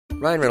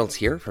Ryan Reynolds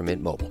here from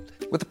Mint Mobile.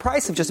 With the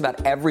price of just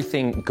about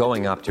everything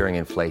going up during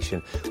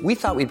inflation, we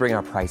thought we'd bring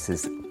our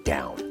prices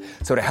down.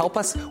 So to help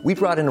us, we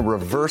brought in a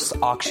reverse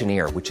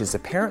auctioneer, which is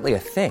apparently a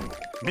thing.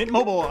 Mint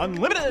Mobile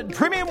Unlimited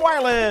Premium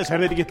Wireless. How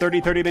to get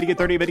 30, 30, bit to get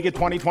 30, bit to get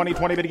 20, 20,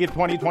 20, bit to get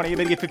 20, 20,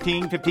 bit to get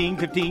 15, 15,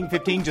 15,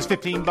 15, just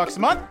 $15 a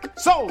month?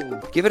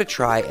 Sold! Give it a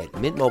try at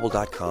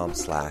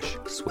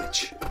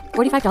mintmobile.com/switch.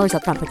 $45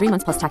 up front for 3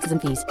 months plus taxes and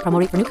fees. Promo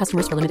rate for new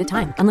customers for limited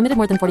time. Unlimited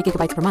more than 40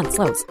 gigabytes per month.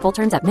 Slows full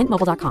terms at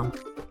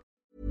mintmobile.com.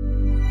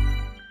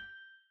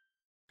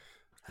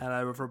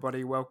 Hello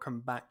everybody, welcome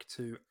back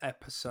to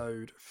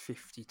episode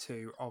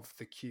 52 of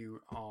the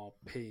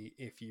QRP.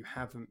 If you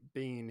haven't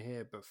been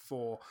here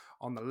before,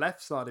 on the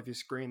left side of your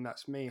screen,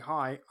 that's me.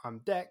 Hi, I'm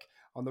Deck.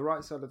 On the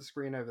right side of the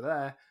screen over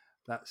there,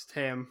 that's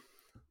Tim.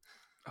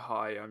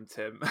 Hi, I'm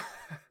Tim.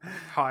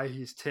 Hi,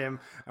 he's Tim,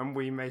 and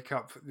we make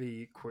up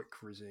the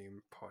Quick Resume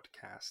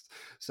podcast.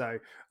 So,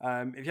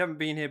 if you haven't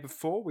been here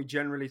before, we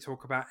generally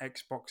talk about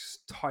Xbox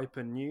type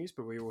of news,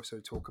 but we also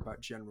talk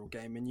about general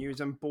gaming news.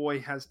 And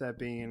boy, has there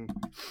been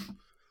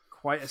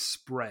quite a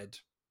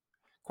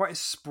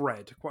quite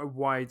a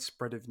wide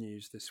spread of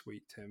news this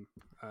week, Tim.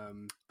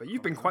 But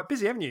you've been quite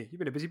busy, haven't you? You've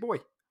been a busy boy.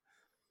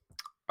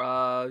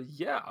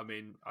 Yeah, I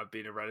mean, I've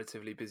been a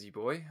relatively busy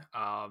boy.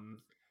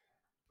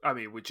 I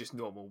mean, with just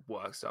normal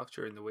work stuff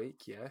during the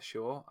week, yeah,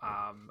 sure.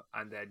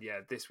 And then,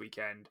 yeah, this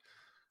weekend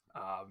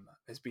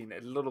has been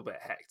a little bit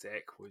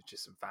hectic with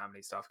just some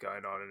family stuff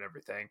going on and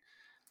everything.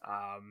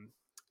 And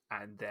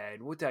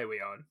then, what day are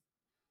we on?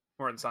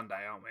 We're on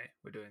Sunday, aren't we?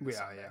 We're doing this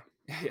Sunday.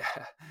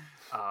 Yeah.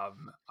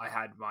 I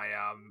had my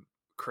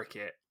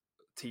cricket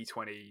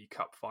T20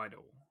 Cup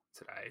final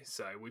today.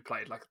 So we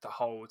played like the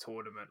whole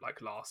tournament like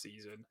last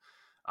season.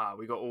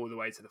 We got all the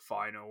way to the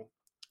final.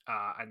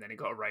 And then it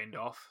got rained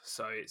off,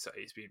 so it's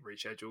been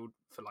rescheduled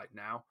for like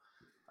now.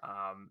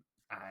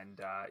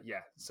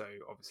 Yeah, so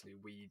obviously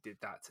we did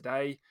that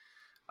today.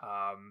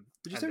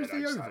 Did you say it was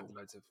the Oval?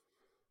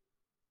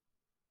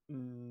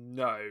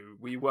 No,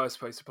 we were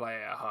supposed to play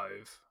at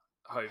Hove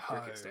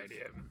Cricket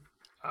Stadium.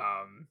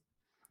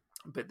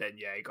 But then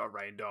yeah, it got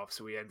rained off,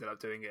 so we ended up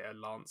doing it at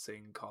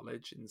Lancing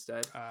College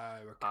instead.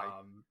 Okay.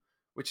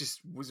 Which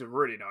was a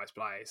really nice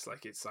place.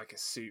 Like it's like a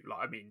suit.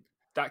 Like I mean,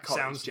 that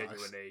college Sounds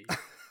genuinely. Nice.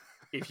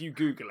 If you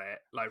Google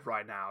it, like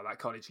right now, that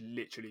college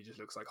literally just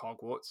looks like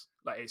Hogwarts.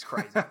 Like it's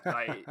crazy.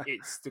 Like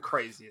it's the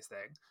craziest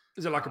thing.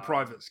 Is it like a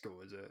private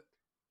school? Is it?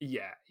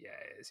 Yeah,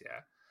 it is.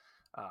 Yeah.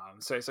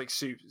 So it's like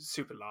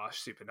super lush,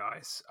 super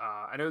nice.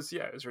 And it was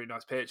really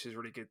nice pitch. It was a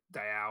really good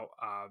day out.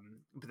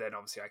 But then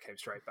obviously I came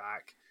straight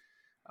back.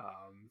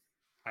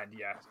 And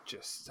yeah,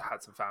 just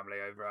had some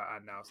family over,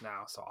 and now.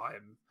 So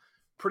I'm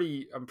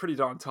pretty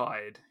darn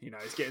tired. You know,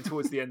 it's getting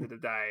towards the end of the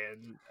day,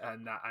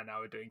 and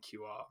now we're doing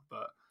QR,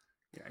 but.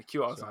 Yeah,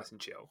 QR is nice and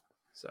chill.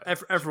 So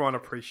everyone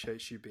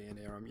appreciates you being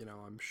here.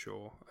 I'm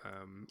sure.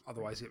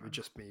 Otherwise, it would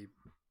just be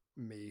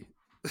me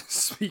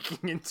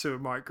speaking into a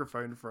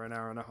microphone for an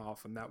hour and a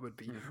half, and that would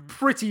be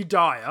pretty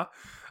dire.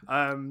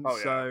 I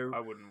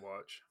wouldn't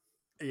watch.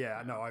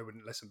 Yeah, no, I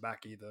wouldn't listen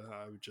back either.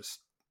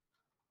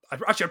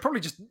 I'd probably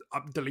just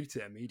delete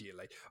it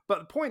immediately. But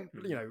the point,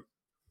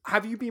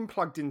 have you been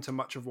plugged into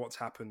much of what's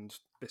happened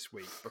this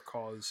week?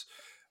 Because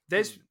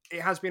it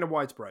has been a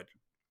widespread.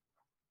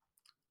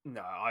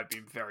 No, I've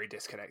been very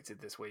disconnected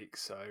this week,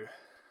 so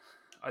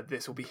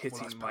this will be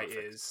hitting my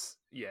ears.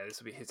 Yeah, this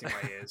will be hitting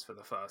my ears for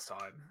the first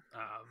time.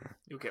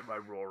 You'll get my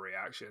raw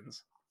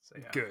reactions. So,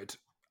 yeah. Good.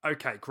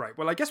 Okay, great.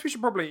 Well, I guess we should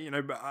probably,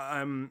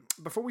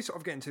 before we sort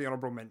of get into the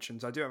honourable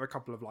mentions, I do have a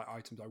couple of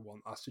items I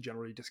want us to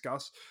generally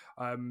discuss.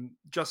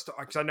 Just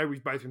because I know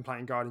we've both been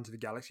playing Guardians of the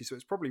Galaxy, so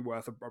it's probably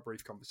worth a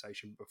brief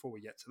conversation. Before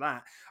we get to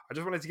that, I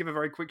just wanted to give a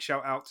very quick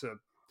shout out to.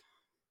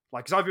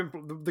 Because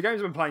the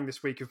games I've been playing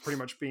this week have pretty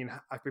much been,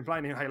 I've been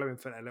playing Halo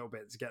Infinite a little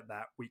bit to get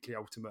that weekly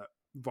ultimate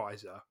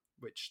visor,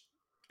 which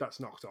that's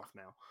knocked off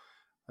now.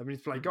 I've been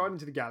playing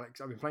Guardians of the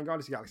Galaxy.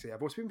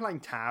 I've also been playing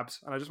Tabs,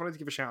 and I just wanted to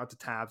give a shout out to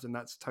Tabs, and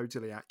that's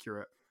totally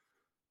accurate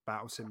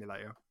battle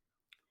simulator.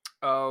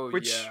 Oh,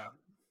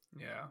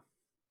 yeah.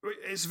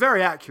 It's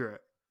very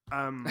accurate.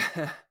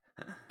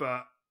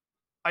 But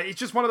it's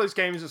just one of those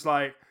games that's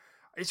like,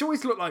 it's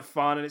always looked like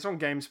fun, and it's on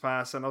Games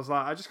Pass, and I was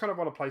like, I just kind of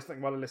want to play something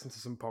while I listen to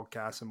some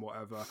podcasts and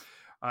whatever.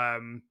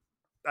 And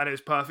it was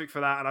perfect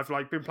for that, and I've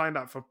been playing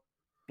that for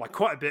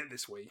quite a bit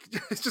this week.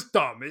 It's just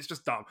dumb. It's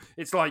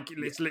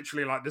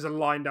literally like there's a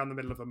line down the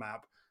middle of a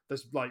map.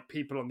 There's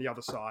people on the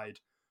other side,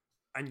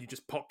 and you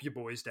just pop your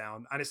boys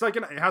down. And it's it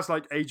has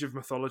Age of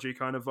Mythology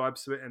kind of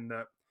vibes to it, in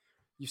that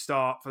you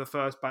start for the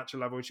first batch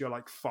of levels,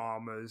 you're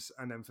farmers,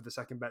 and then for the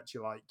second batch,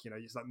 you're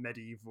it's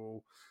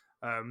medieval.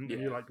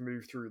 You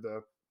move through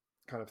the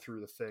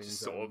things,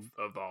 sort of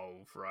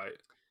evolve,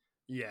 right?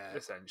 Yeah,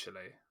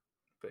 essentially.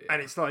 But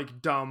and it's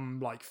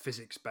dumb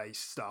physics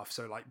based stuff.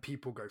 So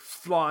people go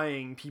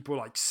flying, people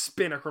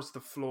spin across the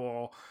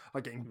floor,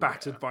 getting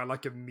battered by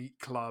a meat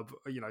club.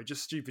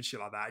 Just stupid shit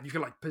like that. And you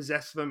can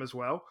possess them as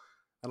well,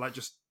 and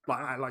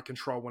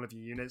control one of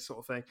your units, sort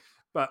of thing.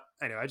 But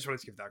anyway, I just wanted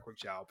to give that a quick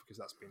shout out because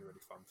that's been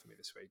really fun for me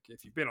this week.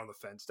 If you've been on the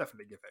fence,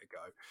 definitely give it a go.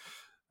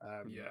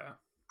 Yeah,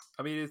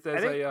 I mean,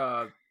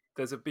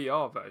 there's a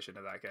BR version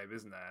of that game,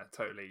 isn't there?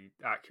 Totally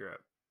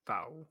accurate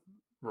battle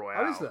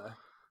Oh, is royale. there?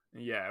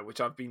 Yeah, which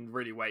I've been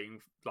really waiting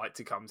like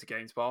to come to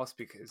Games Pass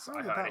because How I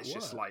would heard that it's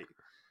just work? like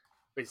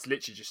it's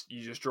literally just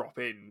you just drop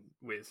in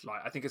with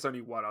like I think it's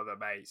only one other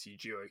mate, so you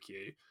duo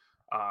queue.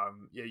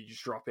 Yeah, you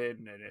just drop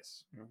in and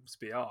it's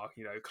BR,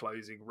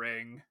 closing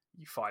ring.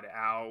 You fight it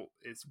out.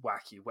 It's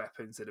wacky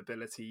weapons and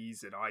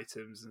abilities and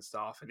items and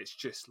stuff, and it's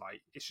just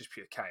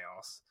pure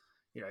chaos.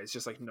 It's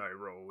just like no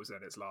rules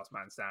and it's last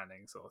man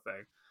standing sort of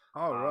thing.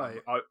 Oh,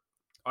 right.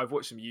 I've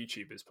watched some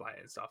YouTubers play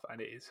it and stuff,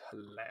 and it is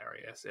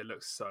hilarious. It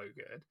looks so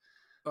good.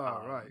 Oh,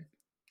 right. Um,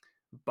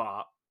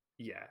 but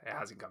yeah, it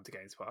hasn't come to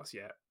Games Pass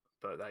yet.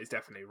 But that is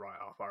definitely right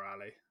up our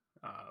alley.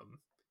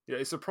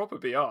 It's a proper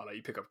BR. Like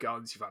you pick up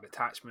guns, you find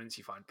attachments,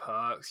 you find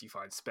perks, you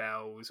find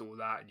spells, all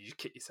that, and you just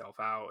kit yourself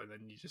out, and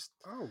then you just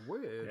Oh,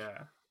 weird.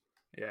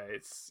 yeah.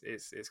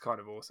 It's kind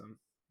of awesome.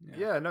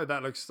 Yeah, no,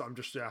 that looks. I'm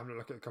just having a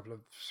look at a couple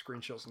of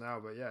screenshots now,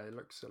 but yeah, it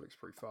looks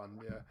pretty fun.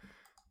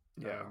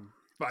 Yeah.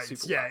 But Super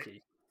it's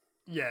wacky.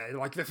 yeah,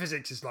 like the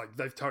physics is like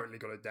they've totally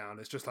got it down.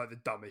 It's just like the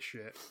dumbest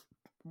shit.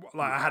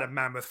 Like I had a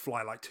mammoth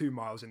fly like 2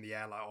 miles in the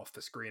air, like off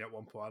the screen at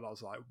one point. I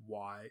was like,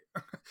 why?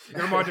 It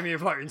reminded me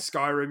of like in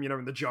Skyrim,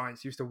 when the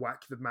giants used to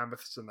whack the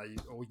mammoths and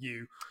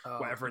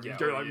whatever, and you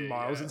go like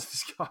miles into the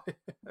sky.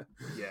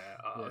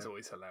 That was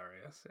always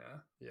hilarious.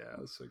 Yeah,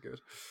 that's so good.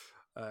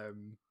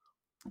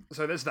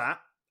 So there's that,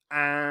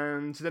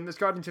 and then there's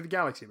Guardians of the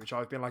Galaxy, which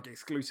I've been like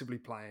exclusively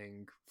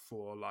playing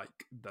for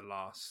like the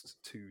last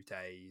 2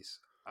 days,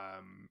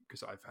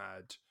 because I've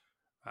had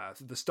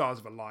the stars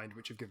have aligned,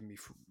 which have given me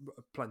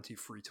plenty of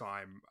free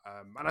time,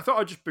 and I thought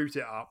I'd just boot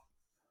it up,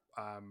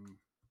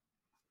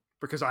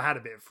 because I had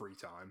a bit of free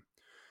time,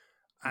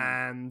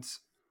 and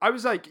I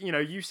was like,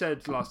 you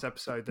said last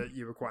episode that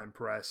you were quite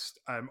impressed.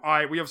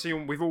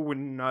 We've all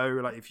know,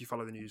 like, if you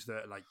follow the news,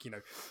 that like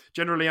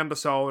generally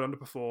undersold,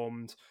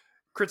 underperformed.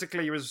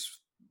 Critically, it was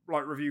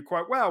like reviewed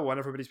quite well, and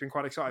everybody's been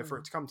quite excited for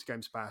it to come to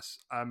Games Pass.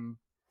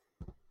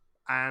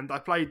 And I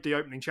played the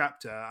opening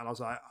chapter, and I was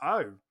like,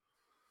 oh.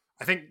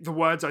 I think the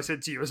words I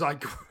said to you was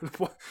like,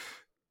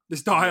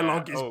 this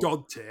dialogue is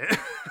god tier.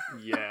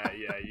 yeah.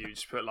 You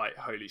just put like,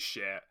 holy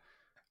shit,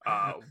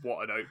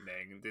 what an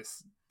opening.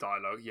 This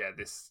dialogue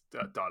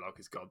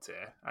is god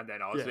tier. And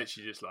then I was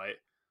literally just like,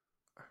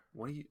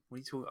 what are you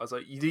talking? I was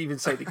like, you didn't even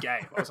say the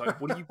game. I was like,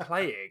 what are you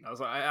playing? I was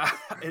like, I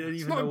didn't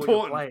even know what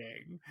you're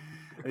playing.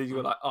 And then you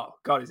were like, oh,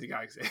 Guardians of the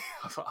Galaxy.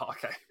 I was like, oh,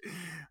 okay.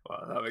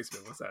 Well, that makes a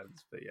bit more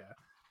sense. But yeah,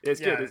 it's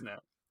good, isn't it?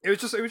 It was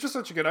just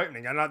such a good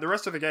opening, and like the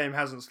rest of the game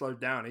hasn't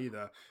slowed down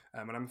either.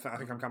 And I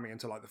think I'm coming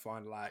into like the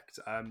final act.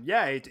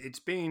 It's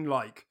been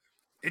like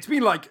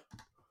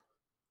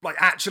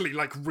actually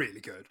like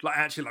really good, like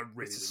actually like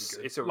really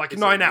good. It's like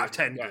 9 out of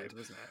 10 game, good,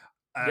 isn't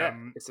it?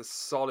 It's a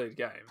solid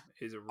game.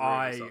 It's a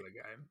really solid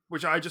game,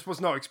 which I just was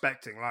not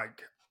expecting.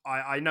 Like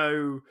I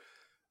know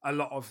a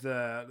lot of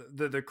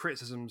the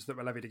criticisms that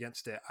were levied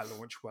against it at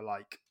launch were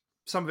like,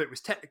 some of it was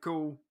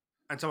technical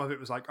and some of it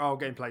was like, oh,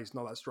 gameplay is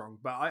not that strong.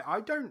 But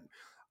I don't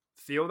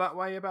feel that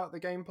way about the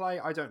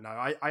gameplay. I don't know.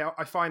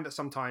 I find that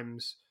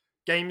sometimes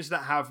games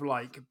that have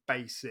like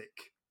basic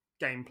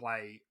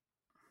gameplay,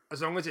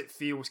 as long as it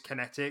feels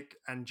kinetic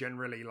and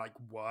generally like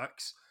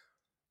works,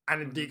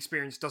 and the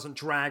experience doesn't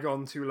drag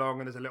on too long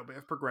and there's a little bit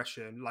of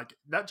progression, like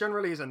that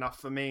generally is enough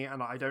for me,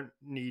 and I don't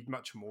need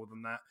much more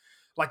than that.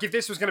 Like if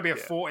this was going to be a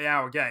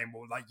 40-hour game,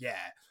 well, like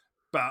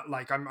but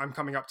like I'm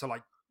coming up to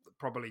like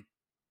probably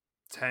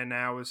 10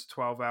 hours,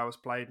 12 hours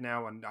played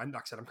now, and like I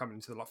said, I'm coming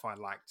into the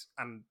final act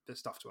and there's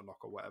stuff to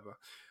unlock or whatever.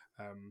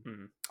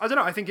 I don't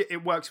know, I think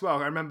it works well.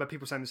 I remember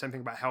people saying the same thing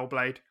about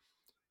Hellblade,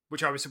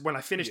 which when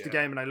I finished the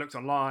game and I looked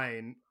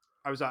online,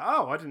 I was like,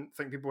 oh, I didn't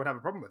think people would have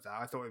a problem with that.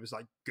 I thought it was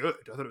like good.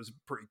 I thought it was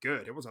pretty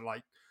good. It wasn't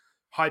like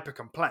hyper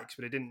complex,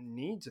 but it didn't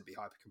need to be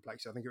hyper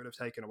complex. I think it would have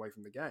taken away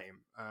from the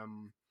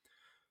game.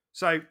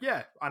 So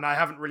yeah, and I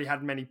haven't really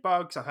had many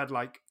bugs. I've had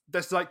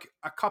there's like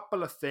a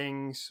couple of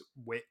things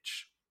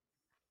which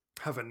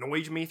have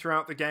annoyed me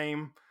throughout the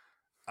game.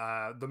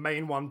 The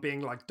main one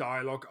being like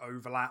dialogue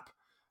overlap.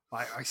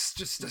 Like it's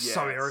just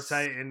so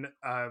irritating.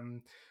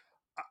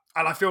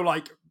 And I feel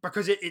like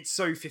because it's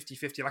so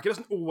 50-50, like it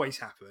doesn't always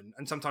happen.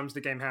 And sometimes the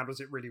game handles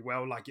it really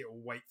well. Like it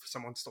will wait for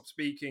someone to stop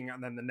speaking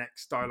and then the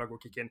next dialogue will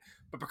kick in.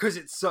 But because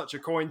it's such a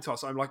coin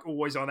toss, I'm like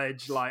always on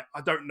edge. Like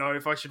I don't know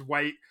if I should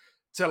wait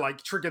to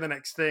like trigger the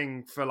next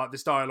thing for like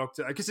this dialogue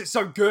because it's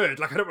so good.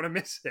 Like I don't want to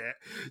miss it.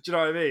 Do you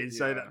know what I mean? Yeah.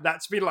 So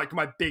that's been like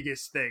my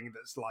biggest thing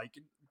that's like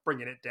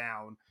bringing it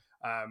down.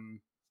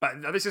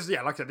 But this is,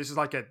 like I said, this is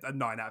like a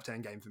 9 out of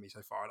 10 game for me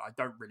so far. I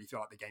don't really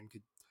feel like the game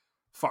could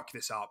fuck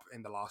this up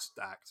in the last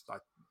act.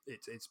 Like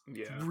it's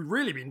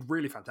really been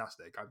really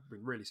fantastic. I've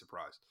been really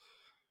surprised.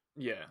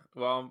 Yeah,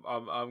 well,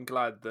 I'm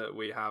glad that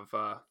we have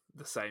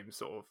the same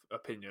sort of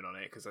opinion on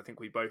it, because I think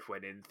we both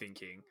went in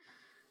thinking,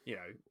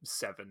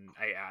 7,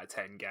 8 out of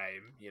 10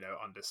 game,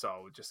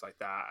 undersold, just like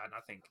that. And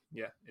I think,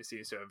 it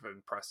seems to have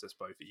impressed us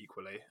both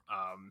equally.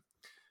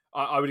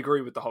 I would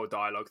agree with the whole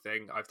dialogue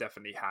thing. I've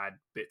definitely had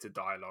bits of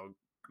dialogue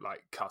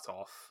like cut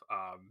off.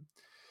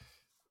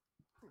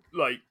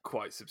 Like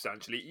quite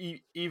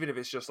substantially, even if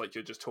it's just like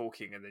you're just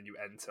talking and then you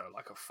enter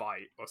like a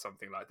fight or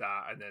something like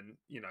that, and then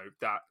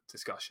that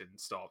discussion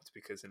stopped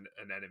because an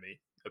enemy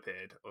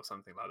appeared or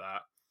something like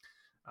that.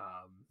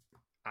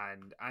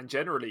 And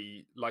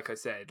generally, like I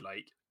said,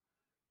 like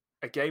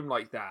a game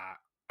like that,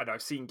 and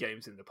I've seen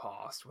games in the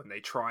past when they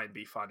try and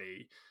be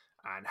funny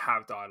and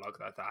have dialogue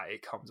like that,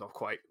 it comes off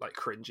quite like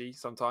cringy.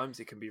 Sometimes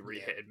it can be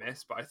really hit and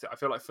miss, but I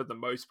feel like for the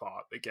most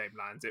part the game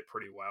lands it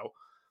pretty well.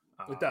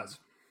 It does.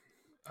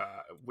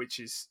 Which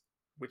is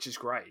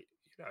great.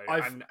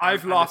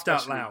 I've laughed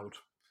out loud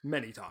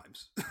many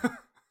times.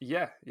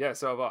 yeah,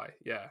 so have I.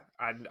 Yeah,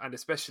 and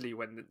especially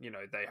when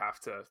they have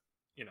to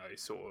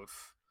sort of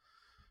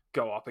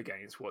go up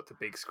against what the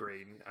big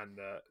screen and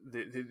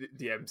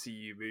the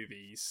MCU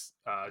movies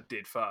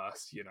did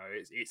first.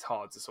 It's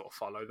hard to sort of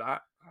follow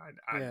that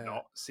and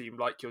not seem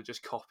like you're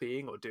just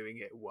copying or doing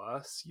it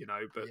worse.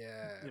 But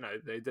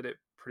they did it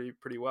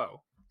pretty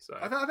well. So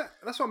I think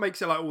that's what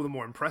makes it like all the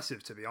more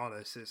impressive, to be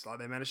honest. It's like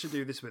they managed to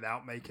do this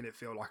without making it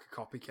feel like a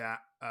copycat,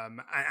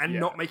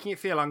 and not making it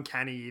feel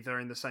uncanny either,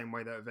 in the same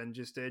way that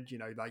Avengers did.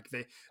 Like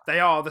they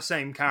are the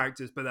same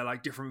characters, but they're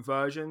like different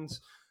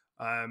versions.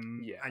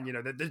 And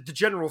the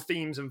general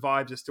themes and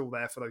vibes are still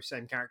there for those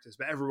same characters,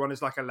 but everyone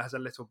is has a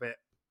little bit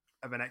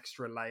of an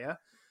extra layer.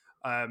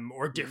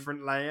 Or a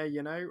different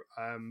layer,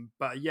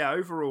 but yeah,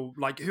 overall,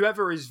 like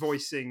whoever is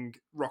voicing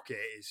Rocket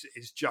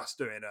is just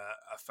doing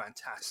a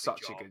fantastic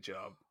job. A good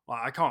job.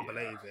 Like, I can't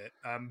believe it.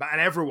 And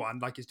everyone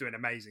like is doing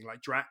amazing.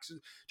 Like Drax,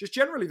 just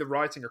generally the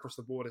writing across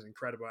the board is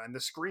incredible, and the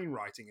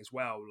screenwriting as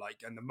well. Like,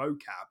 and the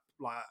mocap,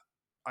 like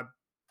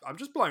I'm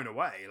just blown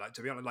away. Like,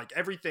 to be honest, like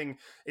everything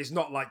is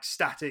not like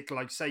static.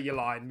 Like, say your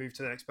line, move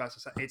to the next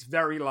person. It's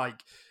very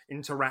like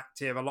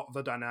interactive. A lot of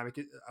the dynamic,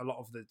 a lot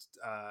of the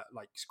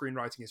like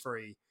screenwriting is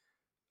very.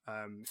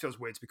 It feels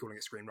weird to be calling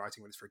it screenwriting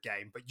when it's for a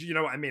game, but you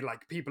know what I mean.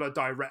 Like people are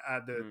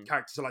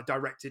characters are like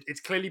directed. It's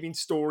clearly been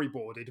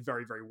storyboarded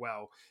very, very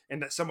well, in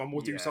that someone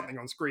will do something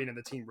on screen and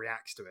the team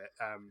reacts to it.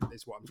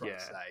 Is what I'm trying to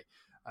say,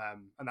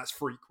 and that's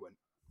frequent.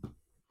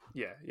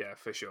 Yeah,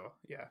 for sure.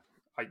 Yeah,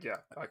 I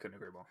couldn't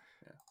agree more.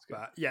 Yeah, it's good.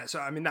 But yeah, so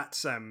I mean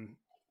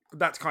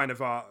that's kind of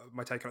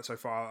my take on it so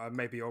far.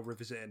 Maybe I'll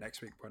revisit it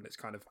next week when it's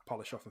kind of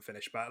polished off and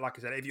finished. But like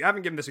I said, if you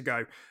haven't given this a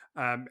go,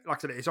 like I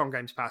said, it's on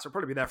Games Pass. It'll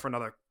probably be there for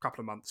another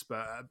couple of months.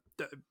 But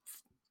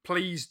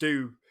please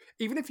do,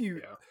 even if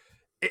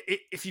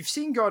if you've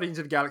seen Guardians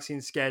of the Galaxy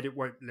and scared it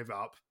won't live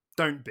up,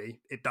 don't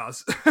be. It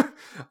does.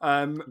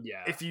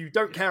 If you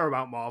don't care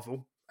about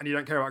Marvel and you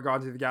don't care about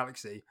Guardians of the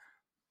Galaxy,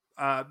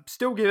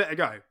 still give it a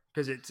go,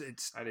 because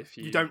it's and if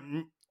you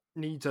don't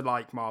need to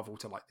like Marvel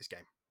to like this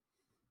game.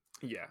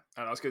 Yeah,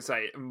 and I was going to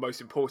say,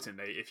 most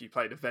importantly, if you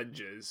played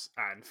Avengers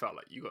and felt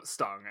like you got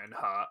stung and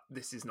hurt,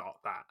 this is not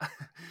that.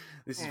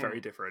 This is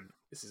very different.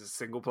 This is a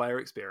single-player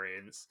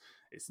experience.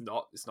 It's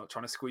not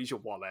trying to squeeze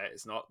your wallet.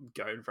 It's not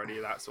going for any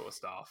of that sort of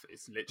stuff.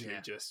 It's literally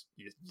just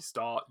you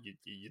start,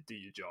 you do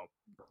your job.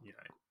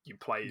 You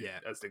play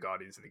as the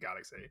Guardians of the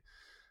Galaxy.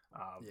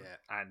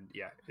 And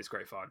it's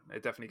great fun.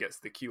 It definitely gets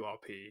the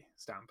QRP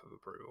stamp of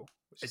approval,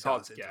 which is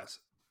hard to get.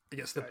 It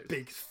gets the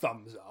big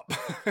thumbs up.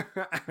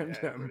 And,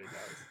 it really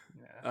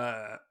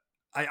does.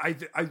 I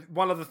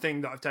one other thing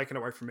that I've taken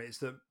away from it is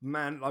that,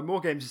 man, like more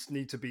games just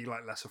need to be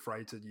like less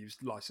afraid to use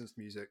licensed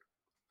music.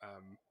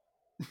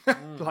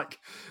 Like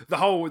the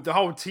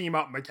whole team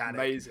up mechanic,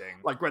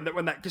 amazing. Like when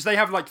that, because they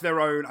have like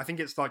their own, I think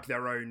it's like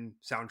their own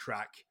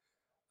soundtrack.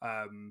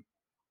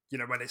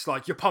 When it's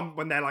like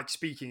when they're like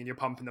speaking and you're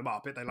pumping them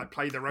up, they like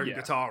play their own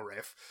guitar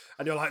riff,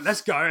 and you're like,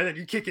 let's go, and then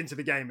you kick into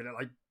the game and it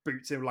like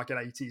boots in like an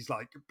 80s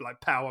like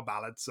power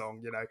ballad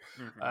song.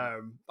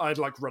 I'd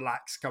like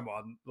relax, come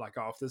on, like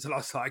after, and I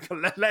was like,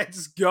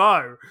 let's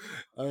go.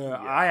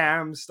 I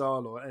am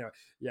Star-Lord. Anyway,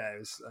 it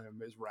was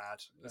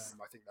rad. I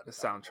think that the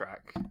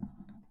soundtrack,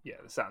 the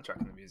soundtrack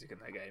and the music in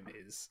that game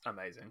is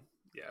amazing.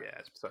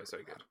 It's so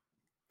good.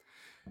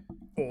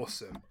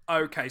 Awesome.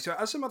 Okay, so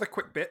as some other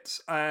quick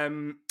bits, I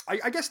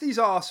guess these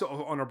are sort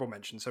of honourable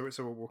mentions, so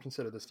we'll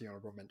consider this the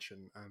honourable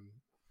mention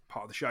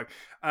part of the show.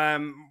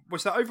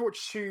 Was that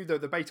Overwatch 2,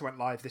 the beta went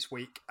live this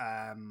week,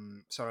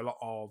 so a lot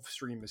of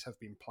streamers have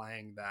been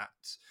playing that,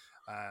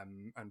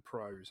 and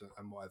pros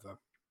and whatever,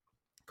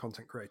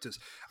 content creators.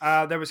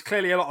 There was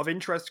clearly a lot of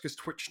interest because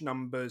Twitch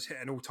numbers hit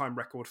an all-time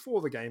record for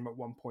the game at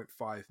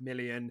 1.5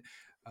 million.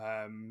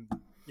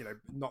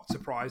 Not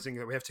surprising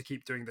that we have to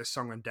keep doing this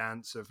song and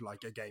dance of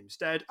like, a game's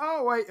dead.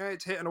 Oh wait,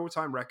 it's hit an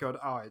all-time record.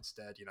 Oh, it's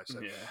dead.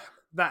 So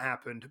that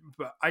happened.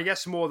 But I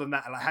guess more than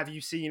that, like, have you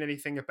seen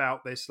anything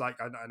about this?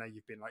 Like, I know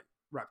you've been like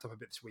wrapped up a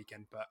bit this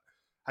weekend, but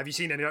have you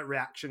seen any like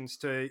reactions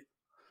to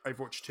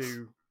Overwatch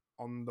 2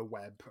 on the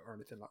web or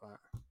anything like that?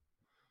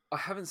 I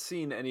haven't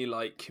seen any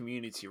like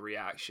community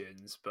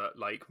reactions, but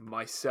like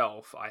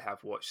myself, I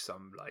have watched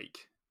some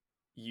like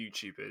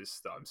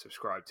YouTubers that I'm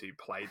subscribed to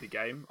play the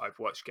game. I've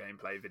watched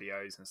gameplay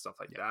videos and stuff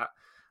like that.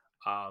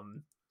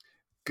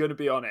 Gonna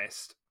be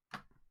honest,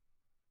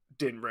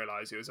 didn't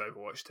realize it was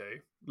Overwatch 2.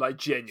 Like,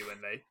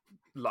 genuinely,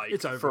 like,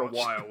 it's for a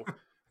while.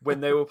 when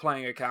they were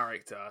playing a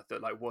character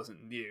that like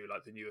wasn't new,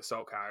 like the new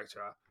Assault character,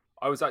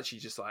 I was actually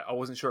just like, I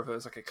wasn't sure if it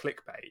was like a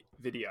clickbait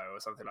video or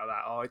something like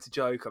that. Oh, it's a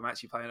joke. I'm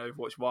actually playing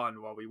Overwatch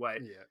 1 while we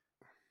wait. Yeah.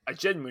 I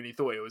genuinely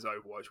thought it was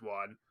Overwatch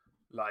 1.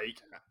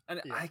 Like,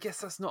 and Yeah. I guess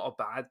that's not a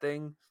bad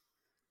thing,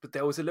 but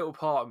there was a little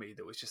part of me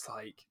that was just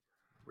like,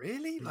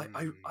 really? Like,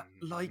 I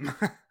like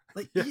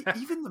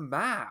even the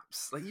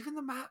maps, are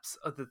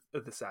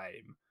the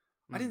same.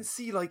 I didn't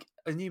see like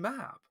a new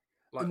map.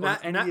 Like on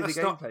any of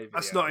the gameplay videos.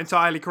 That's not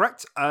entirely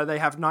correct. They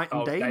have night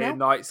and day now. And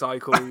night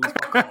cycles.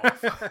 Fuck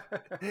off.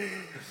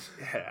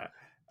 Yeah.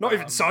 Not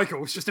even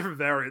cycles, just different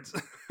variants.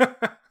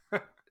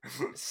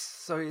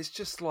 So it's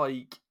just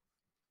like,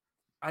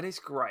 and it's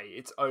great.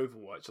 It's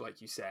Overwatch, like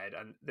you said,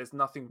 and there's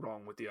nothing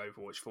wrong with the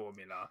Overwatch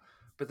formula.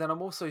 But then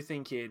I'm also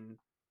thinking,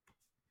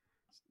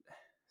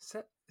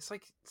 it's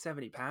like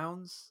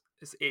 £70.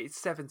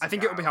 It's 70. I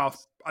think it'll be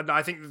half.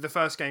 I think the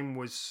first game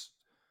was.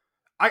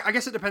 I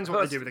guess it depends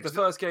what they do with it. The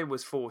first game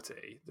was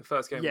 40. The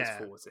first game was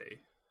 40.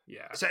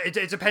 Yeah. So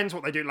it depends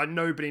what they do. Like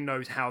nobody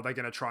knows how they're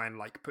going to try and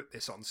like put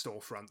this on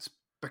storefronts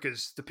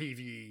because the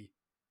PvE,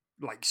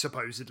 like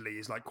supposedly,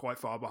 is like quite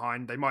far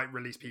behind. They might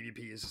release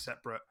PvP as a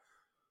separate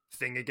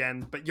thing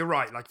again, but you're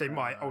right. Like they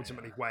might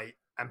ultimately wait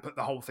and put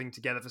the whole thing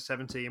together for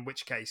 70. In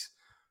which case,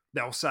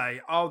 they'll say,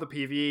 "Oh, the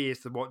PvE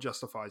is what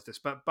justifies this."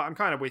 But I'm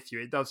kind of with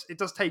you. It does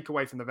take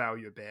away from the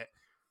value a bit.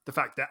 The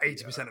fact that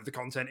 80% of the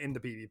content in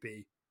the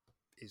PvP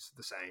is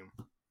the same.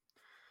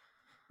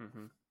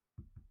 Mm-hmm.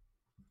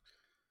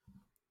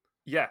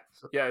 Yeah.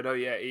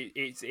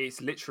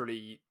 It's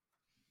literally,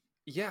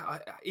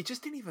 it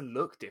just didn't even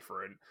look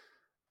different.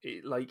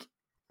 It like,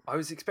 I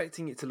was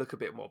expecting it to look a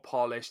bit more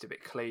polished, a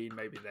bit clean.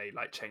 Maybe they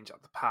like change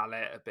up the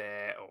palette a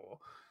bit, or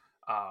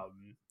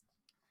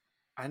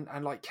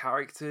and like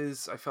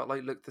characters, I felt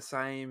like looked the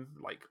same.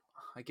 Like,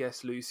 I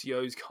guess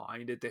Lucio's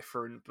kind of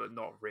different, but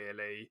not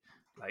really.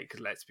 Like,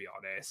 let's be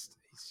honest,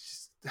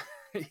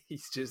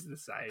 he's just the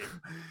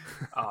same.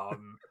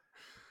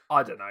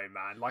 I don't know,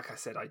 man. Like I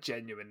said, I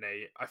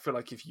feel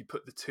like if you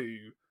put the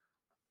two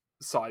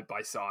side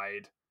by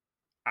side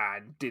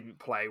and didn't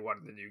play one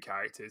of the new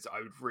characters, I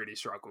would really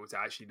struggle to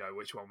actually know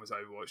which one was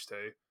Overwatch 2.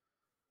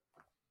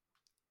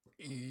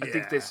 Yeah. I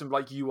think there's some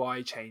like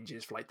UI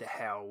changes for like the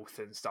health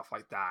and stuff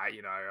like that.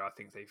 You know, I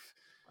think they've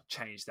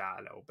changed that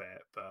a little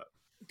bit, but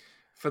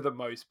for the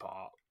most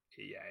part,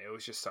 yeah, it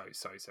was just so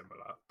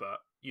similar. But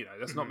you know,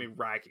 that's not me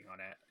ragging on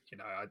it. You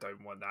know, I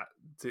don't want that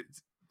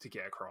to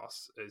get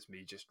across as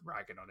me just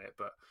ragging on it.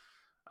 But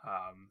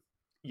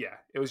yeah,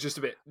 it was just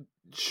a bit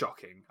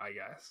shocking, I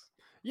guess.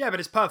 Yeah, but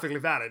it's perfectly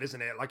valid,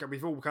 isn't it? Like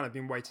we've all kind of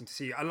been waiting to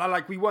see.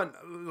 Like we weren't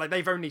like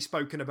they've only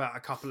spoken about a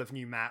couple of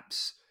new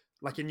maps,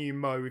 like a new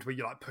mode where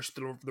you like push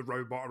the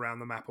robot around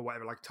the map or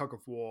whatever, like tug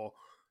of war,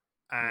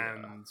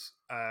 and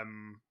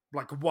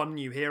like one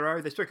new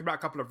hero. They've spoken about a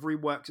couple of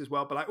reworks as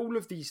well, but like all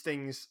of these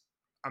things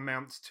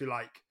amounts to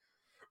like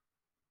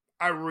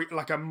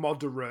a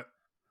moderate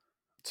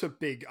to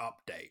big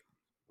update.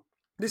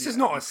 This is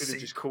not a. You could have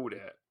just called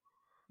it.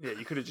 Yeah,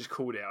 you could have just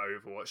called it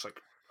Overwatch, like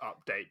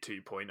update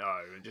 2.0,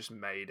 and just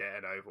made it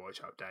an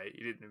Overwatch update.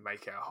 You didn't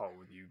make it a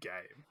whole new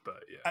game,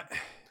 but yeah.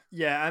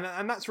 Yeah,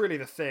 and that's really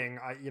the thing.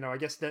 I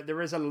guess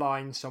there is a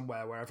line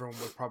somewhere where everyone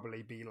would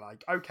probably be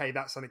like, okay,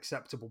 that's an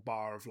acceptable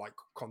bar of like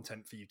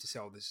content for you to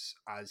sell this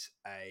as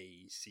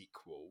a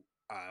sequel.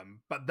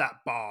 But that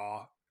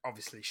bar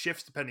obviously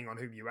shifts depending on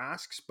whom you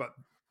ask. But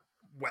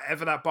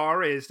whatever that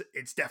bar is,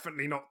 it's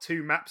definitely not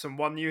 2 maps and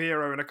 1 new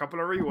hero and a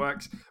couple of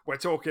reworks. We're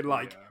talking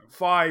like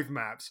 5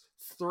 maps,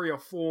 3 or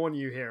 4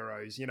 new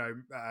heroes.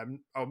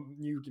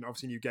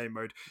 Obviously new game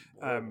mode,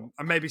 and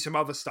maybe some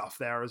other stuff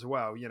there as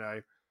well. You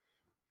know.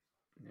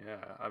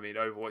 Yeah, I mean,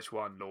 Overwatch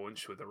 1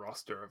 launched with a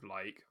roster of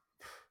like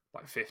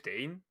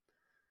 15.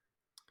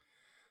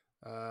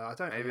 I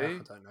don't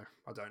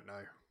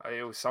know.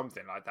 It was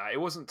something like that. It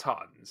wasn't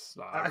tons.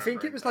 Like, I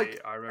think it was like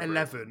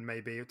 11,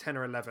 maybe 10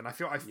 or 11. I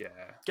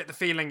get the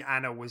feeling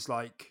Anna was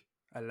like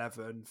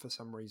 11 for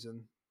some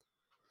reason.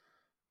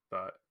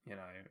 But you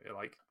know,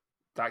 like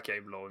that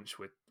game launched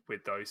with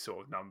those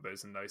sort of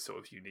numbers and those sort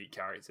of unique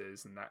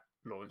characters, and that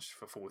launched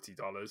for $40,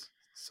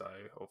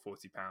 or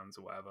 £40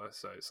 or whatever.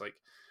 So it's like,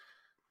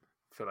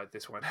 I feel like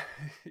this one,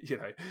 you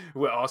know,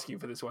 we're asking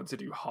for this one to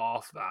do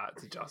half that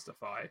to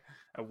justify,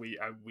 and we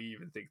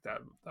even think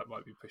that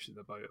might be pushing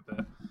the boat a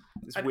bit.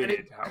 It's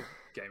weird how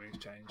gaming's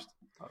changed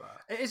like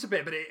that. It is a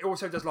bit, but it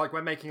also does, like,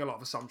 we're making a lot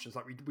of assumptions.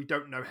 Like we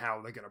don't know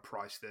how they're going to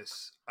price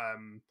this.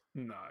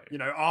 No, you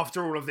know,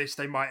 after all of this,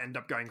 they might end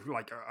up going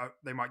like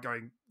they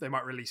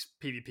might release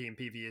PvP and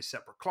PvE as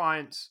separate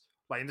clients,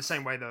 like in the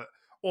same way that,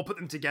 or put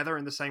them together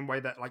in the same way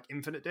that like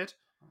Infinite did,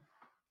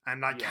 and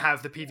like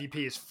have the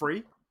PvP as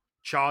free.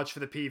 Charge for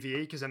the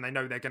PvE because then they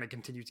know they're going to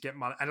continue to get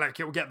money, and like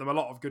it will get them a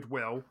lot of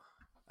goodwill,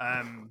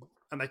 and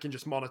they can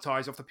just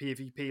monetize off the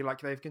PvP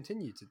like they've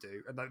continued to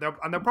do, and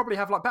they'll probably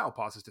have like battle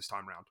passes this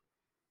time round,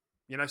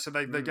 you know, so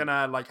they're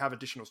gonna like have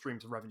additional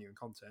streams of revenue and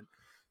content.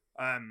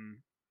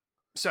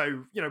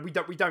 So you know, we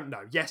don't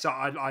know. Yes,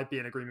 I'd be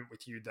in agreement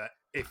with you that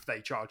if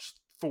they charged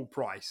full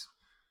price,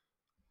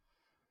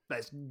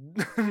 That's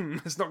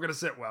it's not going to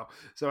sit well.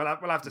 So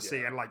we'll have to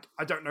see. Yeah. And like,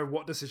 I don't know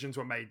what decisions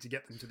were made to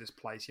get them to this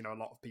place. You know, a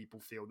lot of people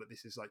feel that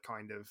this is like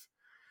kind of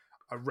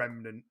a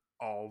remnant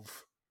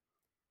of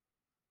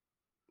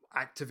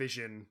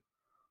Activision.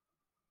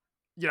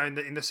 You know,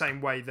 in the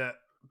same way that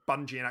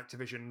Bungie and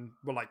Activision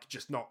were like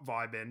just not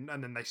vibing,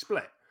 and then they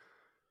split.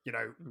 You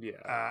know,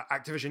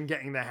 Activision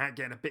getting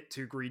a bit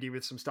too greedy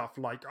with some stuff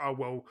like, oh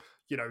well,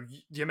 you know,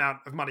 the amount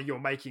of money you're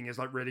making is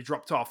like really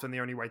dropped off, and the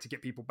only way to get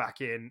people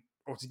back in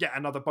or to get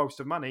another boast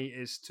of money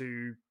is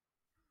to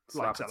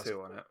slap a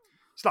 2 on it.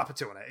 Slap a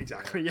 2 on it,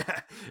 exactly.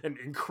 Yeah,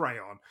 in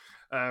crayon.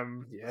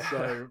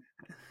 So,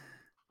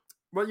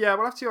 well, yeah,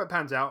 we'll have to see how it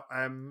pans out.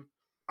 I'm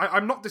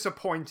not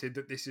disappointed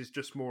that this is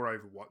just more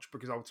Overwatch,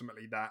 because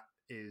ultimately that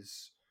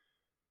is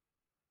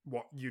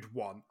what you'd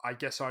want. I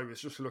guess I was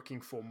just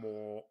looking for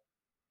more.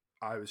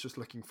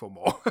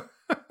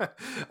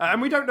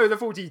 And we don't know the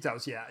full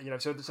details yet, you know,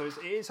 so it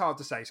is hard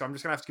to say. So I'm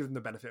just gonna have to give them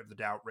the benefit of the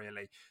doubt,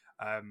 really.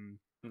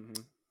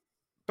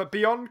 But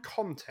beyond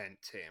content,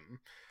 Tim,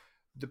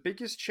 the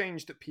biggest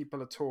change that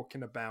people are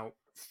talking about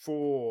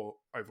for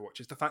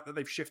Overwatch is the fact that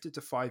they've shifted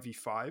to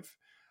 5v5.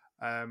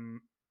 And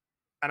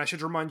I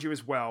should remind you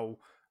as well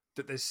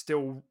that there's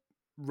still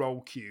role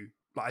queue.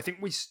 Like, I think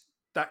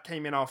that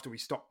came in after we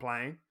stopped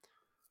playing,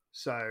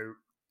 so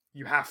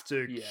you have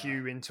to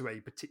queue into a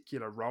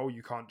particular role.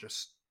 You can't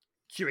just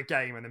queue a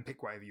game and then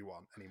pick whatever you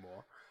want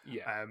anymore.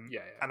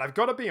 And I've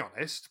got to be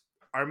honest,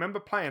 I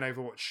remember playing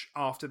Overwatch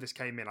after this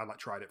came in. I like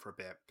tried it for a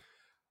bit,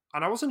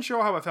 and I wasn't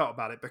sure how I felt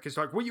about it, because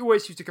like we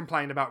always used to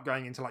complain about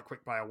going into like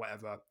quick play or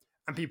whatever,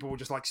 and people would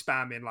just like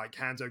spam in like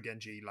Hanzo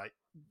Genji, like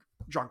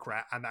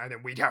Junkrat, and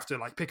then we'd have to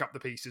like pick up the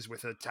pieces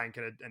with a tank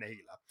and a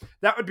healer.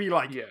 That would be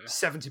like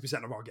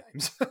 70% of our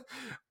games.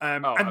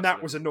 And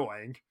that was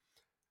annoying.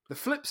 The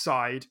flip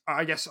side,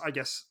 I guess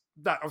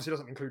that obviously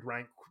doesn't include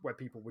rank, where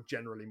people were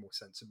generally more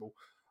sensible.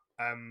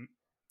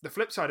 The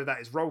flip side of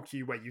that is role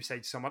queue, where you say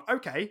to someone,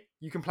 okay,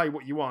 you can play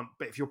what you want,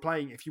 but if you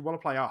want to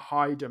play a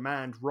high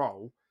demand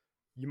role,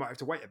 you might have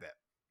to wait a bit.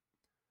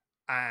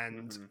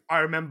 And I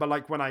remember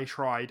like when I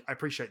tried, I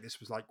appreciate this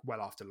was like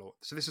well after launch,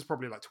 so this is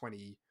probably like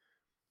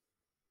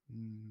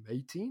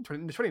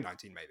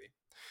 2019 maybe.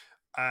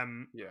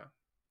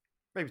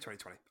 Maybe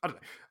 2020. I don't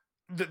know.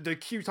 The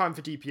queue time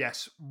for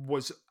DPS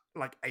was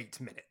like 8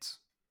 minutes,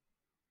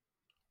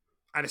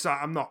 and it's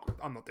like I'm not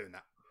doing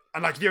that.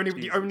 And like the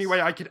only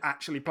way I could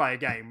actually play a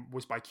game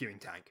was by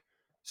queuing tank,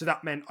 so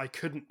that meant I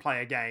couldn't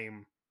play a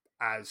game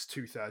as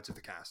 2/3 of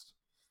the cast.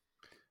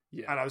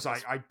 And I was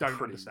like, I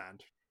don't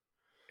understand.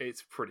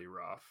 It's pretty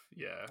rough.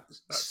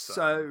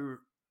 So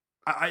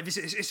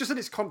it's just that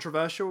it's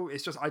controversial.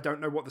 It's just I don't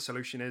know what the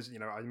solution is. You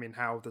know, I mean,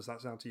 how does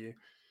that sound to you?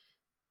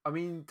 I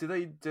mean, do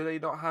they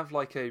not have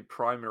like a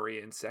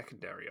primary and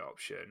secondary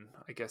option?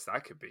 I guess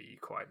that could be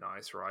quite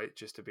nice, right?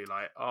 Just to be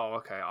like, oh,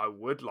 okay, I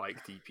would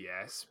like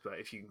DPS, but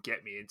if you can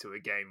get me into a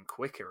game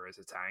quicker as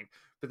a tank,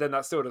 but then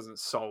that still doesn't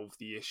solve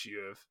the issue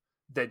of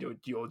then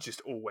you'll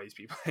just always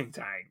be playing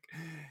tank.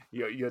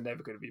 You're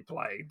never going to be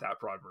playing that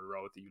primary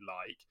role that you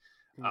like.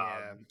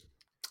 Yeah,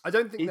 I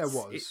don't think there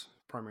was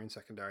primary and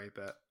secondary,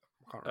 but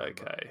I can't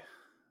remember. Okay,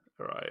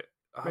 all right.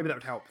 Maybe that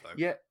would help though.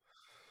 Yeah.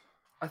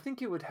 I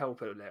think it would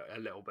help a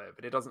little bit,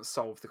 but it doesn't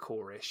solve the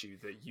core issue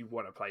that you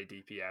want to play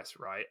DPS,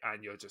 right?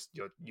 And you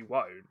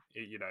won't.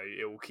 You know,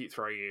 it will keep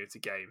throwing you into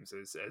games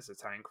as a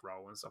tank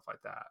role and stuff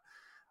like that.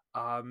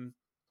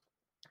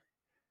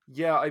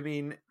 Yeah, I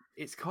mean,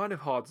 it's kind of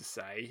hard to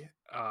say.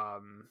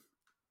 I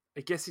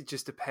guess it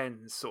just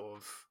depends, sort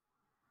of,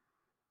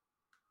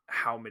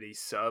 how many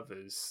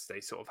servers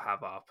they sort of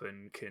have up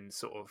and can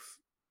sort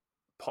of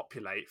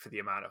populate for the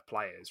amount of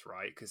players,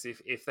 right? Because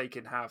if they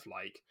can have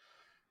like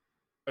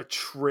 1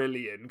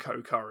 trillion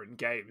concurrent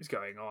games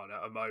going on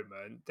at a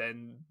moment,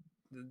 then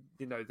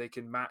you know they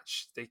can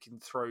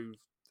throw 1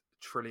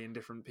 trillion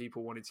different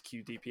people wanting to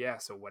queue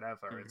DPS or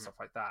whatever and stuff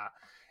like that.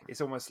 It's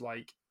almost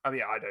like, I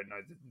mean, I don't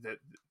know the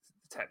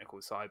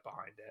technical side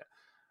behind it,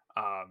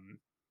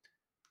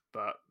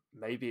 but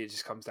maybe it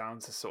just comes down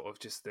to sort of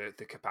just the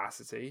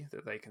capacity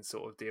that they can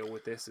sort of deal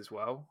with this as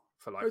well.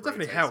 For like, it would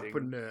definitely help,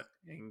 wouldn't it?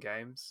 In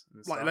games,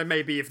 and like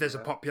maybe if there's a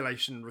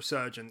population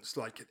resurgence,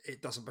 like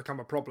it doesn't become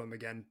a problem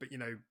again. But you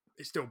know,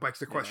 it still begs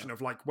the question of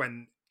like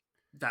when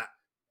that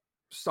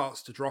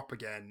starts to drop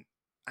again,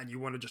 and you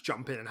want to just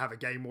jump in and have a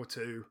game or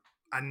two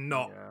and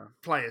not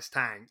play as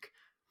tank,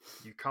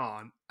 you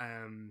can't.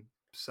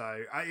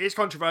 So it's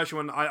controversial,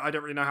 and I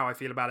don't really know how I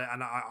feel about it.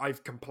 And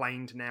I've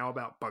complained now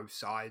about both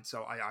sides,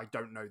 so I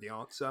don't know the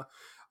answer.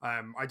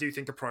 I do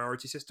think a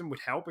priority system would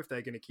help if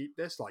they're going to keep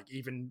this, like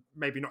even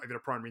maybe not even a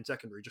primary and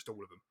secondary, just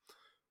all of them.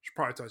 Just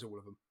prioritize all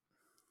of them,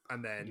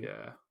 and then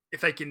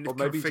if they can, or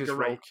maybe just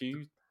role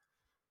queue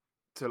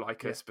to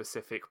like a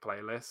specific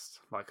playlist,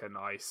 like a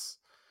nice,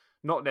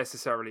 not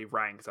necessarily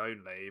ranked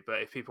only,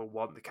 but if people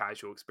want the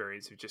casual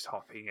experience of just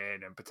hopping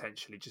in and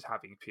potentially just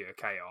having pure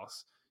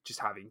chaos, just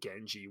having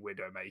Genji,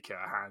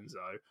 Widowmaker,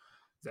 Hanzo,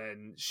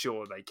 then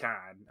sure they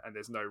can, and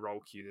there's no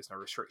role queue, there's no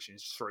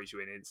restrictions, just throws you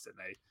in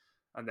instantly.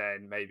 and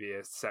then maybe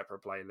a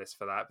separate playlist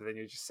for that. But then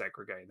you're just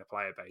segregating the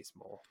player base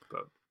more.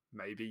 But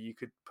maybe you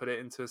could put it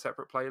into a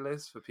separate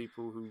playlist for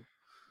people who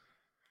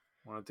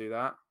want to do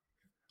that.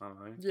 I don't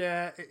know.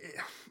 Yeah,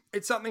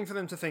 it's something for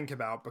them to think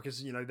about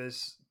because,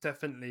 there's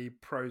definitely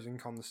pros and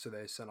cons to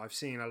this. And I've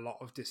seen a lot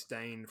of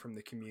disdain from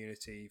the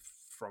community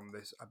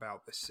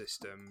about this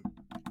system.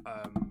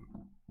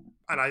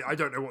 And I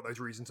don't know what those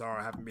reasons are.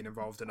 I haven't been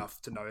involved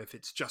enough to know if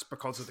it's just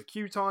because of the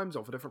queue times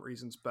or for different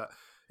reasons, but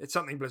it's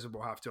something Blizzard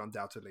will have to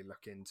undoubtedly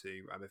look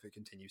into if it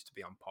continues to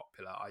be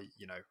unpopular.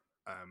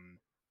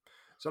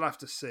 So I'll have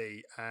to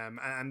see.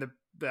 And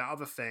the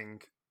other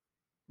thing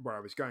where I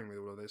was going with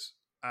all of this,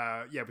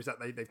 was that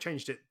they've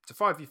changed it to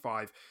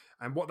 5v5,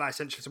 and what that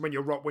essentially, so when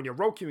you're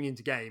role queuing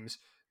into games,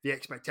 the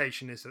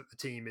expectation is that the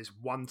team is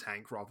one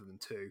tank rather than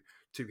two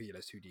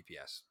healers, two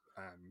DPS.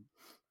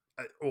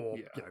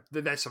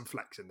 There's some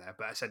flex in there,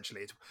 but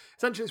essentially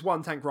it's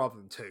one tank rather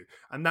than two,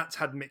 and that's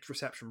had mixed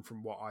reception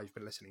from what I've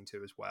been listening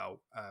to as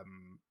well.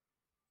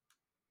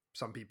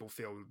 Some people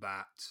feel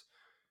that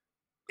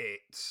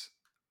it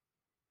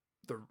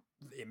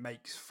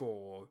makes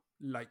for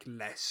like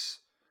less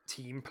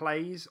team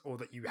plays, or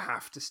that you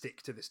have to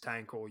stick to this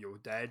tank or you're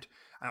dead,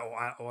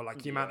 or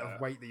like the amount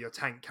of weight that your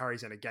tank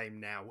carries in a game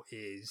now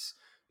is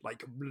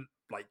like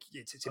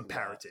it's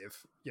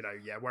imperative,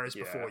 whereas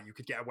before you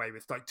could get away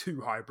with like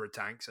two hybrid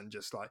tanks and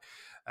just like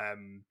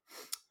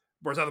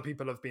whereas other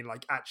people have been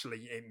like, actually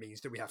it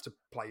means that we have to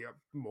play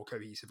more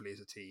cohesively as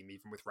a team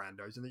even with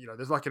randos, and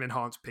there's like an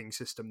enhanced ping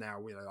system now,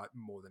 like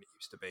more than it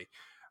used to be.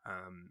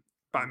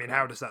 But I mean,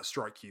 how does that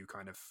strike you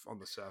kind of on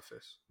the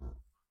surface?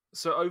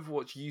 So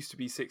Overwatch used to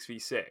be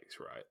 6v6,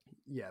 right?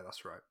 Yeah,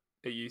 that's right.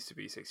 It used to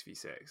be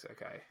 6v6.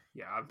 Okay.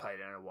 Yeah, I haven't played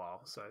it in a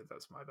while, so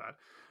that's my bad.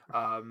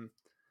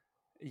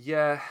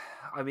 Yeah,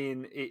 I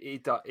mean,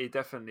 it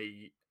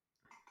definitely...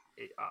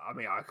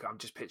 I'm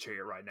just picturing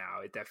it right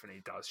now. It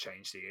definitely does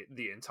change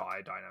the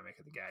entire dynamic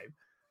of the game.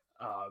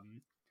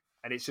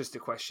 And it's just a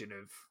question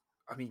of...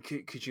 I mean,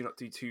 could you not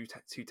do two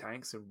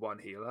tanks and one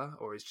healer?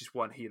 Or is just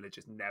one healer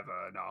just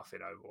never enough in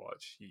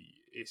Overwatch?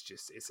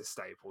 It's a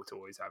staple to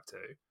always have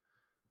two.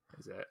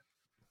 Is it?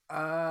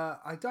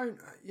 I don't.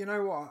 You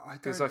know what? I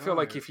don't. Because I feel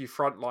like if you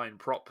frontline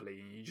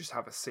properly, you just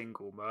have a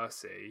single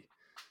Mercy.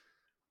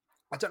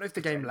 I don't know if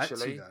the game lets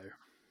you though.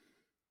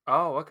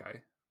 Oh,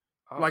 okay.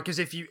 Oh. Like, because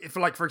if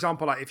for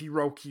example, like if you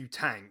roll Q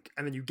tank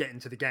and then you get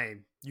into the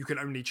game, you can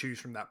only choose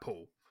from that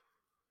pool.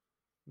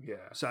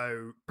 Yeah.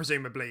 So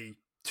presumably,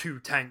 two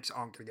tanks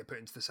aren't going to get put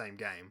into the same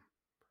game.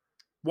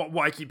 What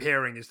I keep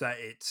hearing is that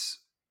it's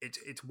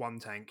one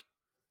tank,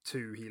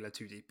 two healer,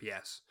 two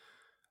DPS.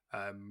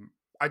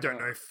 I don't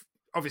know if,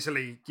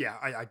 obviously,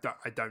 I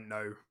don't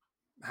know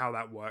how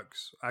that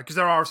works, because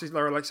there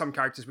are like some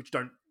characters which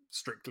don't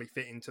strictly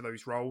fit into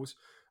those roles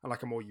and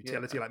like a more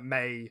utility. Like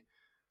Mei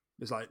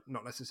is like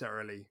not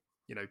necessarily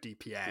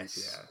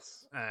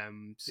DPS.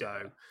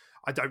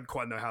 I don't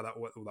quite know how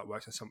all that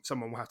works, and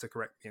someone will have to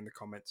correct me in the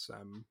comments.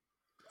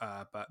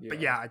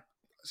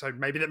 So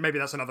maybe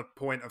that's another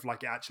point of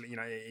like, it actually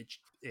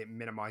it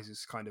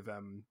minimizes kind of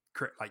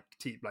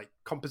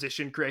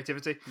composition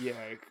creativity.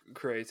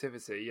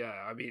 Creativity.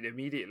 I mean,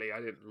 immediately I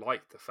didn't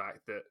like the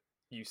fact that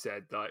you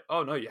said like,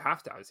 oh no, you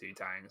have to have two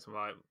tanks. I'm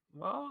like,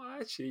 well,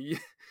 actually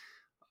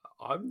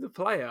I'm the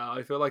player.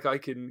 I feel like I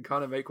can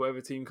kind of make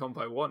whatever team comp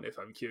I want if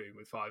I'm queuing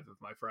with five of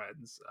my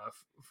friends,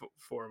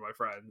 four of my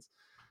friends.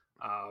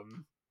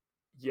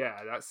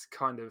 That's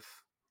kind of,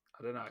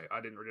 I don't know.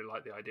 I didn't really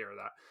like the idea of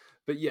that.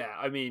 But yeah,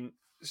 I mean,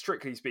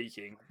 strictly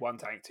speaking, one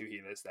tank, two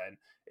healers, then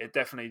it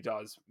definitely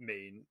does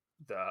mean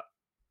that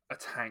a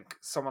tank,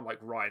 someone like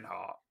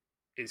Reinhardt,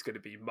 is going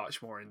to be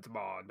much more in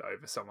demand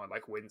over someone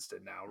like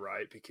Winston now,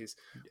 right? Because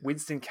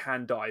Winston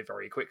can die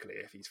very quickly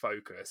if he's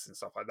focused and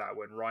stuff like that,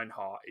 when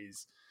Reinhardt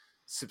is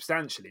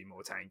substantially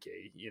more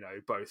tanky,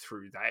 both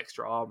through the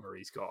extra armor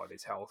he's got on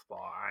his health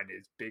bar and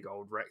his big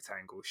old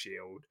rectangle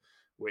shield,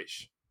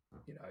 which,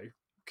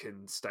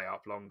 can stay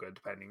up longer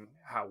depending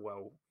how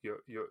well your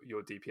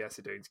DPS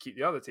are doing to keep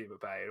the other team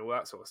at bay and all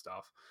that sort of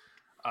stuff.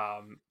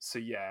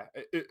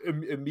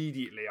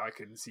 Immediately I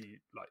can see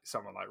like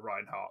someone like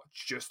Reinhardt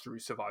just through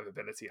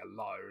survivability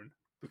alone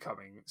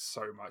becoming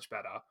so much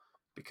better,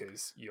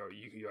 because you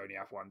only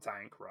have one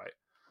tank, right?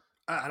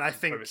 And I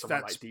think that's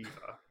like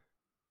D.Va.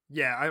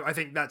 Yeah, I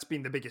think that's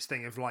been the biggest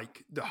thing of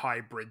like the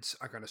hybrids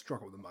are going to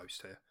struggle the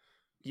most here.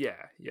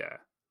 Yeah,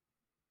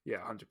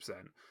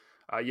 100%.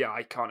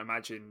 I can't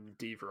imagine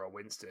D.Va or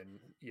Winston,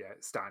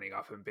 standing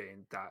up and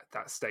being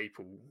that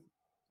staple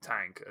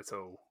tank at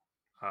all.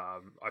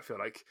 I feel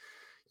like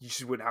you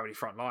just wouldn't have any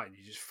front line.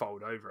 You just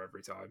fold over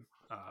every time.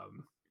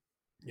 100%.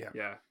 Yeah,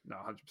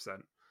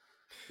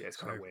 it's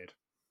kind of weird.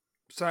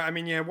 So, I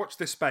mean, watch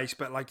this space,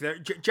 but like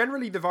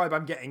generally the vibe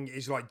I'm getting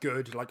is like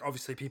good. Like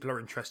obviously people are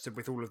interested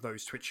with all of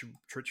those Twitch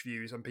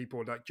views, and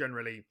people like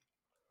generally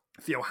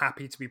feel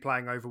happy to be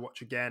playing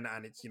Overwatch again.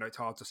 And it's, it's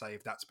hard to say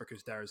if that's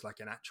because there is like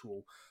an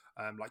actual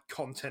like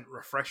content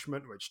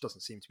refreshment, which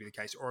doesn't seem to be the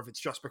case, or if it's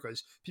just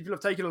because people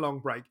have taken a long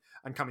break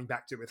and coming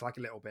back to it with like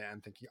a little bit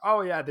and thinking,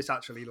 oh yeah, this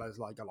actually is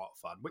like a lot of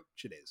fun, which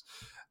it is.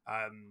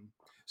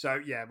 So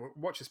yeah,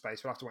 watch the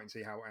space. We'll have to wait and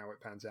see how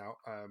it pans out.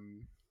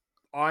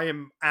 I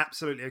am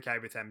absolutely okay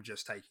with them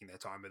just taking their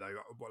time with like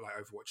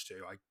Overwatch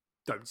 2. I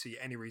don't see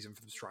any reason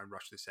for them to try and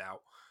rush this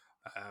out.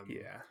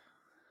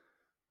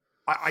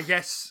 I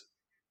guess,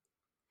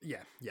 no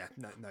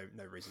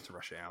reason to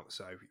rush it out.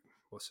 So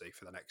we'll see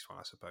for the next one,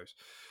 I suppose.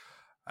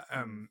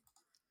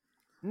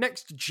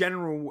 Next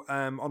general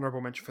honourable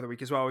mention for the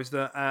week as well is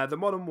that the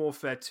Modern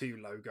Warfare 2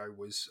 logo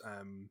was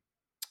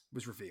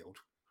revealed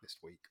this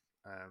week.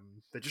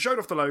 They just showed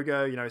off the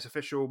logo. It's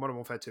official. Modern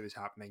Warfare 2 is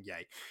happening.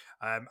 Yay!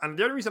 And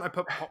the only reason I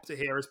popped it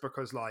here is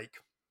because, like,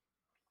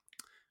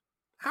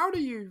 how do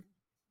you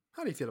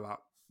feel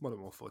about Modern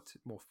Warfare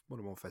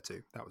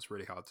 2? That was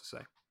really hard to say.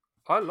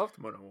 I loved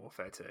Modern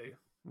Warfare 2.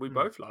 We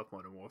both loved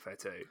Modern Warfare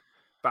 2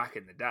 back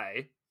in the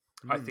day.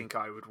 I think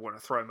I would want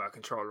to throw my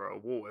controller at a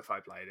wall if I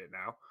played it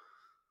now.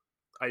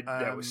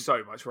 There was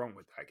so much wrong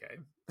with that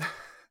game.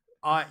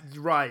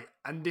 Right,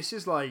 and this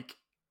is like,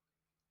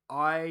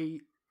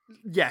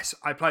 yes,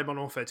 I played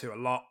Modern Warfare 2 a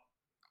lot.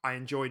 I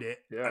enjoyed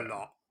it a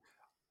lot.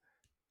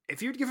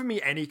 If you'd given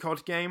me any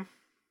COD game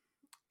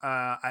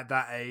at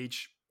that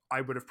age,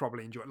 I would have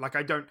probably enjoyed it. Like,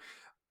 I don't...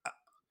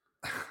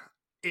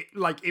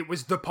 it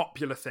was the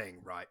popular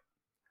thing, right?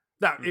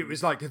 It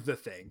was like the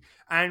thing.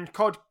 And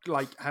COD,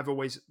 like, have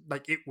always...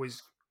 Like, it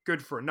was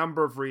good for a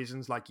number of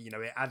reasons. Like, it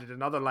added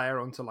another layer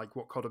onto, like,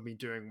 what COD had been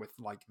doing with,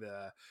 like,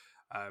 the...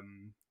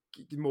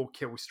 more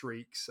kill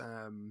streaks.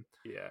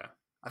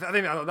 I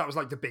think that was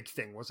like the big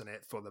thing, wasn't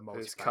it, for the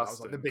multiplayer? That was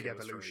like the big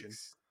evolution.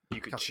 Streaks.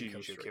 You could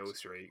choose your kill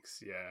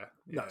streaks. Yeah,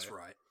 that's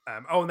right.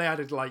 And they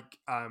added like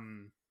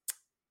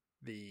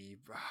the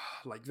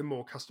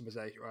more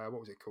customization.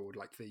 What was it called?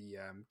 Like the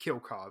kill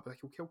card. Were they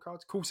called kill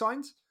cards? Call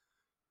signs.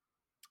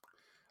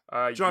 Do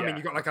you know what I mean?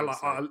 You got like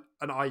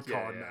an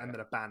icon and then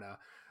a banner.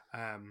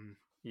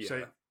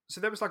 So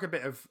there was like a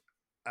bit of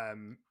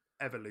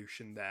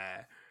evolution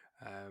there.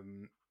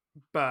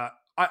 But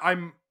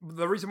I'm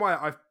the reason why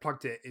I've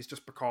plugged it is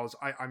just because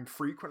I'm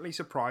frequently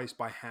surprised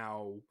by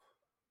how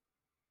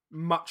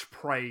much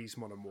praise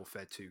Modern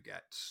Warfare 2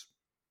 gets.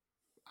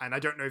 And I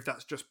don't know if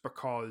that's just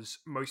because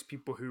most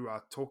people who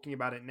are talking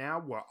about it now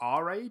were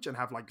our age and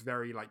have like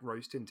very like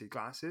rose-tinted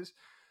glasses.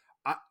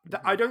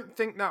 I don't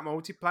think that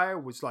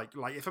multiplayer was like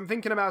if I'm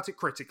thinking about it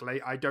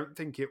critically, I don't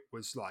think it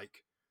was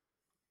like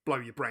blow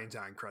your brains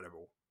out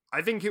incredible.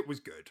 I think it was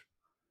good.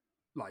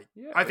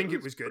 I think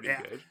it was good.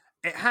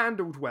 It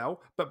handled well,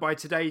 but by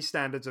today's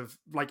standards of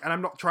like, and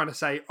I'm not trying to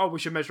say, oh, we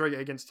should measure it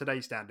against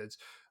today's standards,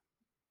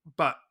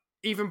 but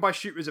even by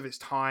shooters of its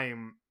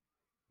time,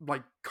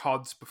 like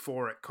CODs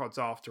before it, CODs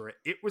after it,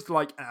 it was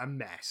like a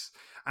mess.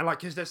 And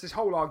like, because there's this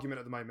whole argument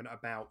at the moment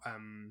about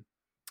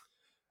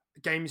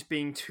games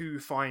being too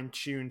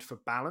fine-tuned for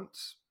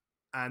balance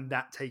and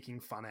that taking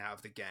fun out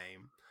of the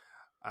game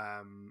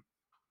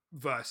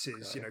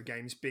versus,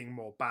 games being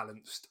more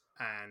balanced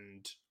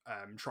and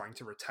trying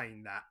to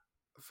retain that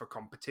for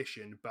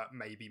competition, but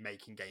maybe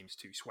making games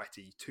too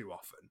sweaty too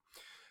often.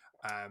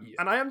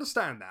 And I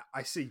understand that.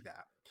 I see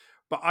that.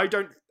 But I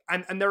don't...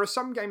 And there are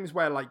some games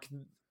where, like,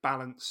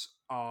 balance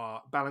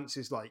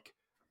is, like,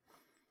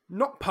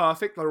 not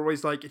perfect. They're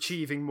always, like,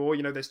 achieving more.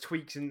 There's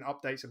tweaks and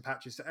updates and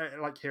patches,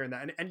 like, here and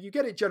there. And you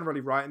get it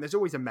generally right, and there's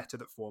always a meta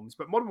that forms.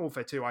 But Modern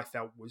Warfare 2, I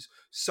felt, was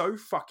so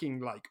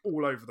fucking, like,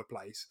 all over the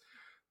place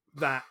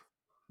that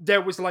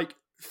there was, like,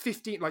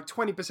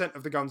 20%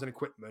 of the guns and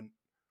equipment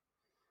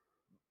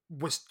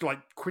was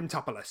like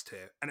quintuple S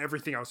tier and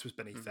everything else was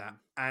beneath that.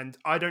 And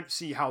I don't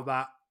see how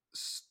that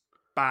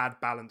bad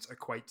balance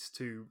equates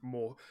to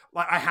more.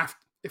 Like,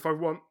 if I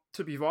want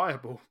to be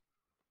viable,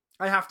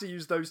 I have to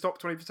use those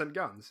top 20%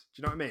 guns.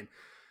 Do you know what I mean?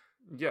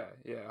 Yeah.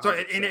 So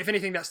if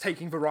anything, that's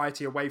taking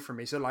variety away from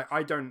me. So like,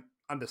 I don't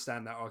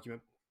understand that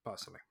argument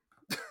personally.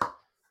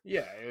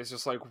 Yeah, it's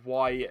just like,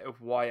 why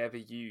ever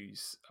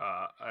use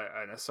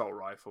an assault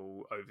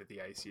rifle over the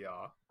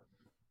ACR?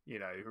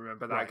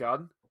 Remember that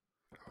gun?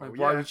 Like,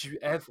 why would you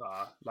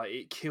ever? Like,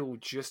 it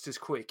killed just as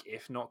quick,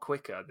 if not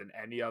quicker, than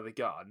any other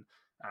gun,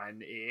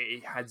 and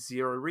it had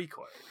zero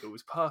recoil. It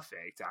was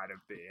perfect. It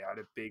had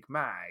a big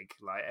mag,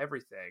 like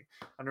everything.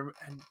 And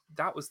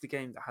that was the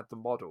game that had the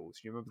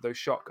models. You remember those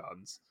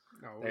shotguns?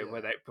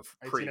 Where they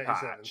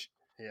pre-patch.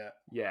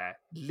 Yeah.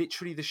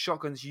 Literally, the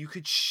shotguns, you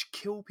could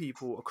kill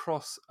people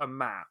across a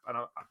map, and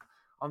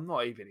I'm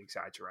not even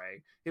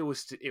exaggerating. It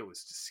was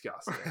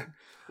disgusting.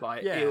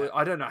 Like,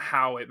 I don't know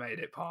how it made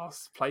it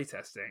past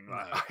playtesting.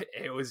 Like,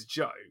 it was a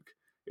joke.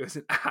 It was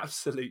an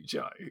absolute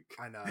joke.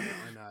 I know.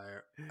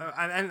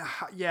 And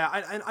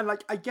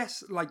like, I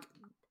guess like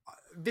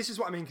this is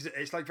what I mean, because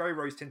it's like very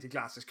rose tinted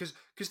glasses.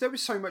 Because there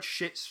was so much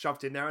shit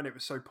shoved in there, and it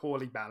was so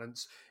poorly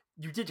balanced.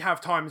 You did have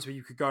times where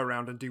you could go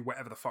around and do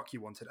whatever the fuck you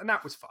wanted, and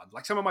that was fun.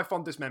 Like, some of my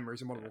fondest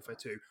memories in Modern Warfare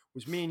 2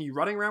 was me and you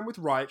running around with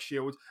riot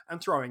shields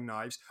and throwing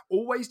knives,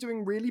 always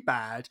doing really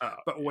bad,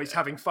 but always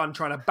having fun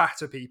trying to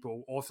batter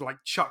people or to like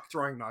chuck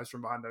throwing knives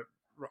from behind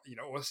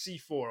or a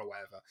C4 or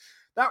whatever.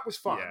 That was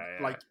fun. Yeah,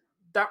 yeah. Like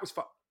that was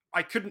fun.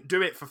 I couldn't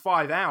do it for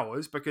 5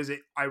 hours because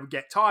I would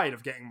get tired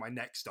of getting my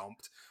neck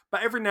stomped.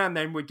 But every now and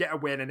then we'd get a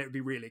win and it would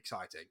be really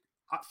exciting.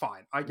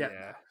 Fine, I get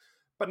that.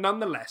 But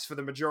nonetheless, for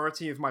the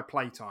majority of my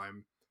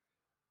playtime,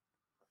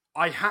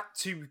 I had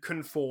to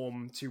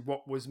conform to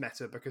what was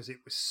meta because it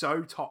was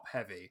so top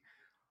heavy,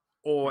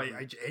 or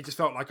it just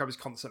felt like I was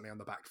constantly on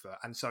the back foot.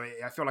 And so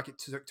I feel like it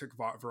took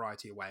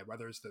variety away.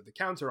 Whereas the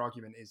counter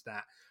argument is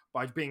that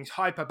by being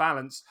hyper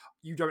balanced,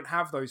 you don't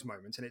have those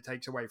moments, and it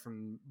takes away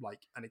from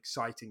like an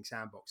exciting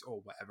sandbox or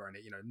whatever, and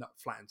it not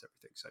flattens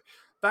everything. So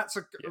that's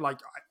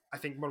I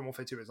think Modern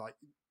Warfare 2 is like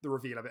the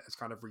reveal of it has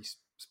kind of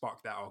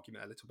sparked that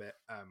argument a little bit.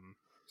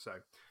 So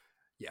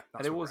yeah,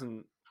 that's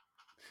and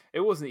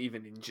it wasn't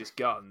even in just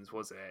guns,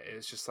 was it? It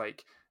was just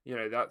like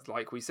that's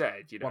like we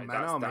said, one-man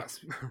army. That's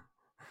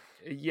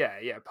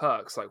yeah,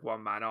 perks like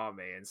one-man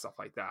army and stuff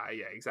like that.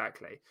 Yeah,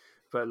 exactly.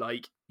 But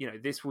like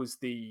this was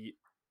the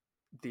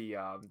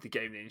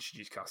game that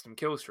introduced custom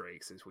kill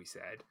streaks, as we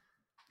said.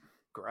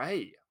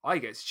 Great, I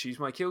get to choose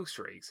my kill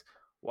streaks.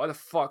 Why the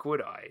fuck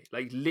would I?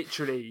 Like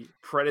literally,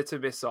 Predator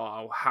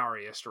missile,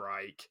 Harrier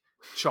strike,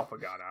 chopper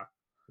gunner.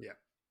 Yeah,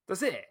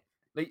 that's it.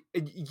 Like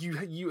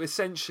you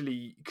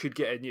essentially could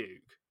get a nuke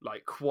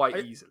like quite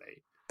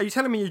easily. Are you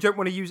telling me you don't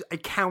want to use a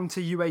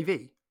counter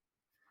UAV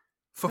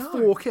for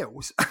 4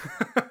 kills?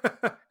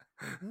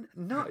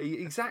 No,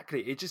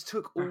 exactly. It just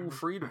took all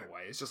freedom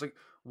away. It's just like,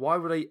 why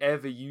would I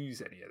ever use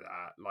any of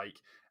that?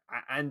 Like,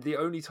 and the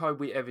only time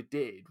we ever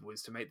did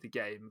was to make the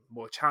game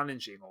more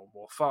challenging or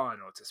more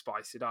fun or to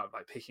spice it up,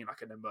 like picking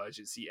like an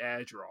emergency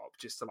airdrop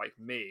just to like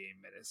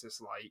meme. And it's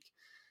just like,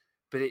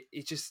 but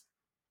it just,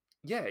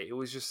 it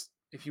was just,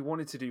 if you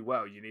wanted to do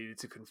well, you needed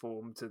to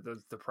conform to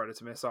the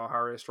Predator missile,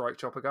 Harrier strike,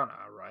 chopper gunner,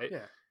 right?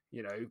 Yeah.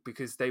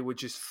 Because they were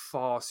just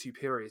far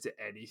superior to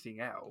anything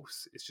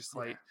else. It's just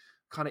like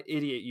kind of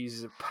idiot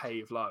uses a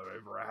paved low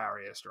over a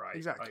Harrier strike.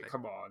 Exactly. Like,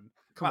 come on,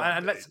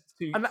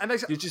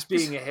 you're just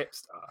being a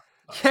hipster.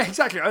 Like, yeah,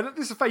 exactly.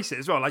 Let's face it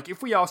as well. Like,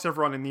 if we asked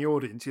everyone in the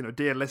audience,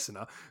 dear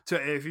listener,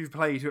 if you've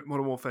played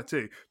Modern Warfare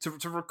 2,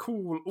 to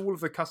recall all of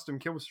the custom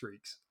kill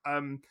streaks,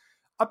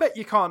 I bet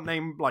you can't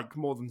name like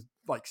more than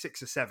like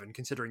 6 or 7,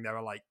 considering there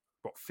are like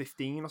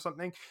 15 or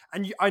something.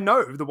 And I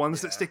know the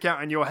ones that stick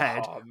out in your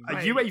head: a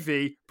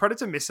UAV,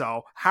 Predator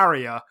missile,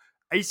 Harrier,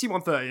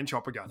 AC-130, and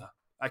chopper gunner.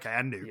 Okay,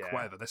 and nuke,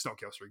 whatever. That's not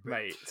kill streak. But...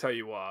 Mate, tell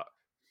you what,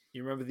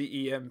 you remember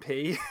the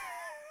EMP?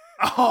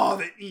 Oh,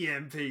 the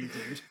EMP,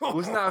 dude!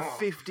 Wasn't that a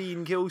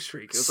 15 kill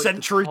streak? It was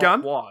Sentry like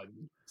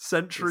gun.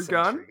 Sentry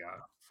gun.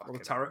 Or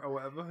turret or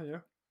whatever. Yeah.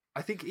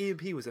 I think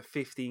EMP was a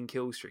 15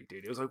 kill streak,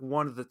 dude. It was like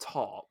one of the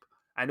top.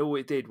 And all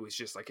it did was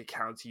just like a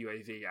counter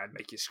UAV and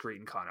make your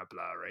screen kind of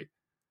blurry.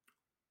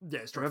 Yeah,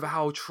 it's remember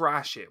how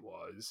trash it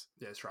was?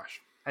 Yeah, it's trash.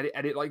 And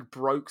it like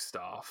broke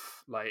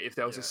stuff. Like if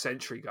there was a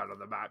sentry gun on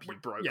the map, you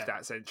broke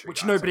that sentry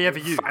which gun. Nobody ever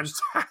used.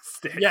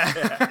 Fantastic.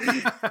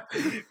 Yeah.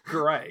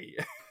 Great.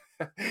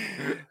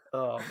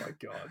 Oh my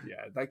god,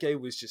 yeah. That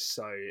game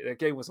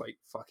was like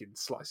fucking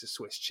slice of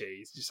Swiss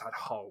cheese. It just had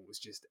holes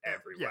just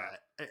everywhere.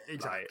 Yeah,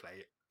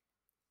 exactly.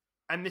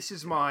 And this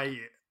is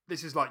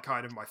like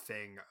kind of my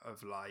thing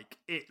of like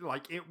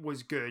it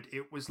was good.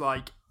 It was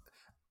like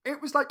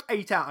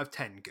 8 out of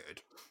 10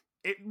 good.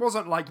 It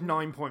wasn't like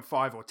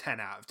 9.5 or 10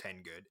 out of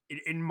 10 good,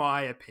 in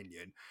my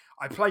opinion.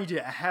 I played it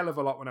a hell of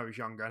a lot when I was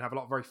younger and have a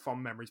lot of very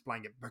fond memories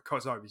playing it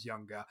because I was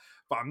younger,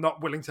 but I'm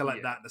not willing to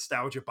let that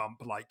nostalgia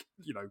bump,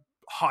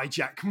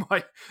 hijack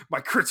my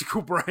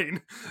critical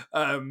brain.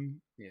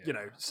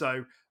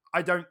 So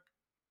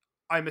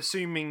I'm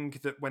assuming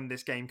that when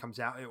this game comes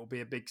out, it will be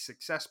a big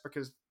success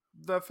because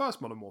the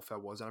first Modern Warfare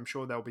was, and I'm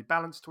sure there'll be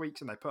balance tweaks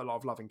and they put a lot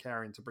of love and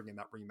care into bringing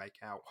that remake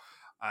out.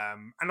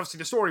 And obviously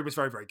the story was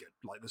very, very good.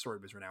 Like the story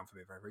was renowned for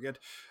being very, very good.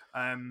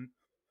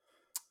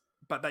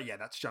 But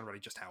that's generally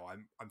just how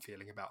I'm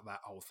feeling about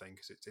that whole thing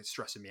because it's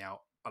stressing me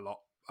out a lot.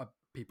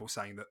 People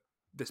saying that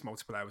this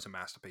multiplayer was a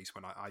masterpiece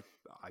when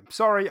I'm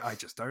sorry, I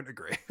just don't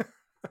agree.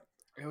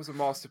 It was a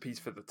masterpiece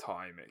for the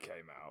time it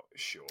came out,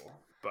 sure,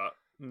 but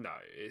no,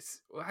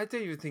 I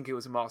don't even think it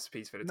was a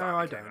masterpiece for the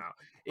time it came out.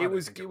 It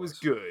was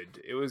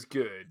good. It was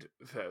good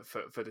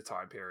for the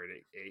time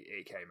period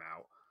it came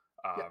out.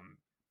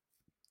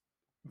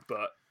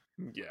 But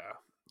yeah,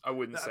 I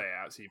wouldn't say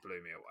it absolutely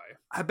blew me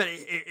away. But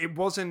it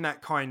wasn't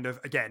that kind of,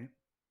 again,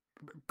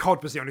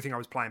 COD was the only thing I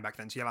was playing back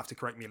then, so you'll have to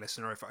correct me,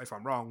 listener, if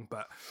I'm wrong,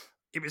 but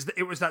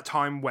it was that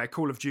time where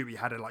Call of Duty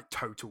had a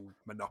total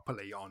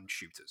monopoly on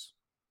shooters,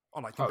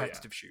 on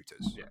competitive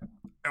shooters. Yeah.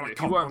 Like,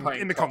 if you weren't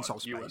playing in the COD, console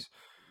space.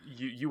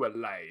 You were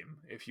lame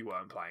if you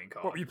weren't playing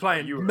COD. What were you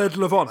playing?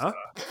 Medal of Honor?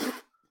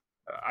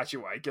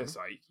 Actually, I guess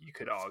you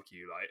could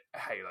argue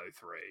Halo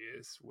 3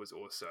 was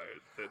also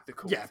the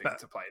cool thing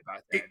to play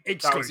back then.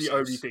 That was the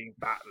only thing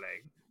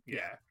battling.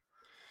 Yeah.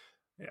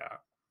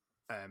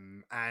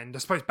 And I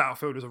suppose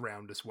Battlefield was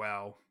around as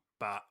well,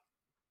 but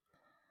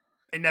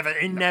it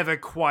never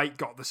quite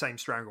got the same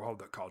stranglehold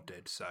that COD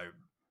did. So,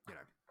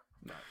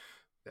 no,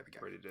 there we go.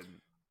 Really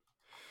didn't.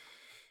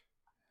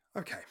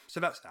 Okay, so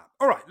that's that.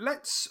 All right,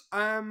 let's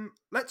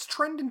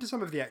trend into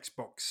some of the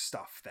Xbox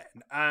stuff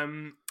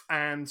then.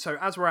 And so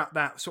as we're at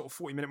that sort of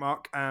 40-minute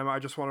mark, I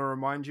just want to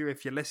remind you,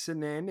 if you're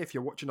listening, if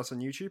you're watching us on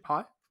YouTube,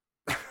 hi.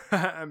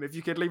 If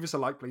you could leave us a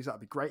like, please, that'd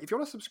be great. If you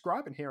want to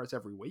subscribe and hear us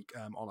every week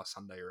on a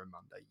Sunday or a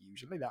Monday,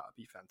 usually, that would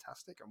be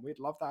fantastic, and we'd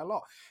love that a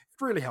lot.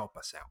 It'd really help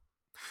us out.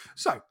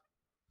 So,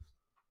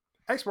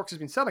 Xbox has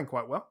been selling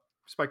quite well.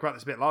 Spoke about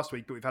this a bit last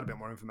week, but we've had a bit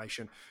more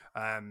information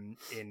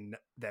in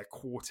their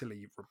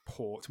quarterly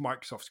report,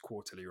 Microsoft's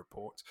quarterly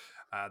report.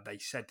 They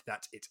said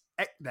that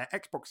their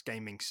Xbox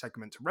gaming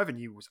segment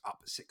revenue was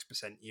up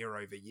 6% year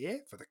over year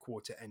for the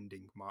quarter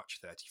ending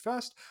March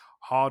 31st.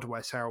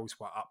 Hardware sales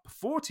were up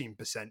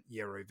 14%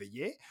 year over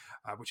year,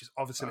 which is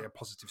obviously a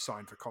positive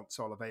sign for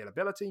console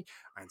availability.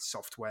 And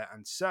software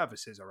and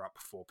services are up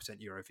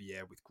 4% year over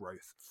year with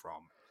growth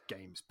from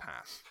Games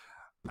Pass.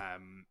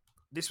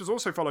 This was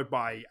also followed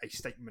by a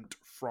statement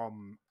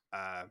from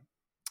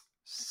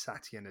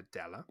Satya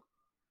Nadella,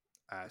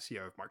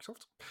 CEO of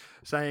Microsoft,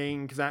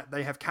 saying that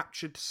they have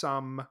captured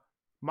some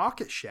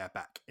market share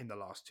back in the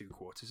last 2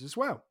 quarters as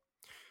well,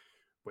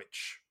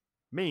 which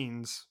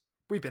means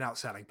we've been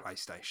outselling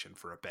PlayStation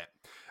for a bit.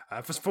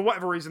 For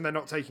whatever reason, they're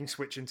not taking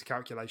Switch into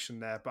calculation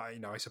there, but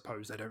I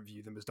suppose they don't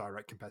view them as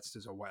direct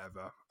competitors or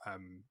whatever.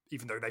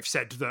 Even though they've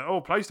said that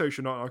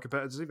PlayStation aren't our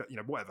competitors, either,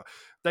 whatever.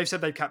 They've said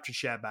they've captured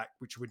share back,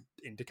 which would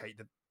indicate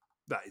that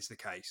that is the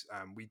case.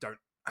 We don't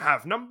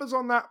have numbers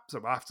on that, so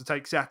we'll have to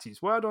take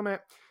Sati's word on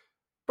it.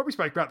 But we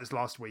spoke about this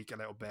last week a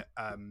little bit.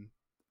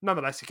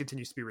 Nonetheless, it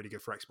continues to be really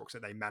good for Xbox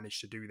that they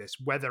managed to do this,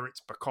 whether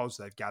it's because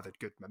they've gathered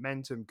good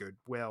momentum,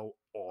 goodwill,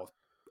 or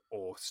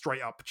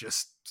straight up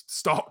just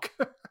stock.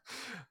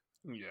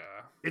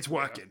 Yeah, it's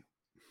working.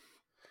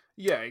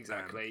 Yeah,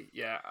 exactly.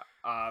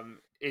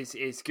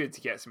 It's good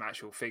to get some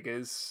actual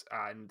figures,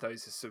 and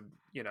those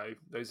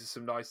are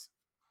some nice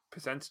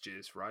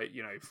percentages, right?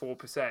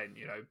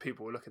 4%.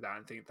 People will look at that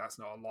and think that's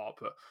not a lot,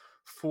 but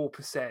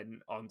 4%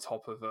 on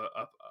top of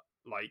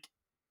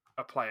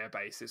a player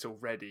base that's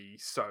already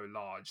so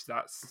large,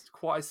 that's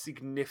quite a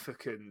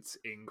significant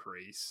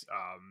increase.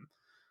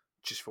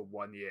 Just for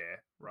 1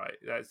 year, right?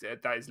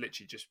 That is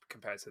literally just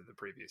compared to the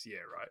previous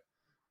year, right?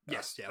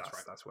 That's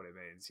right. That's what it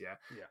means, yeah.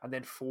 And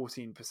then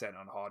 14%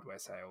 on hardware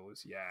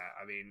sales, yeah.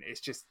 I mean, it's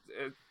just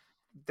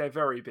they're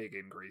very big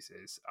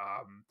increases.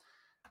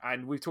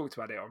 And we've talked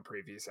about it on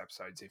previous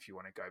episodes. If you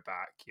want to go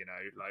back,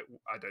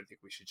 I don't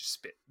think we should just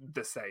spit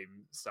the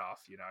same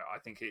stuff. I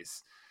think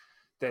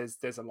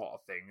there's a lot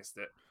of things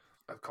that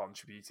have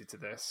contributed to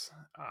this.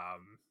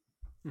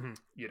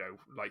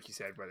 Like you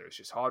said, whether it's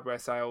just hardware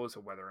sales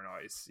or whether or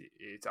not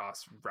it's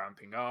us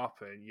ramping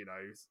up and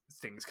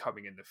things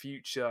coming in the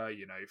future,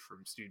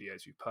 from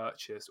studios we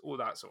purchase, all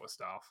that sort of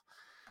stuff.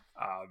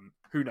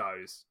 Who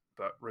knows?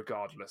 But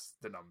regardless,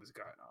 the numbers are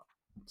going up.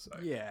 So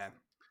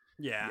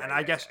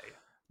I guess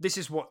this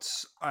is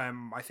what's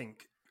I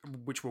think,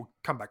 which we'll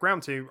come back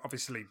round to.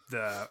 Obviously,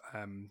 the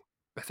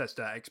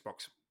Bethesda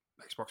Xbox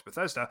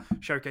Bethesda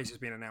showcase has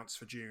been announced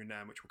for June,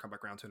 which we'll come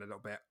back around to in a little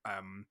bit.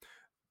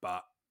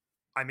 But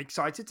I'm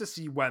excited to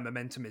see where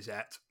momentum is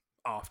at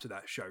after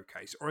that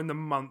showcase, or in the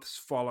months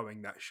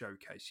following that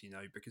showcase.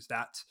 Because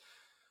that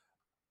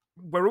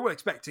we're all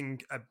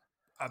expecting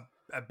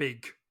a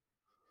big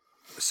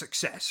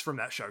success from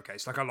that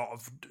showcase. Like, a lot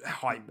of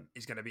hype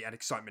is going to be, and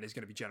excitement is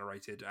going to be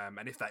generated.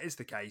 And if that is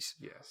the case,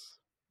 yes,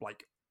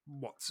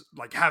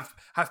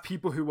 have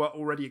people who were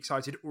already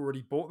excited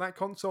already bought that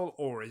console,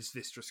 or is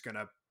this just going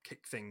to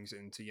kick things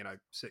into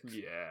sixth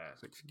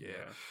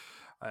gear?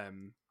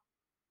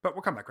 But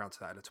we'll come back around to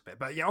that a little bit.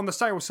 But on the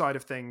sales side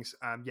of things,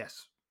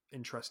 yes,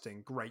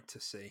 interesting, great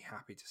to see,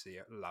 happy to see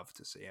it, love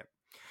to see it.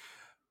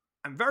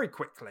 And very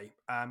quickly,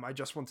 I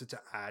just wanted to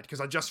add, because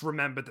I just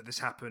remembered that this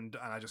happened,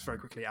 and I just very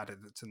quickly added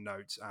it to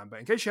notes. But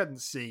in case you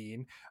hadn't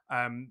seen,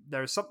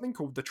 there is something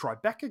called the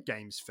Tribeca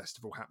Games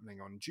Festival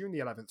happening on June the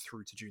 11th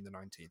through to June the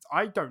 19th.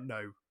 I don't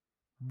know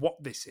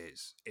what this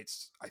is.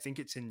 I think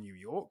it's in New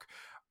York.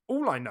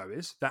 All I know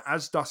is that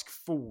As Dusk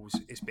Falls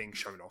is being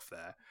shown off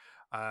there.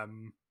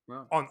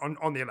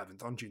 On the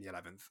 11th, on June the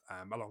 11th,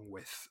 along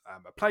with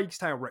A Plague's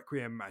Tale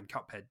Requiem and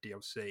Cuphead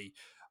DLC,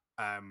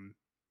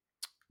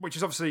 which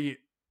is obviously,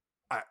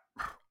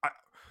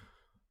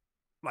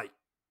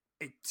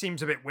 it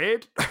seems a bit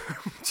weird,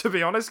 to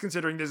be honest,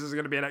 considering this is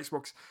going to be an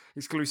Xbox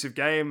exclusive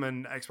game,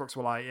 and Xbox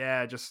were like,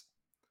 yeah, just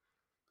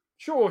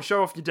show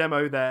off your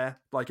demo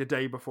there, like a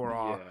day before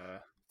our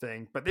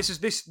thing. But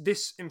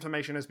this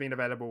information has been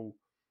available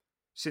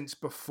since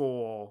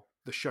before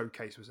the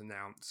showcase was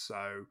announced,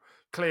 so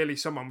clearly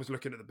someone was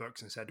looking at the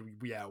books and said,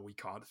 we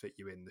can't fit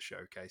you in the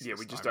showcase.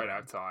 We just don't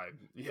have time.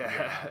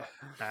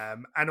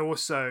 And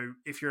also,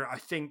 I feel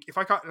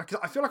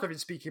like I've been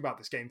speaking about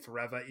this game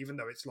forever, even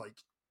though it's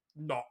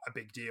not a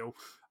big deal.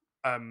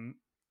 I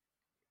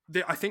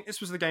think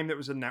this was the game that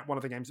was one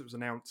of the games that was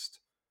announced.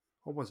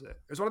 What was it?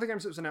 It was one of the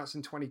games that was announced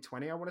in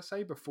 2020, I want to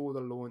say, before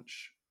the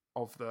launch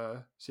of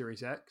the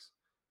Series X.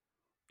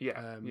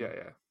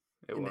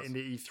 It was in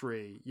the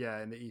E3,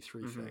 in the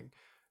E3 thing.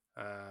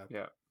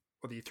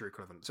 or the E3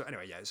 equivalent. So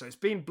anyway, yeah. So it's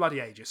been bloody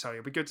ages. So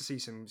it'll be good to see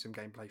some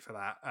gameplay for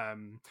that.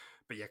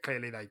 But yeah,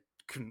 clearly they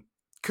couldn't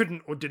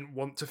or didn't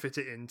want to fit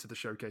it into the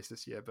showcase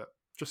this year. But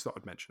just thought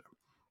I'd mention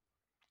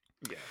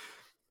it. Yeah.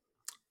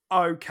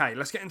 Okay,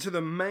 let's get into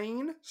the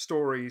main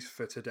stories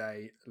for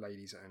today,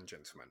 ladies and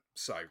gentlemen.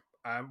 So,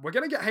 we're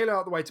going to get Halo out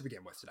of the way to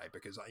begin with today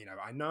because,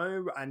 I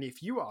know, and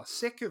if you are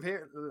sick of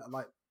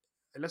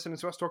listening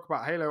to us talk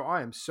about Halo,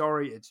 I am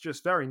sorry. It's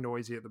just very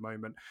noisy at the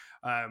moment.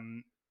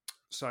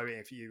 So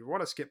if you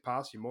want to skip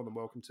past, you're more than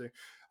welcome to.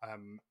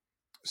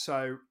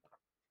 So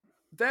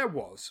there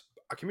was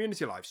a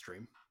community live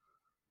stream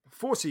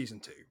for Season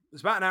 2. It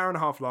was about an hour and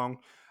a half long.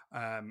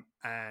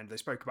 And they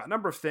spoke about a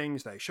number of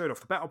things. They showed off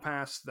the battle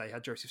pass. They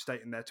had Joseph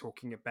Staten there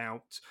talking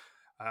about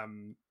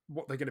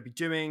what they're going to be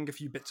doing, a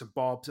few bits and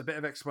bobs, a bit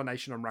of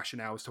explanation on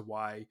rationale as to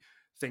why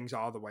things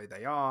are the way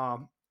they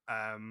are.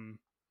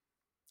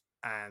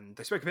 And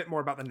they spoke a bit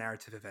more about the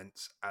narrative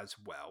events as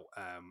well.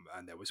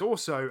 And there was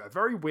also a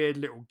very weird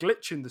little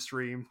glitch in the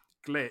stream,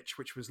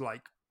 which was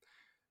like,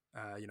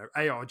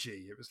 ARG.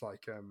 It was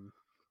like,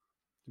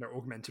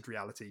 augmented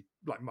reality,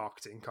 like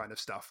marketing kind of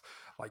stuff.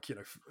 Like,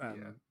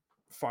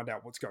 find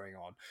out what's going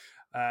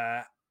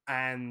on.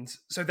 And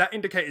so that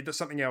indicated that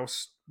something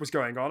else was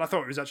going on. I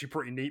thought it was actually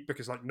pretty neat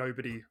because like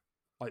nobody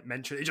like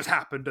mentioned it. Just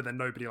happened and then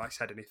nobody like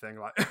said anything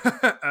like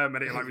and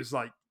it like was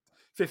like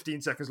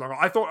 15 seconds long.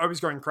 I thought I was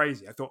going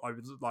crazy. I thought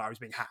I was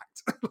being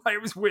hacked. Like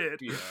it was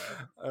weird.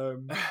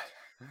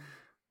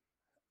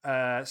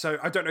 So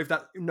I don't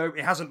know if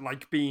it hasn't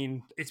like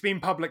it's been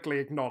publicly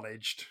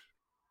acknowledged,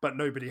 but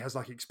nobody has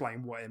like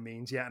explained what it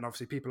means yet. And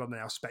obviously people are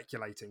now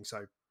speculating.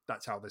 So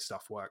that's how this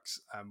stuff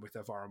works with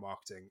their viral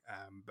marketing.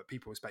 But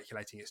people are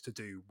speculating it's to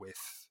do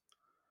with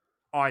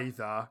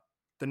either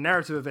the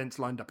narrative events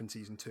lined up in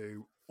Season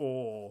 2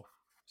 or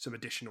some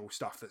additional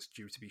stuff that's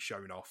due to be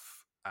shown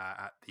off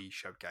at the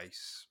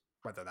showcase.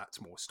 Whether that's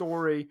more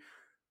story,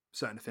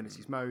 certain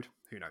affinities mode,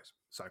 who knows?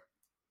 So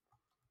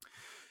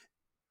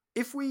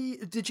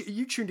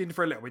you tuned in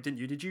for a little bit,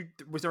 didn't you?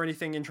 Was there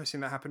anything interesting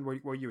that happened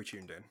while you were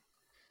tuned in?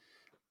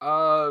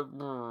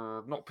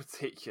 Not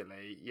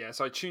particularly. Yeah,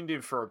 so I tuned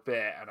in for a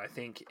bit, and I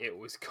think it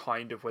was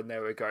kind of when they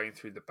were going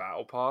through the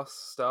battle pass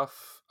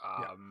stuff.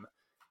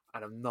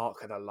 And I'm not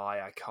gonna lie,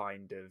 I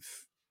kind of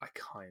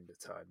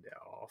turned it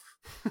off.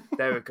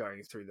 They were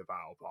going through the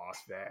battle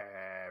pass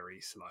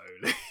very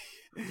slowly.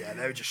 Yeah,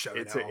 they were just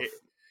showing it off.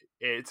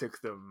 It took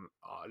them.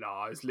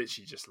 I was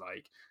literally just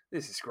like,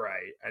 "This is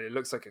great," and it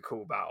looks like a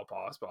cool battle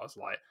pass. But I was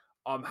like,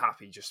 I'm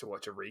happy just to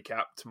watch a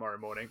recap tomorrow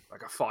morning,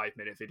 like a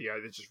 5-minute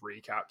video that just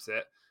recaps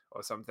it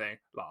or something.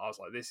 Like I was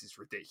like, this is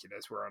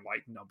ridiculous. We're on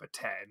like number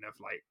 10 of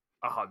like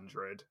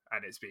 100,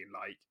 and it's been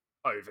like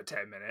over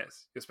 10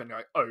 minutes. You're spending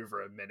like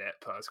over a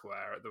minute per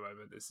square at the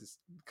moment. This is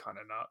kind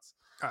of nuts.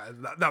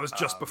 That was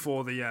just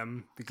before the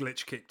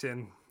glitch kicked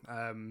in.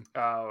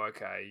 Oh,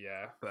 okay,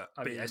 yeah. But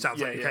yeah, it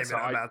sounds like it came in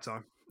at a bad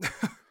time.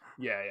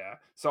 Yeah.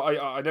 So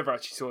I never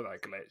actually saw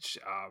that glitch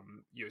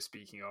you were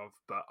speaking of,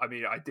 but I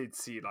mean I did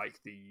see like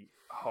the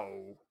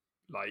whole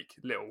like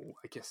little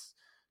I guess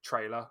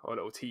trailer or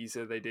little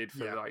teaser they did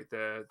for like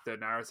the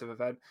narrative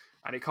event,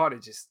 and it kind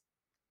of just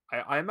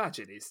I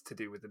imagine it's to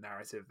do with the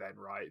narrative event,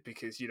 right?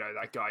 Because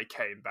that guy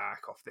came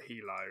back off the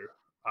helo,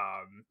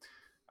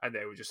 and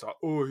they were just like,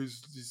 oh,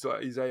 his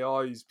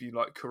AI's been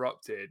like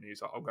corrupted, and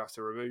he's like, I'm gonna have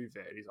to remove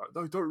it, and he's like,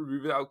 no, don't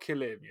remove it, I'll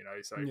kill him,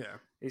 So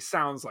it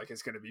sounds like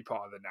it's going to be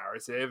part of the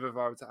narrative if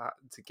I were to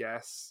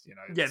guess,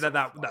 Yeah,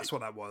 that's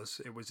what that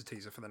was. It was a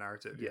teaser for the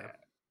narrative.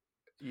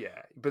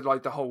 Yeah, but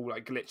like the whole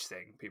like glitch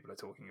thing people are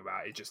talking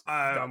about, it just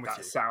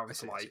that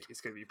sounds like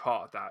it's going to be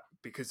part of that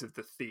because of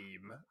the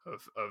theme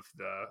of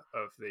the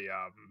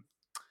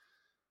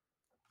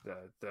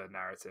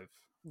narrative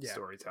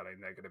storytelling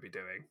they're going to be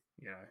doing.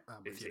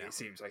 It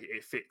seems like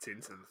it fits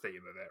into the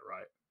theme of it,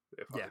 right?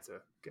 If I were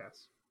to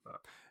guess.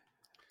 But.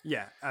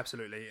 Yeah,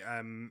 absolutely.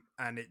 And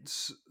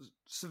it's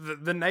so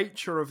the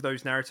nature of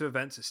those narrative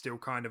events is still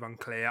kind of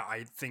unclear.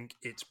 I think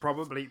it's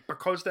probably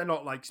because they're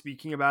not like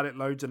speaking about it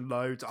loads and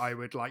loads. I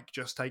would like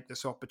just take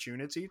this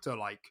opportunity to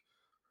like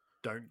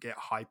don't get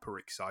hyper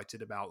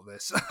excited about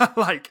this.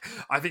 Like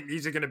I think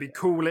these are going to be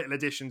cool little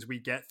additions we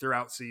get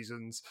throughout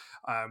seasons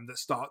that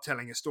start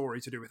telling a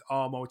story to do with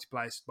our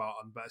multiplayer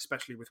Spartan, but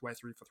especially with where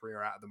 343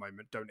 are at the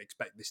moment. Don't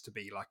expect this to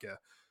be like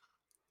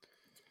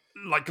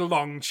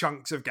long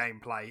chunks of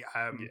gameplay.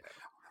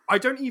 I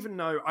don't even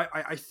know.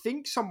 I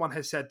think someone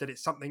has said that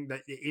it's something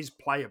that it is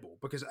playable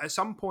because at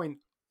some point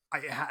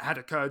it had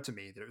occurred to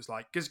me that it was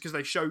like because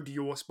they showed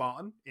your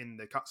Spartan in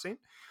the cutscene.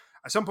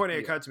 At some point it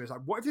occurred to me, it's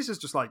like, what if this is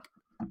just like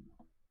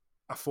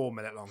a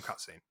 4-minute long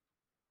cutscene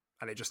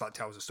and it just like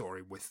tells a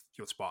story with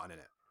your Spartan in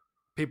it?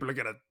 People are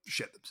gonna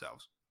shit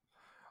themselves.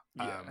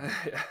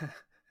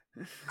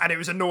 And it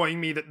was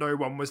annoying me that no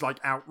one was like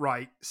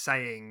outright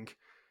saying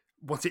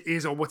what it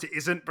is or what it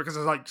isn't, because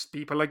it's like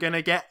people are going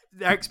to get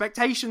their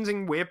expectations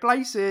in weird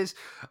places.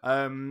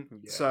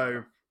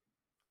 So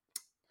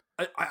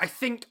I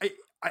think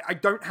I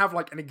don't have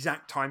like an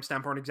exact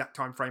timestamp or an exact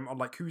time frame on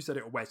like who said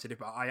it or where said it,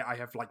 but I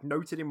have like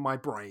noted in my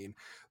brain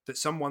that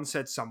someone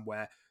said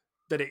somewhere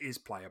that it is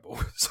playable.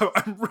 So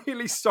I'm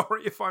really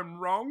sorry if I'm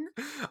wrong,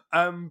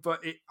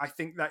 but I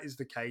think that is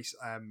the case.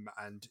 And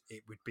I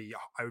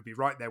would be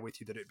right there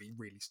with you that it'd be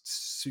really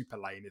super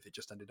lame if it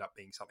just ended up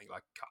being something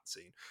like a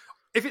cutscene.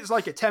 If it's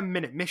like a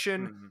 10-minute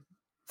mission,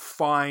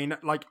 fine.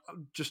 Like,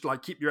 just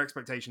like keep your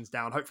expectations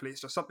down. Hopefully,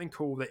 it's just something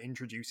cool that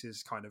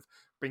introduces kind of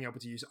being able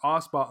to use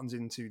our Spartans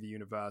into the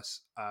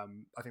universe. I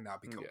think that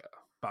would be cool. Yeah.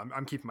 But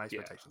I'm keeping my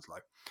expectations low.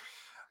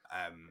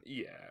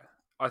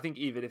 I think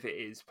even if it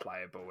is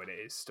playable and it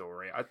is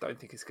story, I don't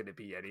think it's going to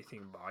be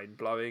anything mind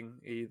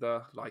blowing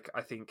either. Like,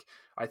 I think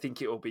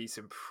it will be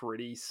some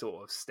pretty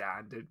sort of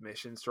standard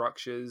mission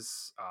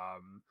structures,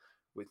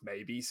 with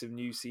maybe some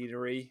new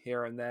scenery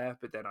here and there.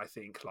 But then I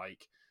think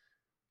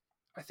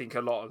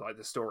a lot of like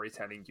the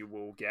storytelling you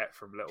will get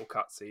from little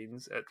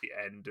cutscenes at the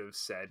end of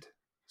said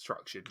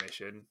structured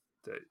mission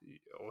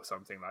or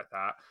something like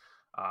that.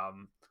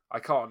 I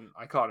can't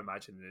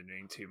imagine them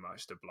doing too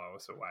much to blow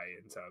us away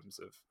in terms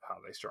of how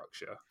they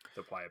structure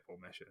the playable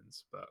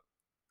missions. But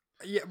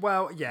yeah,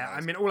 well, yeah. I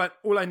mean,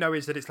 all I know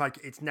is that it's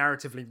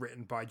narratively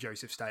written by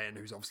Joseph Staten,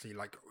 who's obviously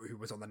who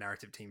was on the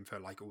narrative team for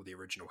like all the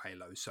original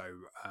Halo. So,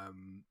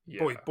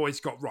 boy's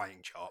got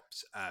writing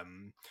chops.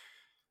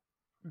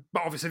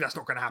 But obviously that's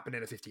not going to happen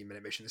in a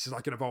 15-minute mission. This is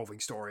like an evolving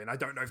story, and I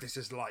don't know if this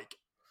is like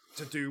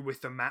to do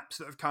with the maps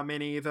that have come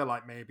in either.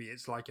 Like, maybe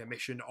it's like a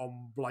mission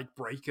on like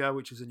Breaker,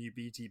 which is a new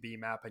BTB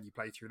map, and you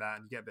play through that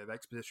and you get a bit of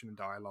exposition and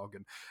dialogue,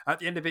 and at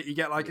the end of it you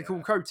get like a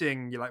cool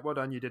coating. You're like, well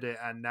done, you did it,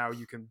 and now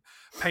you can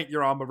paint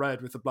your armor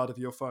red with the blood of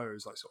your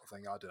foes, like sort of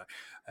thing. I don't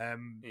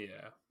know.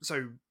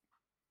 So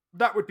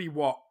that would be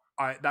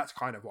that's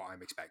kind of what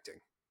I'm expecting.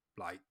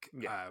 Like,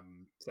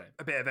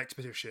 a bit of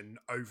exposition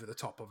over the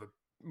top of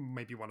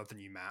maybe one of the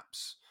new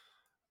maps,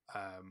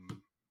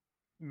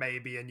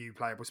 maybe a new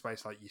playable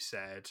space, like you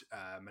said,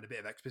 and a bit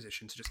of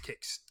exposition to just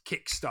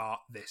kickstart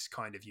this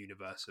kind of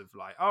universe of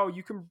like, oh,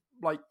 you can,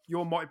 like,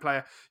 your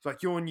multiplayer,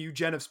 like your new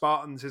gen of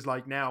Spartans is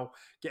like now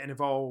getting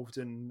involved,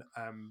 and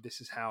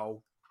this is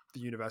how the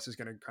universe is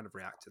going to kind of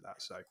react to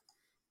that. So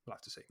we'll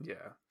have to see.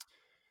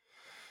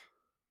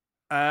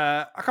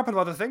 A couple of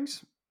other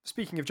things.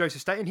 Speaking of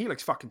Joseph Staten, he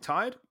looks fucking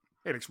tired.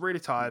 He looks really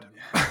tired.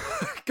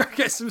 Go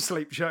get some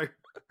sleep, Joe.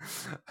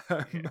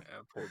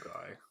 Poor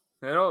guy.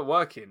 They're not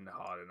working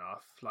hard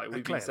enough. Like,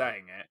 we've been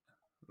saying it.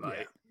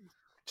 Like,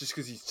 just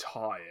because he's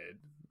tired.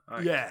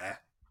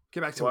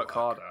 Get back to work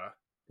harder.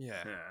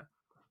 Yeah.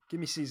 Give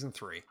me season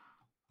 3.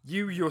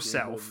 You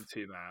yourself.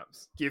 2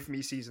 maps. Give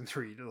me season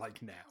 3,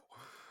 like,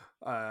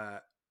 now.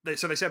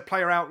 So they said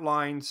player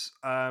outlines.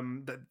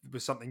 That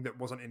was something that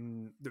was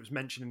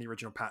mentioned in the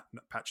original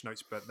patch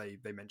notes, but they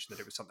mentioned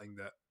that it was something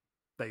that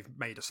they've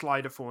made a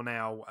slider for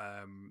now.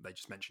 They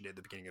just mentioned it at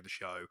the beginning of the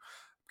show,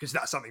 because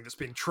that's something that's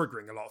been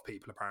triggering a lot of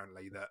people,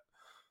 apparently, that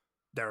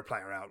there are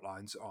player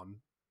outlines on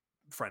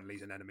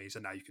friendlies and enemies,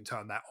 and now you can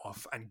turn that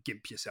off and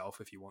gimp yourself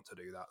if you want to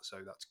do that. So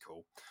that's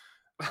cool.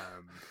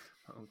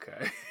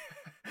 Okay.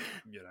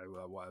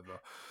 Whatever.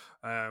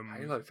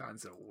 Halo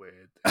fans are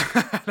weird.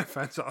 Halo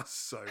fans are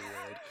so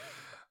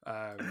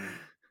weird.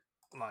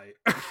 Like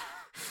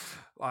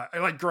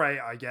great,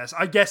 I guess.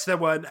 I guess there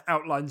weren't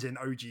outlines in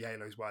OG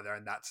Halos, were there?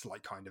 And that's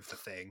like kind of the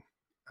thing.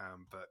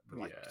 But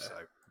so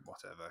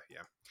whatever.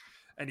 Yeah,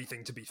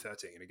 anything to be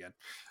 13 again.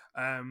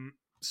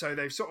 So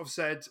they've sort of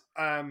said,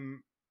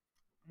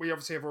 we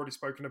obviously have already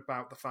spoken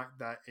about the fact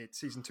that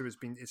season 2 is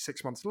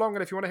 6 months long,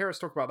 and if you want to hear us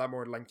talk about that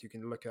more at length, you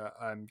can look at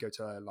go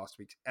to last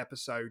week's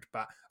episode.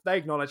 But they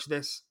acknowledged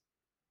this.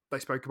 They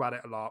spoke about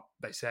it a lot.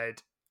 They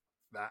said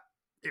that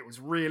it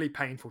was really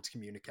painful to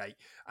communicate,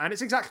 and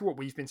it's exactly what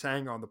we've been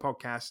saying on the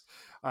podcast,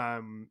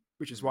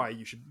 which is why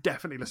you should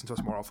definitely listen to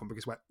us more often,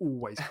 because we're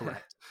always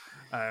correct.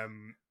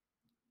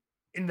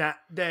 In that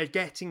they're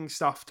getting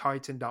stuff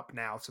tightened up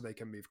now so they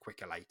can move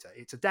quicker later.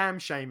 It's a damn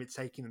shame it's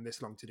taking them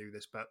this long to do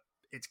this, but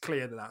it's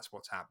clear that that's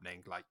what's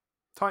happening. Like,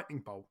 tightening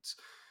bolts,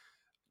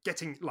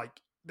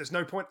 there's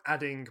no point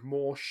adding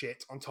more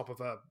shit on top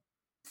of a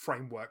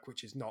framework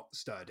which is not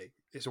sturdy.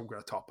 It's all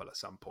going to topple at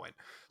some point.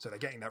 So they're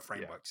getting that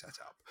framework set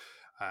up.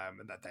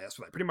 And that's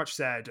what they pretty much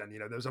said. And,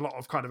 there's a lot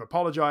of kind of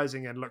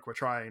apologizing and, look, we're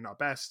trying our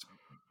best.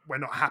 We're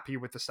not happy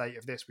with the state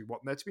of this. We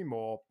want there to be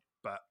more,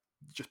 but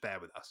just bear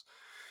with us.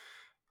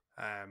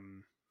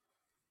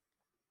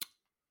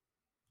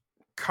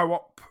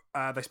 Co-op,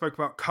 they spoke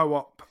about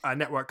co-op,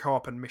 network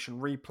co-op and mission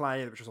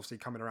replay, which was obviously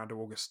coming around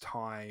to August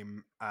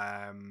time.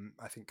 I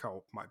think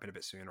co-op might have been a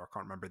bit sooner. I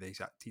can't remember the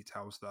exact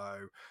details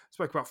though.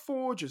 Spoke about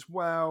Forge as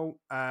well,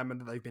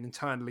 and they've been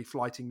internally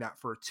flighting that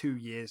for 2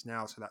 years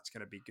now, so that's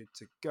going to be good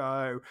to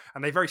go.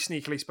 And they very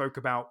sneakily spoke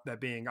about there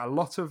being a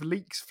lot of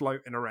leaks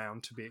floating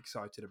around to be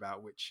excited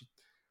about, which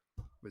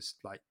was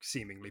like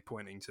seemingly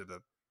pointing to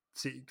the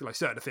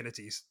certain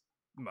affinities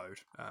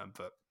mode,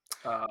 but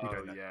we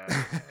don't know.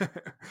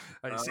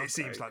 It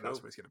seems like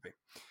that's what it's going to be.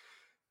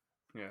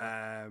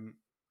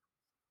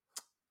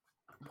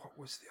 What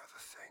was the other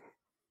thing?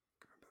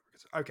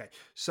 Okay,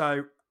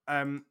 so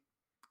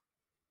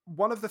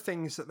one of the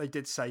things that they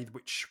did say,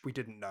 which we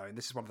didn't know, and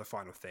this is one of the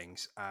final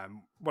things,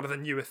 one of the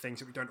newer things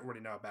that we don't already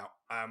know about,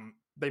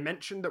 they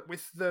mentioned that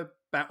with the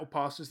battle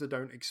passes that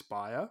don't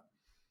expire,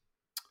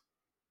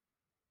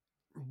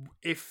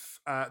 if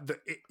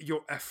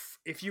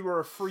if you were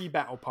a free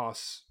battle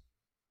pass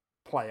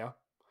player,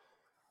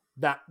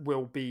 that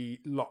will be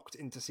locked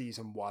into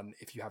season 1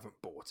 if you haven't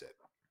bought it.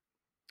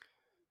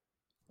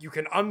 You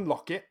can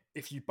unlock it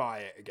if you buy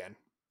it again.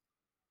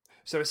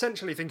 So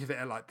essentially, think of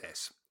it like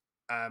this: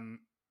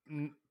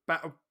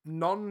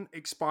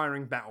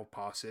 non-expiring battle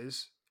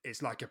passes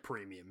is like a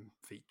premium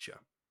feature.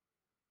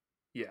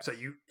 Yeah. So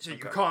you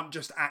can't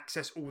just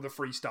access all the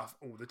free stuff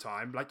all the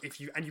time. Like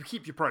you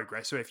keep your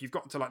progress. So if you've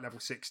got to like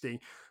level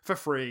 60 for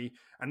free,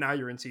 and now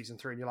you're in season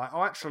 3, and you're like,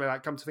 oh, actually,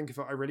 like come to think of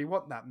it, I really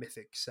want that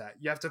mythic set.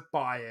 You have to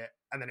buy it,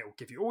 and then it will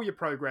give you all your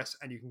progress,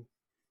 and you can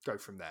go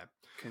from there.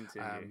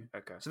 Continue.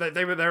 Okay. So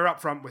they were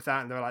upfront with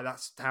that, and they were like,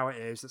 that's how it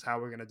is. That's how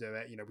we're going to do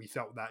it. We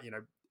felt that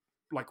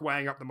like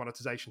weighing up the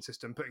monetization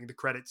system, putting the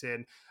credits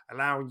in,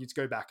 allowing you to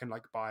go back and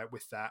like buy it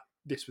with that.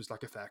 This was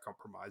like a fair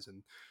compromise,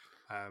 and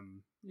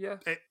yeah,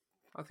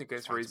 I think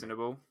it's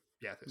reasonable.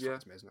 Yeah, it's fine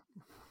to me, isn't it?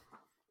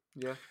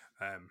 Yeah.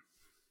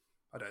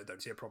 I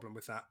don't see a problem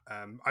with that.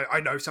 I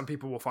know some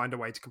people will find a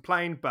way to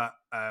complain, but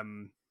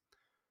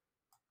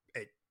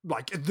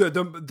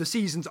the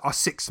seasons are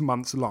 6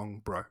 months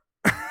long, bro.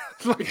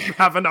 Like you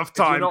have enough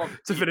time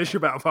to finish your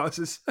battle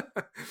passes.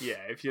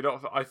 Yeah, if you're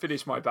not, I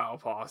finished my battle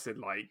pass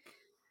in like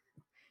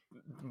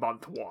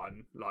month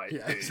 1. Like,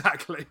 yeah, dude,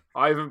 exactly.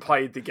 I haven't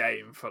played the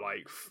game for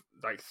like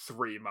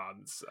 3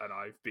 months, and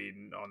I've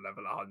been on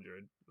level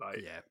 100.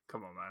 Like, yeah,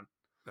 come on, man.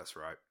 That's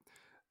right.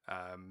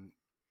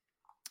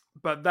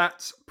 But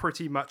that's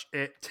pretty much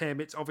it, Tim.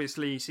 It's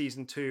obviously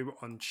season 2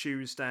 on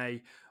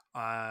Tuesday.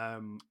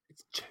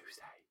 It's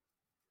Tuesday.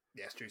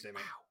 Yeah, it's Tuesday,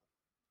 mate. Wow.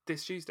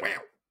 This Tuesday.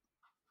 Wow.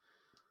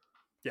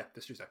 Yeah,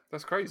 this Tuesday.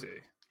 That's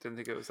crazy. Didn't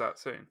think it was that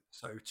soon.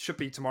 So it should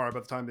be tomorrow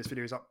by the time this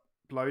video is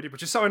uploaded,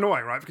 which is so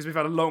annoying, right? Because we've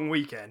had a long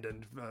weekend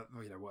and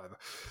whatever.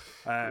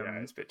 Yeah,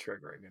 it's a bit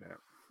triggering, isn't it?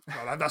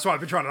 Well, that's why I've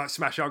been trying to like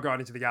smash out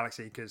Guardians of the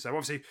Galaxy, because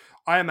obviously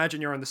I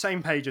imagine you're on the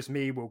same page as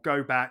me. We'll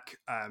go back,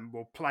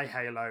 we'll play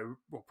Halo,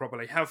 we'll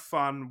probably have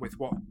fun with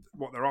what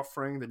they're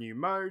offering, the new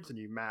modes, the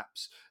new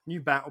maps,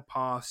 new battle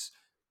pass,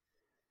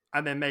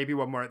 and then maybe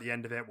when we're at the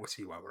end of it, we'll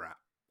see where we're at.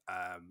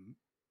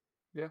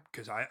 Yeah,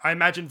 because I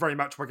imagine very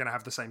much we're going to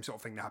have the same sort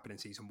of thing that happened in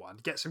season 1.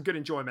 Get some good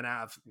enjoyment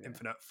out of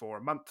Infinite for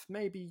a month,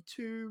 maybe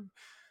 2,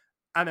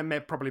 and then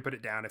maybe probably put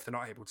it down if they're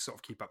not able to sort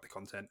of keep up the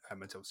content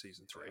until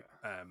season 3.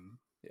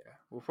 Yeah,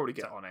 we'll probably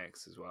get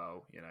Onyx as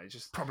well.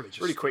 Just probably just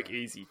really quick,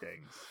 easy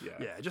things.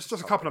 Yeah, just a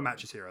couple of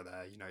matches here or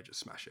there. Just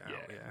smash it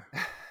out.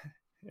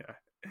 Yeah.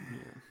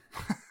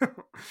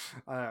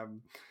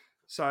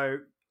 So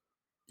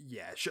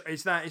yeah,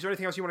 is there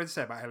anything else you wanted to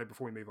say about Halo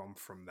before we move on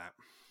from that?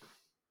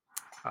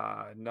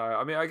 No,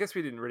 I mean, I guess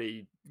we didn't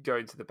really go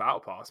into the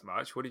battle pass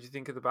much. What did you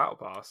think of the battle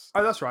pass?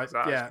 Oh, that's right.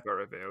 That actually got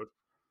revealed.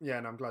 Yeah,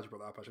 and I'm glad you brought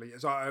that up. Actually,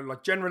 so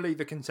like generally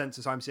the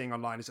consensus I'm seeing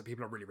online is that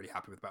people are really, really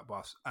happy with battle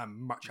pass.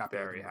 Much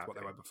happier with what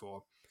they were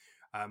before.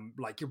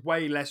 Like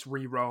way less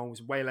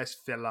re-rolls, way less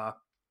filler.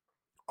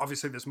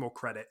 Obviously, there's more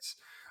credits,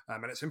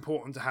 and it's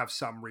important to have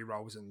some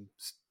re-rolls and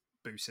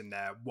boosts in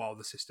there while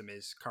the system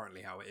is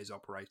currently how it is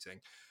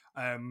operating.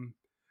 But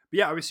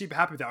yeah, I was super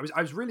happy with that.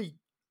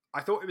 I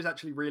thought it was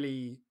actually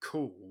really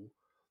cool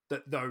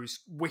that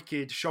those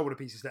wicked shoulder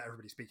pieces that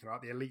everybody's speaking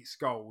about, the elite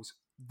skulls,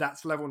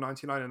 that's level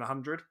 99 and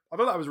 100. I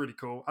thought that was really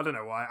cool. I don't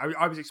know why.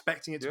 I was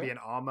expecting it to be an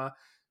armor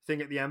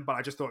thing at the end, but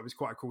I just thought it was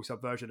quite a cool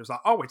subversion. It was like,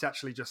 oh, it's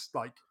actually just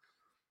like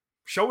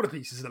shoulder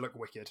pieces that look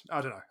wicked.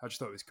 I don't know. I just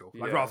thought it was cool.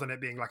 Like rather than it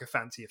being like a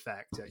fancy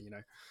effect,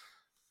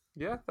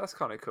 Yeah, that's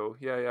kind of cool.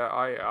 Yeah.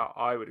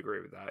 I would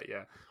agree with that.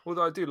 Yeah.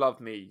 Although I do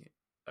love me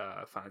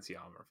fancy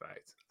armor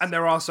effect. And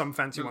there are some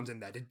fancy ones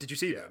in there. Did you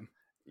see them?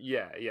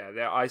 Yeah.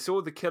 I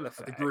saw the kill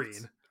effect. The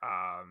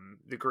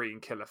green.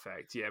 Kill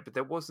effect. Yeah, but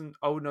there wasn't.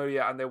 Oh no,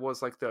 yeah, and there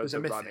was like the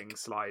running,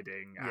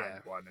 sliding,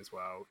 and one as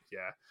well.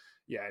 Yeah,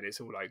 and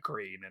it's all like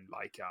green and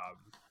like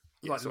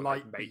sort light of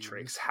like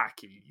Matrix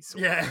hacky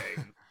sort of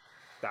thing.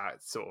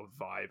 That sort of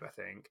vibe, I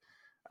think.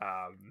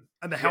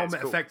 And the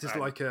helmet effect is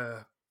like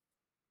the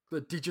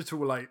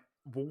digital like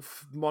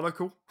wolf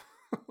monocle,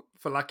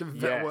 for lack of a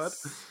better word.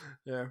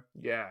 Yeah.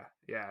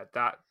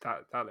 That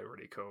looked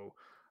really cool.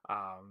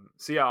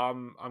 So yeah,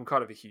 I'm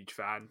kind of a huge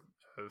fan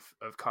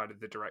of kind of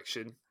the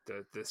direction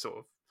the sort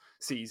of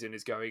season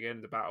is going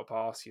in, the battle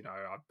pass.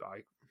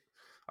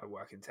 I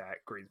work in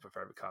tech. Green's my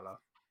favorite color.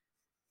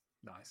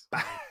 Nice.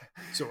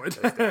 Sorted.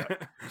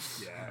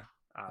 Yeah.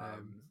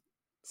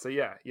 So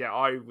yeah,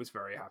 I was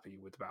very happy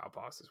with the battle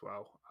pass as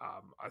well.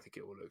 I think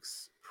it all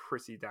looks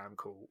pretty damn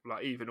cool.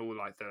 Like even all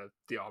like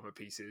the armor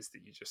pieces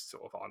that you just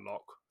sort of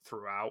unlock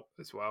throughout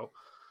as well.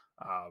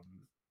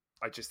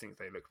 I just think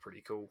they look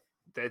pretty cool.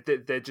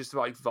 They're just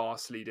like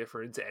vastly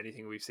different to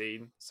anything we've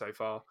seen so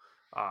far.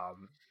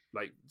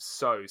 Like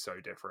so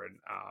different.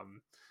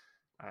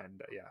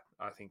 And yeah,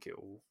 I think it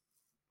will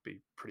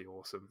be pretty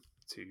awesome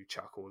to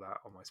chuck all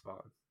that on my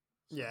Spartan.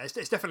 Yeah,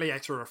 it's definitely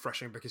extra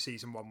refreshing because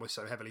season 1 was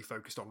so heavily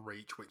focused on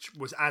Reach, which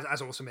was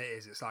as awesome it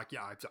is. It's like,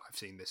 yeah, I've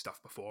seen this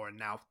stuff before, and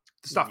now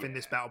the stuff in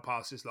this battle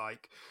pass is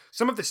like,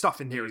 some of the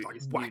stuff in here is like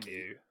wacky.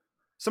 New.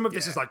 Some of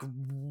this is like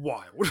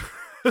wild.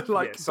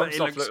 Like some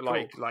stuff look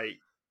cool.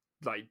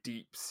 like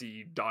deep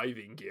sea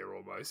diving gear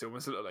almost. It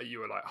almost looked like you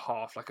were like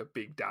half like a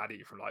Big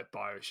Daddy from like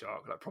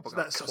BioShock, like proper.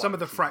 So some of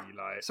the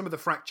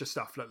fracture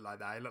stuff looked like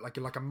that. It looked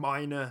like a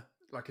miner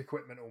like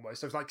equipment almost.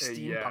 So it was like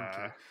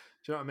steampunky.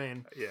 Do you know what I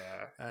mean?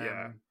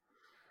 Yeah.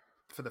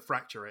 For the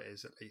fracture, it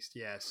is at least.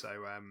 Yeah. So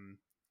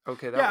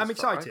okay. I'm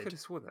excited. I could have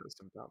sworn that was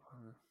some doubt.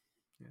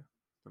 Yeah.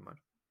 Never mind.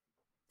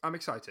 I'm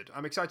excited.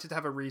 I'm excited to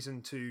have a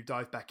reason to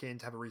dive back in,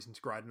 to have a reason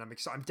to grind, and I'm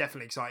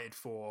definitely excited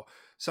for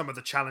some of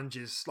the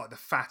challenges, like the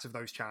fat of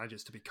those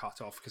challenges, to be cut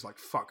off. Because like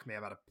fuck me,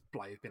 I've had a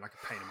blade been like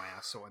a pain in my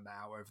ass sorting that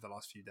out over the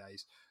last few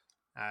days.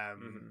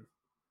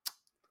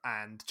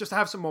 And just to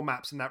have some more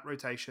maps in that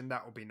rotation,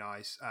 that will be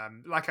nice.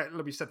 Like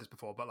we said this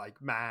before, but like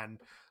an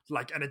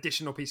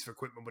additional piece of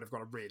equipment would have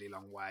gone a really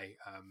long way.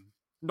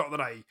 Not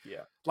that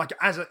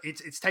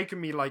it's taken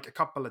me like a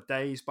couple of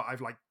days, but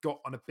I've like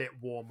gotten a bit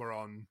warmer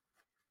on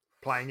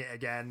playing it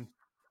again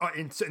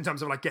in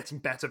terms of like getting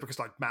better, because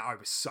like Matt, I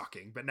was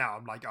sucking, but now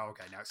I'm like, oh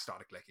okay, now it's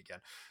starting to click again,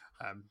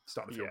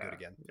 starting to feel good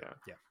again.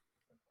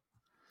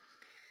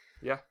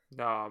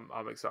 No,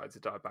 I'm excited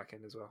to dive back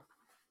in as well.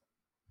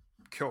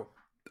 Cool.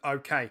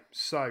 Okay,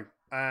 so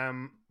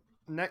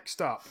next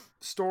up,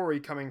 story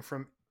coming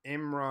from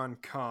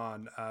Imran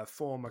Khan,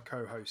 former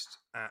co-host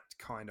at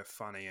Kinda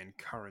Funny and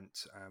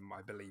current,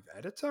 I believe,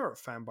 editor at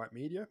Fanbyte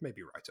Media,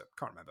 maybe writer,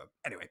 can't remember.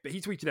 Anyway, but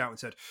he tweeted out and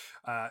said,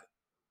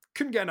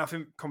 couldn't get enough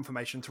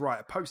confirmation to write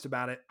a post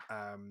about it,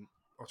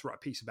 or to write a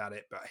piece about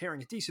it, but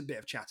hearing a decent bit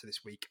of chatter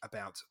this week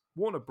about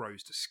Warner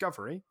Bros.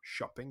 Discovery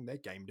shopping their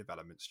game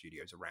development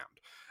studios around.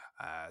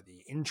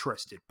 The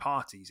interested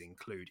parties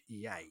include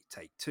EA,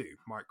 Take-Two,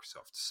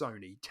 Microsoft,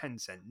 Sony,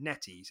 Tencent,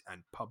 NetEase,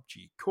 and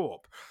PUBG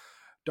Corp.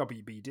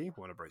 WBD,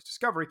 Warner Bros.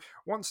 Discovery,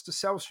 wants to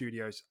sell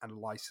studios and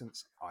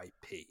license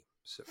IP,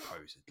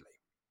 supposedly.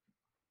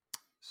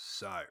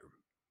 So,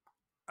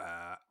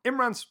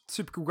 Imran's a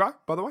super cool guy,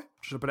 by the way.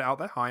 Should put it out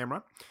there. Hi,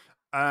 Imran.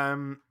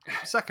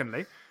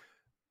 Secondly,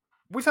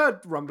 we've heard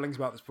rumblings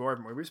about this before,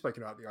 haven't we? We've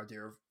spoken about the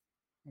idea of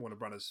Warner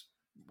Brothers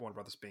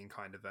being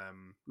kind of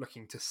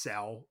looking to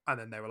sell, and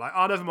then they were like,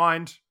 oh, never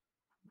mind,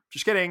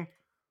 just kidding,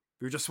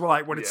 we just were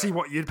like wanted to see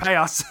what you'd pay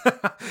us.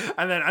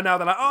 and now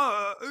they're like,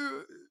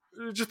 oh,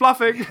 just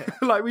bluffing.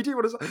 Like, we do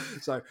want to.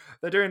 So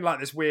they're doing like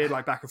this weird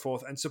like back and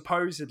forth, and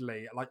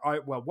supposedly like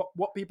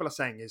what people are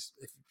saying is,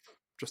 if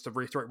just to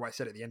reiterate what I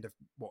said at the end of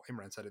what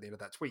Imran said at the end of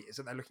that tweet, is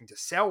that they're looking to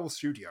sell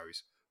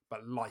studios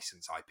but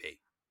license IP.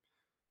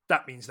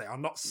 That means they are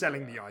not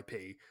selling the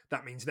IP.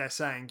 That means they're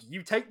saying,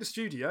 you take the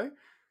studio,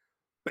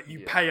 but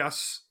you pay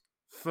us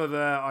for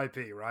the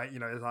IP, right? You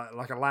know, it's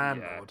like a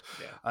landlord.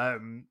 I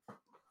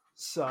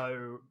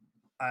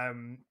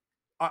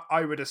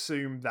would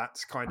assume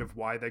that's kind of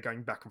why they're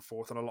going back and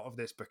forth on a lot of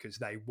this, because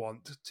they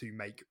want to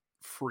make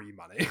free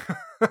money.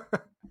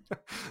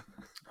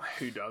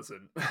 Who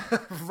doesn't?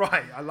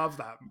 Right. I love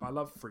that. I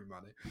love free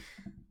money.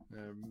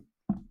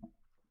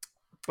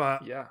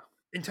 But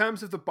in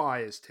terms of the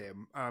buyers,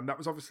 Tim, that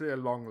was obviously a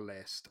long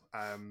list.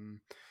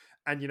 And,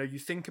 you know, you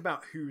think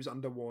about who's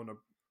under Warner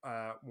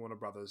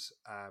Brothers.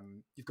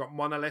 You've got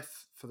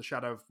Monolith for the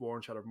Shadow of War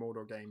and Shadow of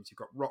Mordor games. You've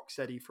got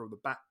Rocksteady for the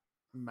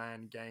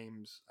Batman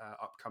games,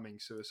 upcoming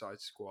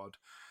Suicide Squad.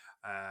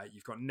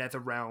 You've got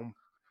NetherRealm,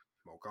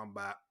 Mortal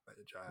Kombat,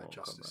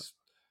 Justice.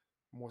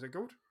 What was it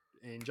called?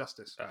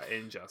 Injustice.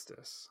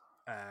 Injustice.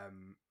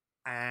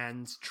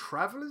 And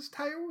Traveler's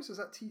Tales, is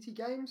that TT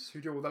Games,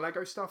 who do all the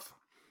Lego stuff?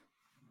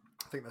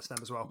 I think that's them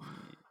as well.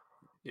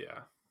 Yeah.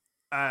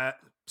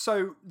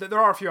 So there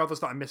are a few others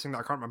that I'm missing that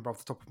I can't remember off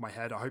the top of my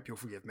head. I hope you'll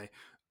forgive me.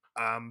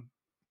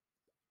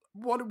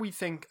 What do we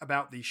think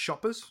about these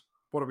shoppers?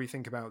 What do we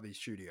think about these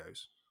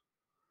studios?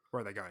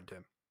 Where are they going,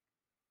 Tim?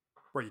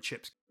 Where are your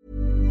chips?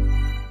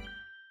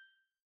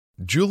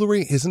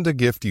 Jewelry isn't a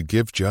gift you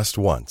give just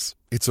once.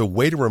 It's a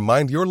way to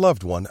remind your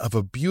loved one of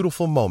a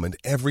beautiful moment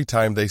every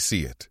time they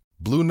see it.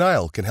 Blue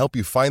Nile can help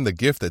you find the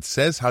gift that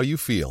says how you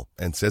feel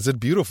and says it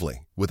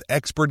beautifully, with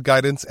expert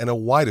guidance and a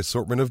wide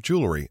assortment of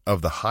jewelry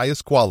of the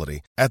highest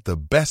quality at the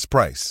best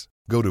price.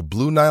 Go to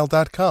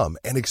BlueNile.com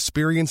and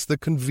experience the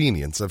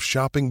convenience of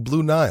shopping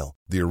Blue Nile,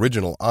 the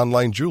original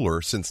online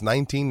jeweler since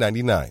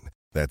 1999.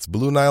 That's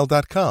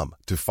BlueNile.com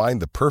to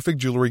find the perfect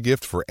jewelry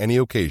gift for any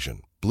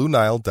occasion.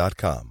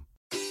 BlueNile.com.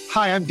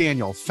 Hi, I'm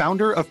Daniel,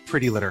 founder of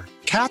Pretty Litter.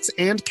 Cats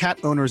and cat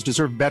owners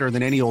deserve better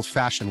than any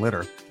old-fashioned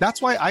litter.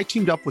 That's why I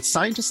teamed up with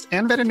scientists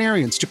and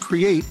veterinarians to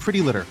create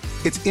Pretty Litter.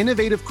 Its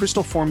innovative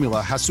crystal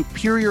formula has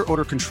superior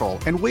odor control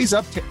and weighs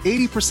up to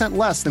 80%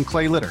 less than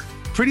clay litter.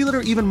 Pretty Litter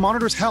even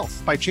monitors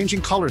health by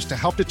changing colors to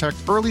help detect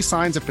early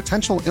signs of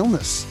potential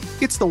illness.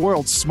 It's the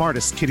world's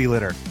smartest kitty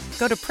litter.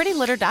 Go to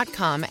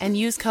prettylitter.com and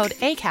use code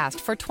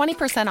ACAST for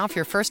 20% off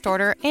your first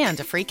order and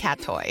a free cat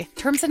toy.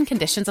 Terms and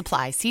conditions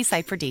apply. See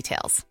site for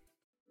details.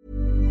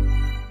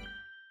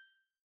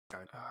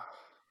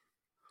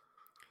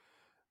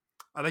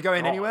 Are they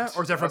going anywhere,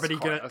 or is everybody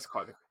gonna? That's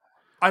quite.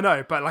 I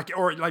know, but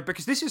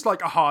because this is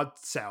like a hard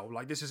sell.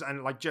 Like this is,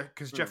 and like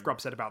because Jeff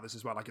Grubb said about this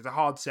as well. Like it's a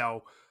hard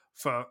sell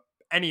for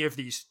any of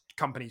these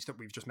companies that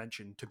we've just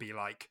mentioned to be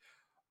like,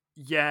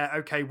 yeah,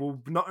 okay,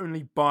 we'll not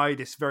only buy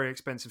this very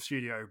expensive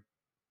studio,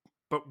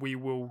 but we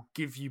will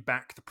give you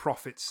back the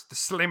profits, the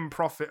slim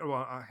profit,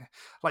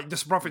 like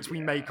the profits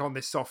we make on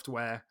this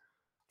software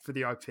for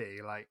the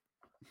IP. Like,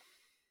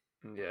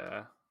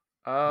 yeah,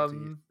 I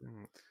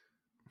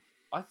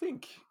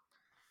think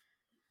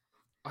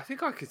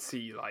I could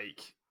see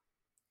like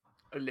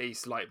at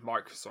least like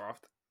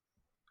Microsoft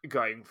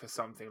going for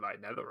something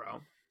like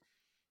NetherRealm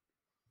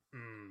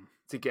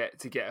to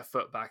get a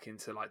foot back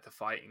into like the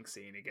fighting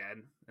scene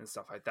again and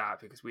stuff like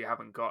that, because we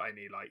haven't got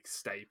any like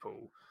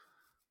staple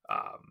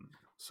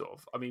sort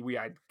of. I mean, we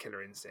had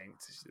Killer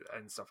Instinct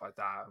and stuff like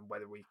that, and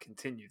whether we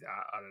continue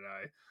that, I don't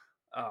know.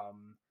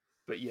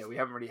 But yeah, we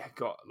haven't really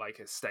got like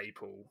a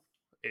staple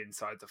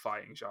inside the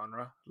fighting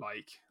genre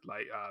like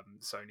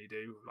Sony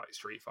do, like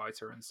Street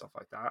Fighter and stuff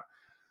like that.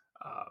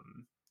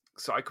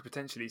 So I could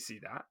potentially see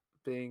that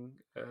being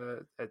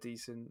a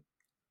decent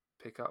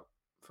pickup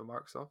for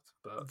Microsoft.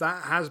 But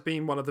that has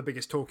been one of the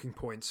biggest talking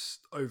points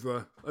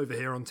over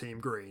here on Team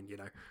Green. You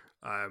know,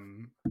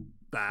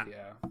 that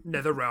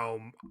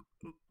NetherRealm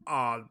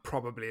are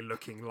probably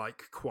looking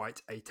like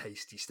quite a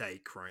tasty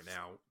steak right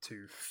now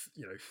to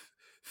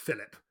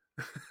Philip.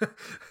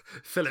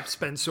 Philip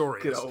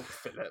Spensorius. Good old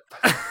Philip.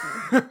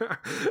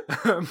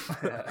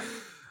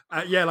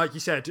 Yeah, like you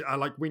said,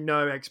 like we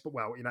know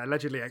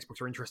allegedly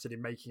Xbox are interested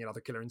in making another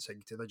Killer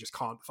Instinct. They just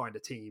can't find a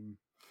team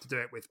to do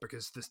it with,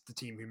 because the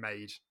team who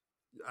made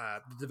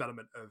the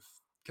development of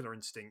Killer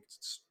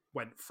Instinct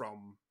went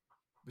from,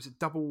 was it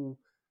Double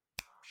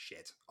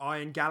Helix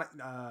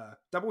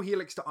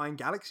to Iron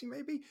Galaxy,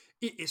 maybe?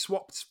 It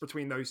swapped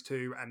between those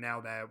two, and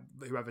now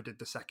whoever did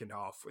the second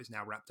half is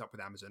now wrapped up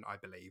with Amazon, I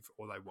believe,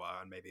 or they were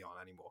and maybe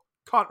aren't anymore.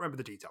 Can't remember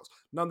the details.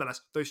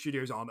 Nonetheless, those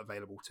studios aren't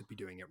available to be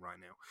doing it right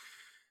now.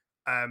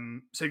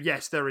 So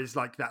yes, there is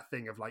like that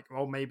thing of like,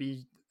 well,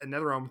 maybe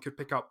NetherRealm could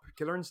pick up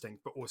Killer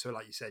Instinct, but also,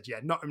 like you said,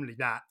 yeah, not only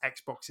that,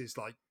 Xbox is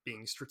like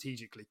being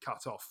strategically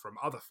cut off from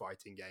other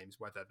fighting games,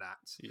 whether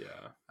that's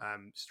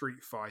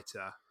Street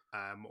Fighter,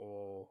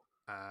 or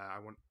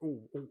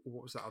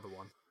what was that other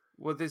one?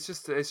 Well, it's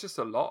just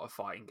a lot of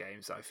fighting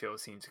games that I feel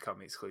seem to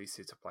come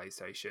exclusive to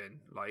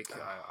PlayStation. Like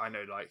I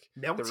know, like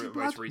the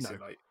most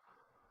recent, like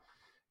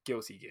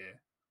Guilty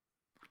Gear,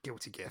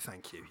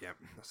 thank you. Yeah,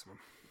 that's the one.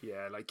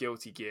 Yeah, like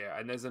Guilty Gear,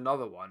 and there's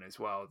another one as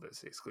well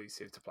that's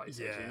exclusive to PlayStation.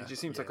 Yeah, it just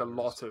seems like a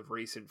lot of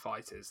recent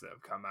fighters that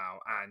have come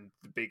out, and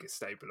the biggest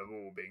staple of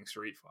all being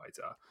Street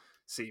Fighter,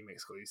 seem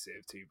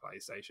exclusive to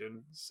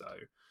PlayStation. So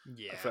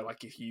I feel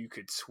like if you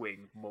could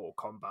swing Mortal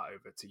Kombat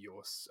over to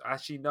yours,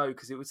 actually no,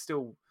 because it would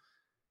still,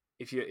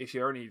 if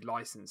you're only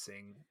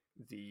licensing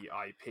the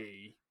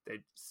IP,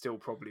 they'd still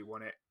probably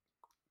want it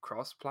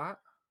cross-plat.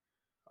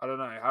 I don't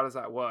know. How does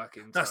that work?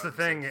 That's the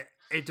thing.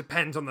 It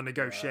depends on the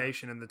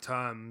negotiation and the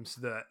terms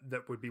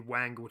that would be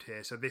wangled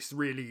here. So this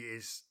really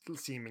is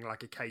seeming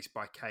like a case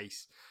by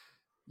case,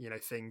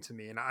 thing to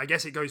me. And I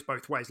guess it goes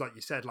both ways. Like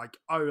you said, like,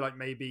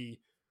 maybe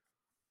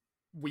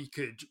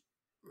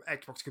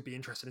Xbox could be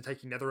interested in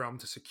taking NetherRealm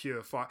to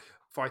secure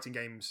fighting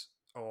games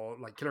or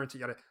like Killer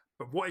Instinct.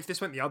 But what if this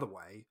went the other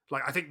way?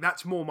 Like, I think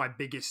that's more my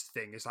biggest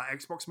thing, is like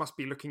Xbox must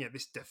be looking at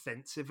this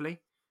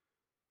defensively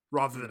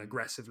rather than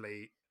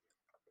aggressively.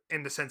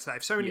 In the sense that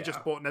if Sony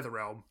just bought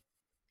NetherRealm,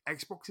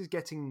 Xbox is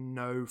getting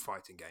no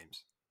fighting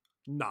games.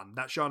 None.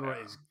 That genre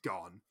is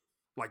gone.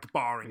 Like,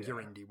 barring your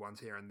indie ones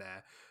here and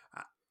there.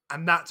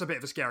 And that's a bit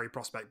of a scary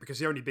prospect, because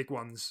the only big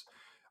ones...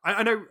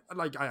 I know,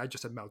 like, I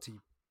just said Melty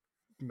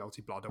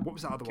Blood. What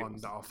was that other one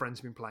that our friends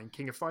have been playing?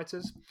 King of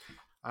Fighters?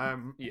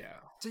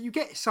 So you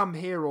get some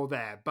here or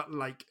there, but,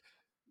 like,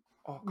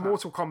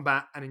 Mortal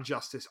Kombat and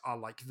Injustice are,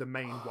 like, the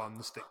main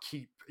ones that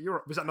keep...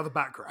 Was that another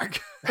back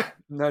crack?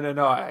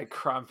 No. I had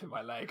cramp in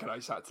my leg and I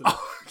just had to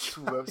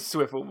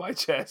swivel my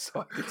chair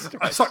so I could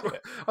stretch it. I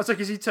was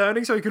like, is he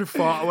turning so he could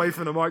fart away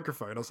from the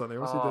microphone or something?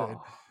 What's he doing?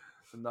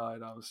 No,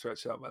 I'm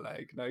stretching out my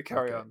leg. No,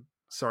 carry on.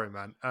 Sorry,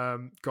 man.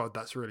 God,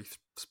 that's really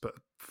put a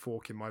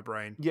fork in my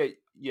brain. Yeah.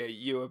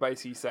 You were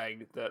basically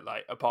saying that,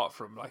 like, apart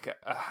from like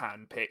a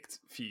hand-picked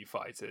few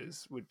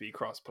fighters would be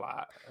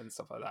cross-plat and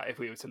stuff like that, if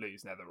we were to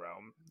lose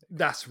NetherRealm.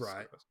 That's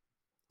right.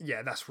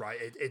 Yeah, that's right.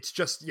 It's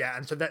just,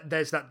 and so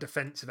there's that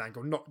defensive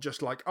angle, not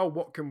just like,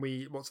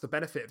 what's the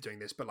benefit of doing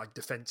this, but like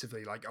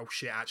defensively, like, oh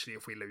shit, actually,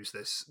 if we lose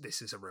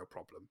this is a real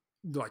problem.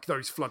 Like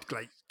those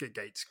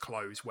floodgates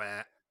close,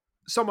 where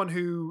someone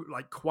who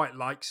like quite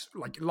likes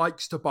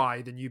to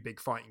buy the new big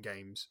fighting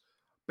games,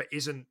 but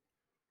isn't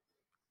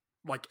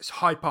like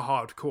hyper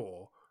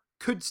hardcore,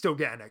 could still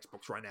get an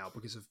Xbox right now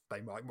because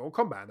they like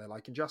Mortal Kombat and they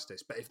like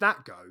Injustice. But if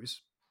that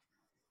goes,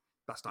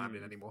 that's not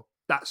happening anymore.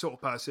 That sort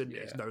of person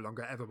is no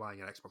longer ever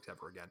buying an Xbox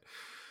ever again.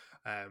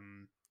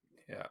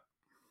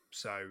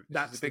 So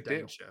that's the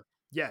danger. Deal.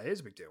 Yeah, it is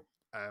a big deal.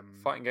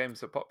 Fighting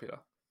games are popular.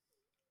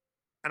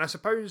 And I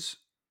suppose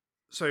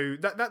So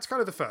that's kind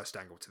of the first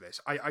angle to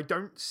this. I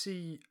don't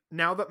see,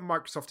 now that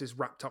Microsoft is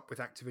wrapped up with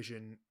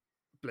Activision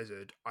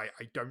Blizzard, I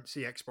don't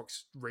see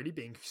Xbox really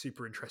being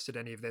super interested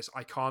in any of this.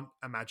 I can't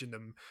imagine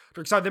them.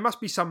 So there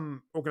must be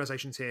some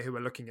organizations here who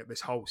are looking at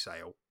this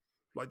wholesale,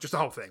 like just the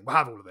whole thing. We'll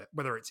have all of it,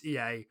 whether it's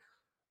EA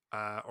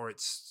or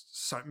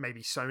it's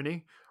maybe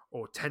Sony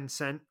or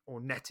Tencent or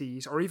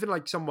NetEase or even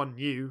like someone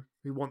new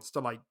who wants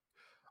to like.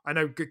 I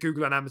know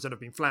Google and Amazon have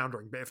been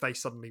floundering, but if they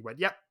suddenly went,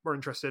 "Yep, we're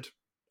interested,"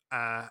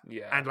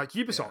 and like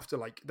Ubisoft,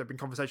 like there've been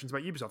conversations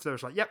about Ubisoft. They're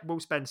just like, "Yep, we'll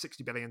spend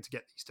 60 billion to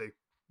get these two,"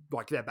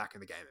 like they're back in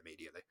the game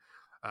immediately.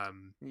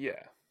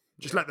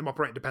 Just let them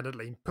operate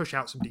independently, push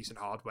out some decent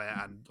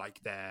hardware, and like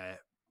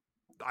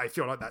I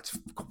feel like that's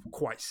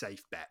quite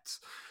safe bets.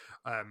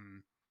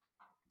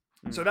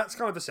 So that's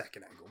kind of the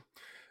second angle.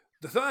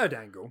 The third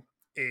angle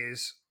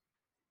is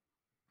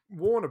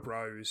Warner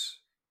Bros.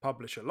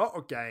 Publish a lot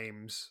of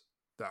games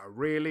that are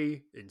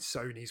really in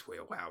Sony's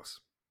wheelhouse.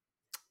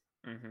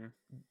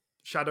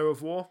 Shadow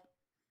of War,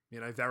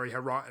 very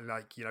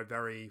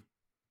very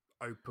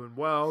open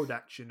world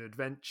action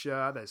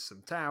adventure. There's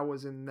some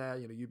towers in there,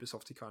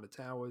 Ubisofty kind of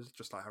towers,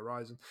 just like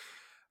Horizon.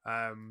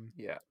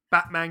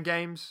 Batman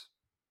games,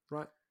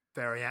 right?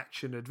 Very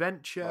action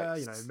adventure,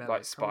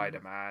 like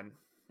Spider-Man,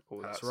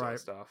 all that sort of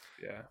stuff.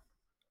 Yeah.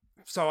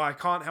 So I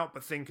can't help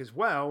but think as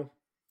well,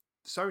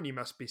 Sony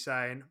must be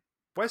saying,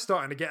 we're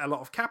starting to get a lot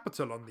of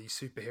capital on these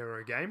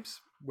superhero games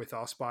with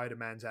our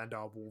Spider-Mans and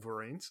our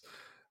Wolverines.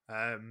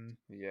 I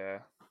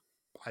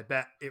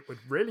bet it would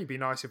really be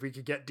nice if we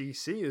could get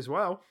DC as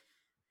well.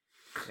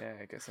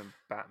 Yeah, get some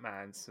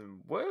Batman,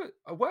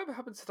 whatever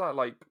happened to that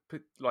like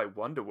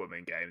Wonder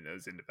Woman game that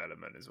was in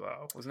development as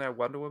well? Wasn't there a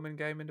Wonder Woman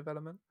game in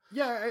development?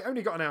 Yeah, it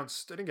only got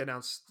announced. It didn't get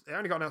announced. It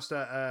only got announced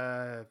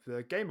at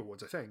the Game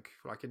Awards, I think,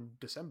 like in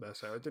December.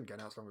 So it didn't get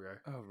announced long ago.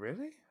 Oh,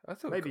 really? I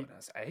thought it got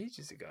announced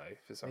ages ago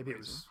for some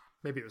reason.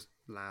 Maybe it was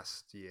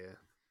last year.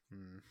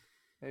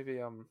 Maybe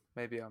I'm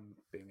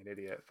being an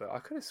idiot, but I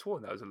could have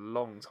sworn that was a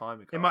long time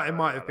ago. It might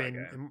have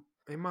been.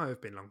 It might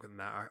have been longer than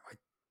that.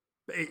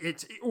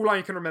 It's all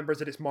I can remember is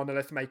that it's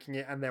Monolith making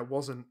it, and there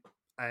wasn't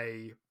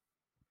a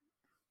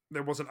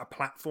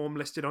platform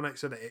listed on it,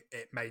 so that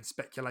it made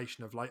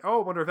speculation of like,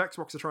 oh, I wonder if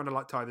Xbox are trying to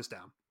like tie this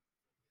down.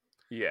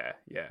 Yeah.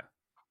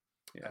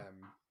 But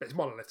it's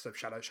Monolith, so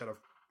Shadow of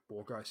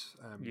War guys.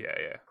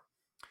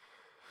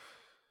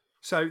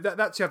 So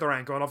that's the other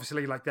angle, and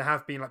obviously, like there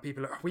have been like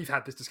people. We've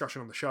had this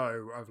discussion on the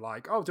show of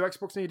like, oh, do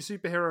Xbox need a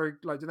superhero?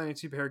 Like, do they need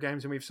superhero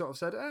games? And we've sort of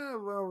said,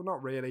 well,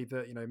 not really.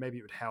 That maybe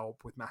it would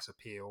help with mass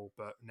appeal,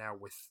 but now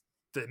with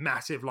the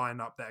massive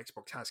lineup that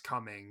Xbox has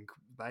coming,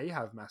 they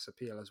have mass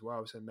appeal as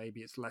well. So maybe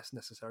it's less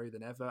necessary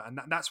than ever, and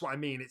that's what I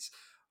mean.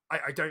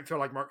 I don't feel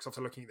like Microsoft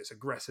are looking at this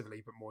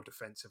aggressively, but more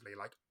defensively.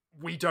 Like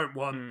we don't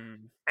want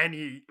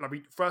any. Like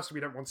we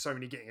don't want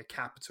Sony getting a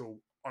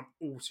capital on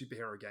all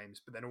superhero games,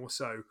 but then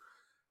also.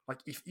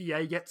 Like if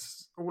EA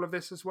gets all of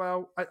this as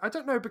well, I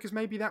don't know, because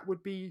maybe that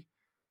would be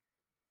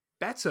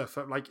better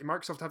for like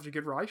Microsoft to have a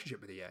good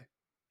relationship with EA.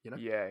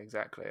 Yeah,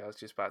 exactly. I was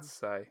just about to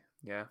say,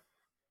 yeah.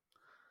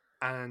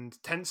 And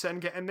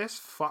Tencent getting this,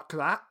 fuck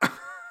that.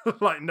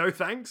 Like no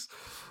thanks.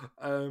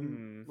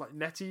 Like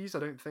NetEase, I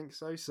don't think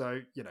so.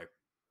 So yeah,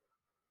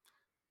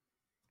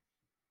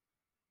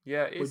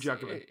 it's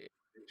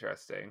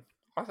interesting.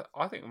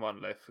 I think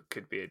Monolith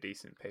could be a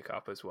decent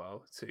pickup as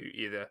well to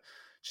either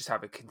just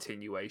have a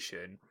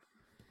continuation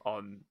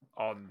on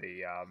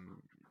the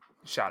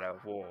Shadow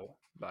of War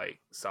like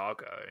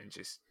saga and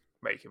just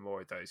making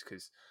more of those,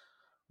 because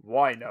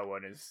why no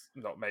one has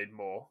not made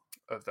more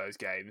of those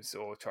games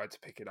or tried to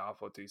pick it up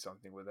or do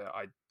something with it,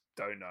 I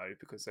don't know,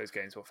 because those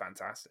games were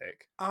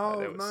fantastic.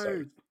 Oh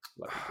no,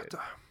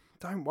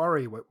 don't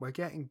worry, we're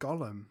getting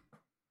Gollum.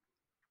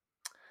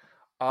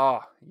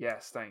 Ah,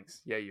 yes,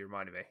 thanks. Yeah, you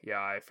reminded me. Yeah,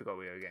 I forgot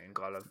we were getting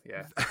Gollum.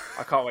 Yeah,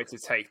 I can't wait to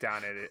take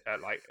down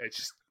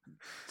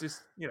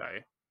just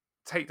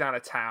take down a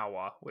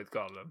tower with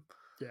Gollum.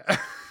 Yeah,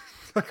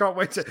 I can't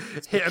wait to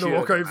hit an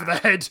orc over the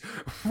head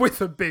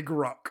with a big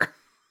rock.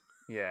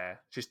 Yeah,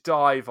 just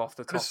dive off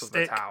the top of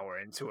the tower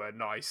into a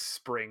nice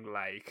spring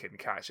lake and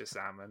catch a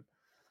salmon.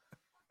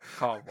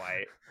 Can't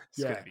wait.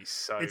 It's going to be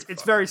so.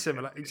 It's very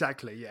similar.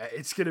 Exactly. Yeah,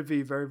 it's going to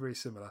be very, very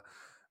similar.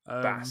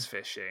 Bass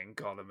fishing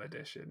Gollum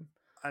edition.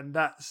 And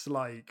that's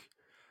like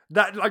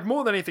that, like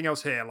more than anything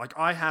else here. Like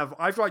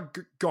I've like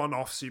gone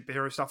off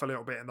superhero stuff a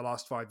little bit in the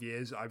last 5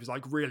 years. I was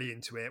like really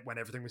into it when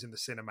everything was in the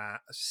cinema.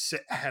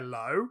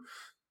 Hello,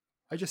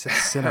 I just said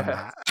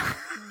cinema.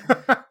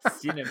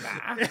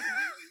 Cinema.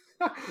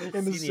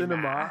 In the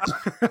cinema.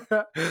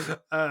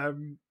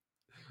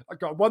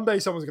 God, one day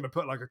someone's going to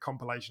put like a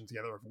compilation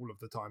together of all of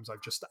the times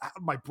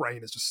my brain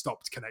has just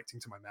stopped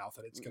connecting to my mouth,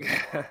 and it's going to be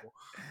horrible.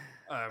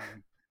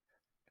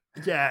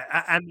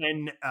 Yeah, and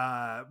then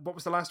what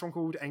was the last one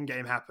called?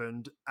 Endgame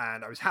happened,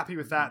 and I was happy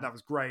with that. That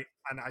was great.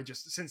 And I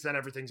just, since then,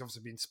 everything's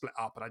obviously been split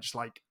up, and I just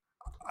like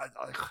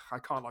I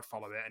can't like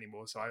follow it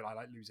anymore. So I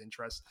like lose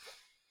interest.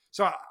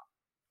 So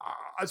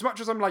as much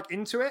as I'm like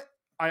into it,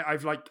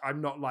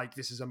 I'm not like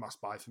this is a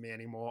must buy for me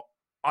anymore.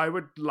 I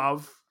would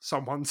love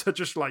someone to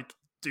just like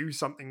do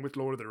something with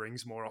Lord of the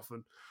Rings more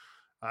often.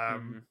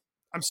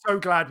 I'm so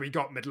glad we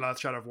got Middle-earth,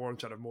 Shadow of War, and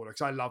Shadow of Mordor,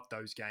 because I loved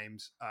those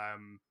games.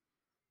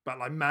 But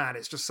like, man,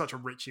 it's just such a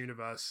rich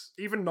universe.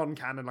 Even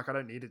non-canon, like I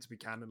don't need it to be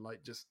canon.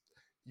 Like, just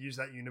use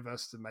that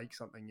universe to make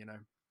something, you know.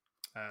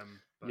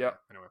 Yeah.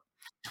 Anyway,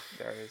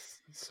 There is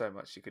so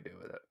much you could do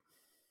with it.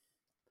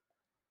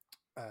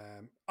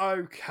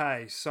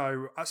 Okay,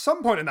 so at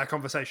some point in that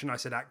conversation, I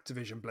said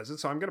Activision Blizzard,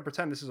 so I'm going to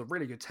pretend this is a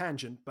really good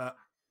tangent, but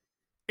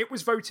it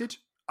was voted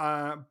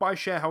by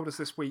shareholders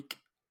this week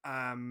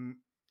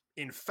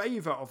in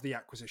favor of the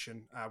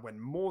acquisition when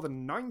more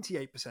than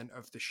 98%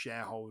 of the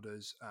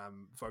shareholders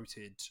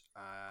voted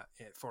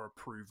for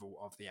approval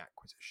of the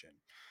acquisition.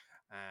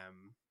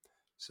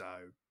 So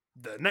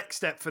the next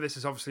step for this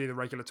is obviously the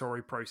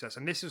regulatory process,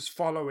 and this is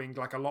following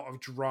like a lot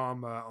of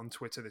drama on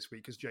Twitter this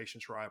week, because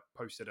Jason Schreier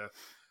posted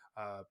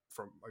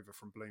from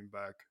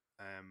Bloomberg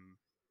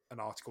an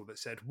article that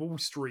said Wall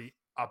Street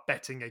are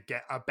betting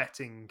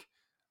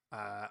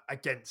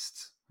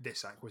against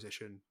this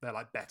acquisition. They're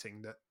like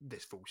betting that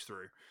this falls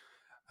through.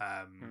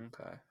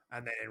 Okay.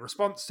 And then in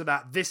response to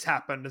that, this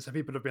happened, and some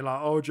people have been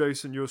like, "Oh,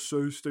 Jason, you're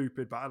so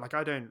stupid." But like,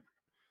 I mean,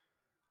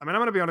 I'm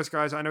going to be honest,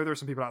 guys. I know there are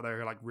some people out there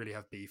who like really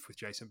have beef with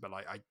Jason, but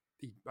like, I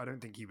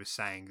don't think he was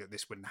saying that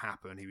this wouldn't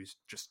happen. He was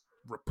just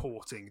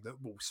reporting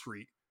that Wall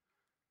Street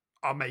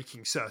are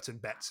making certain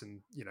bets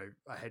and, you know,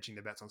 are hedging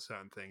the bets on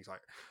certain things.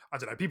 Like, I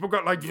don't know, people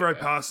got like very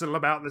personal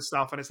about this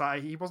stuff, and it's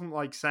like he wasn't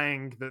like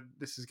saying that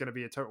this is going to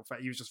be a total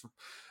fact. He was just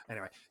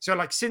anyway. So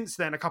like since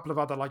then, a couple of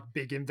other like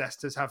big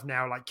investors have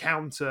now like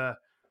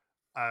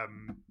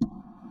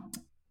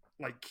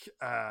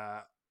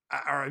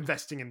are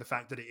investing in the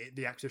fact that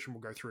the acquisition will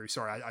go through.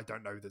 Sorry, I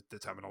don't know the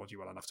terminology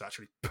well enough to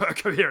actually put a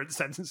coherent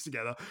sentence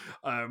together.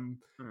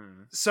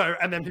 So,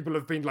 and then people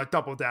have been like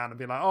double down and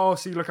been like, "Oh,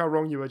 see, look how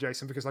wrong you were,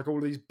 Jason," because like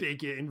all these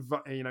big,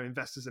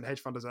 investors and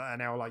hedge funders are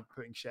now like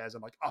putting shares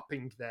and like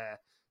upping their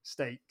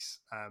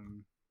stakes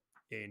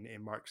in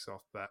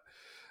Microsoft. But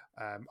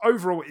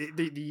overall,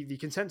 the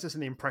consensus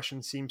and the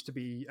impression seems to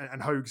be,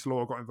 and Hoag's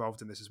Law got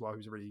involved in this as well,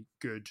 who's a really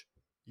good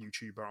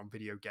YouTuber on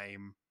video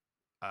game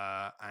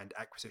and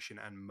acquisition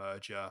and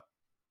merger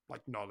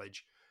like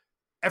knowledge.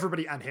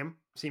 Everybody and him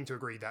seem to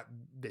agree that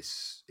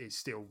this is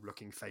still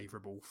looking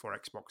favorable for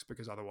Xbox,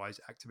 because otherwise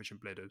Activision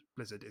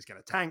Blizzard is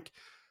going to tank.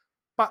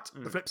 But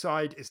the flip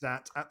side is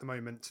that at the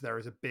moment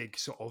there's a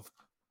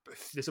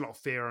lot of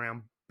fear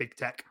around big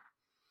tech,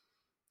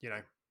 you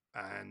know,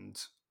 and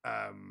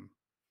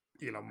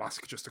Elon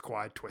Musk just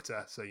acquired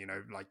Twitter, so you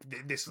know, like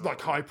this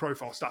like high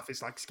profile stuff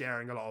is like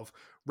scaring a lot of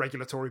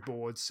regulatory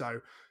boards.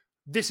 So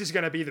this is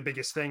going to be the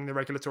biggest thing, the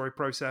regulatory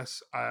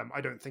process.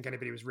 I don't think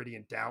anybody was really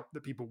in doubt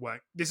that people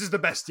weren't. This is the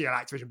best deal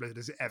Activision Blizzard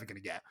is ever going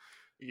to get.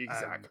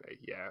 Exactly.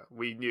 Yeah,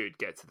 we knew it'd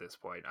get to this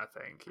point. I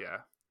think.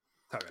 Yeah,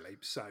 totally.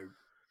 So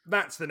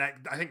that's the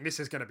next. I think this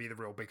is going to be the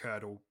real big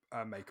hurdle,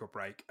 make or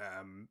break.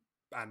 And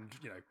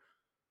you know,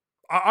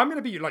 I'm going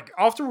to be like,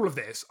 after all of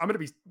this, I'm going to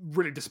be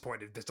really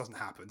disappointed if this doesn't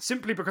happen,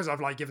 simply because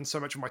I've like given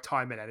so much of my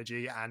time and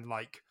energy, and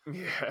like,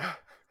 yeah.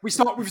 We've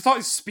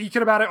started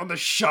speaking about it on the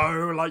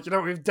show. Like, you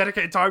know, we've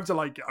dedicated time to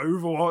like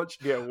Overwatch.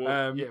 Yeah, what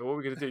are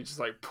we gonna do? Just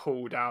like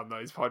pull down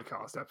those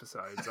podcast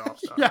episodes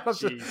after? Yeah,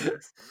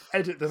 Jesus,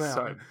 edit them out.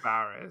 So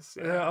embarrassed.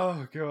 Yeah.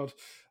 Oh god.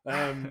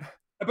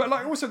 But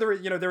like, also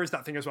there is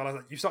that thing as well.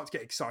 Like, you start to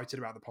get excited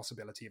about the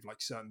possibility of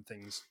like certain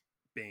things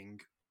being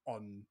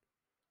on.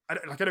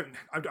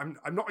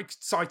 I'm not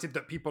excited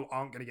that people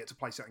aren't going to get to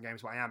play certain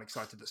games, but I am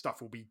excited that stuff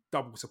will be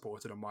double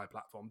supported on my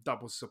platform,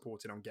 double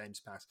supported on Games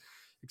Pass,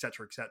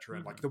 etc., etc.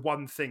 And like the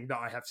one thing that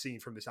I have seen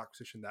from this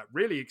acquisition that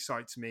really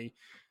excites me,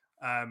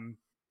 I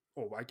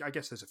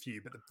guess there's a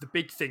few, but the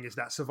big thing is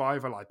that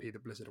survival IP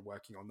that Blizzard are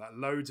working on. That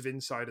loads of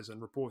insiders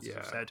and reporters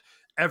have said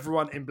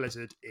everyone in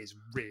Blizzard is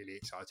really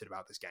excited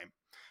about this game.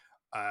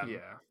 And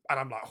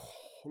I'm like,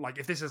 like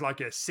if this is like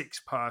a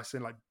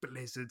 6-person like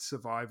Blizzard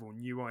survival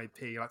new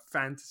IP like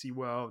fantasy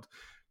world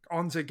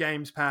onto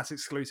Games Pass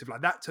exclusive, like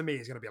that to me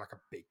is going to be like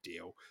a big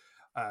deal.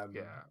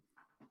 You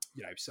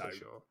know, so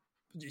sure.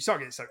 You start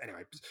getting so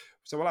anyway.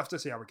 So we'll have to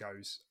see how it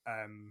goes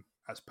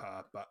as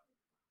per, but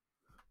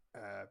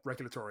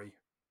regulatory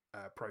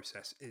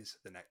process is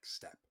the next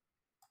step.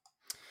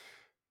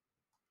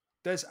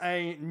 There's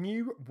a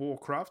new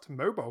Warcraft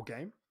mobile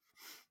game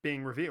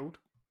being revealed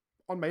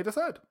on May the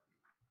 3rd.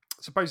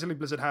 Supposedly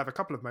Blizzard have a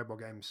couple of mobile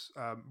games,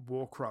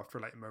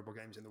 Warcraft-related mobile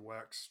games in the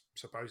works,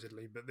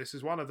 supposedly, but this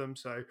is one of them.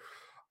 So,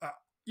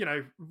 you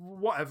know,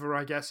 whatever,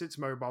 I guess, it's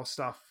mobile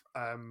stuff.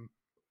 But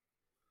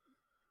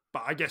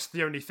I guess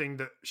the only thing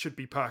that should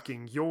be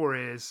perking your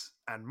ears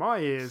and my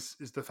ears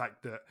is the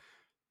fact that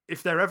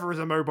if there ever is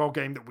a mobile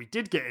game that we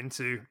did get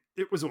into,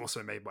 it was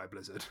also made by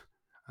Blizzard,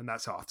 and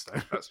that's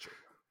Hearthstone. That's true.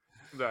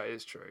 That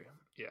is true,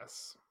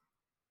 yes.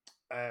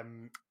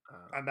 And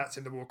that's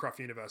in the Warcraft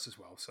universe as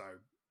well, so...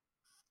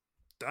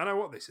 Don't know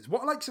what this is.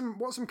 What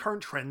are some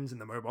current trends in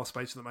the mobile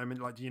space at the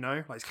moment? Like, do you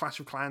know? Like, is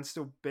Clash of Clans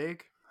still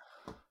big?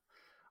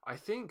 I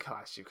think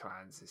Clash of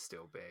Clans is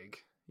still big.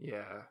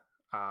 Yeah.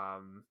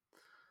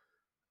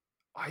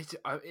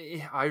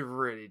 I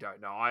really don't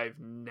know. I've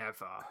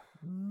never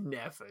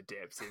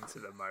dipped into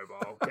the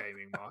mobile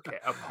gaming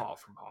market apart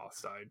from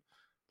Hearthstone.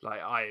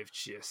 Like I have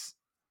just,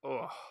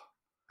 I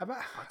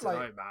don't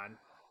know, man.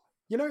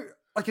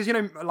 Because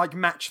like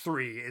match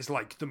 3 is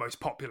like the most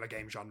popular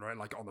game genre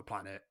like on the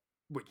planet.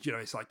 Which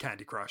it's like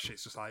Candy Crush.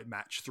 It's just like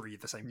match 3,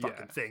 the same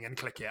fucking thing, and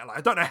click it. Like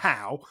I don't know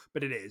how,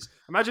 but it is.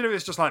 Imagine if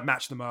it's just like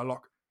match the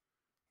Murloc.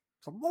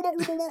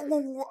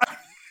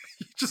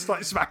 Just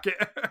like smack it.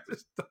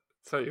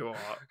 Tell you what,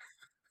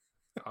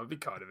 I'd be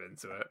kind of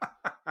into it,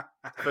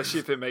 especially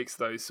if it makes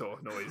those sort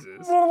of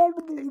noises.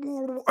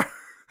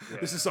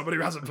 This is somebody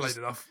who hasn't played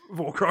enough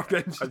Warcraft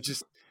games. I'm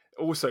just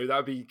also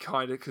that'd be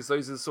kind of because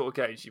those are the sort of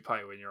games you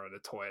play when you're on a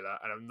toilet.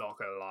 And I'm not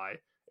gonna lie,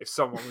 if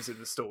someone was in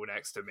the stall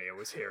next to me and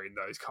was hearing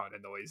those kind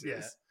of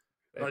noises,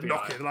 like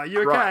knocking, like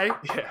you okay?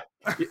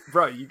 Right,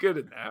 bro, you good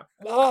in there?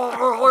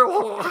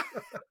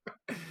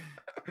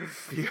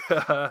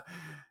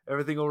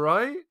 Everything all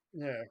right?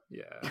 Yeah.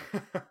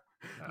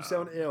 You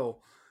sound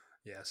ill.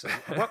 Yeah, so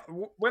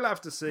we'll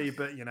have to see,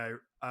 but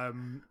I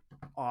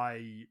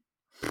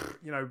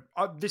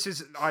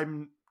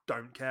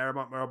don't care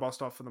about mobile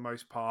stuff for the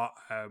most part.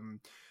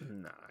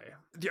 No.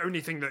 The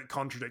only thing that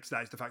contradicts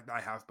that is the fact that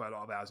I have put a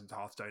lot of hours into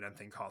Hearthstone and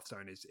think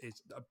Hearthstone is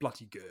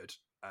bloody good.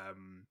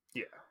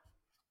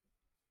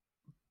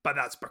 But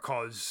that's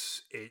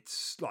because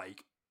it's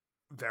like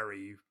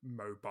very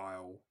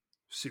mobile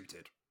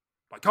suited.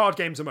 Like card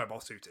games are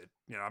mobile suited.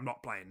 I'm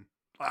not playing.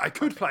 I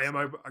could play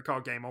a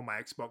card game on my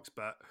Xbox,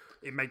 but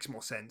it makes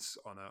more sense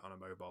on a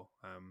mobile.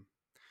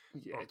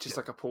 Just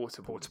like a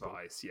portable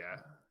device.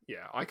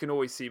 Yeah. I can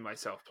always see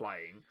myself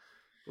playing,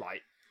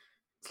 like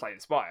Slay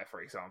the Spire,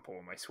 for example,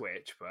 on my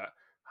Switch. But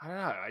I don't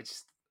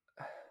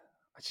know.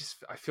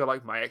 I feel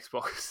like my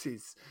Xbox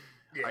is.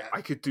 Yeah.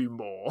 I could do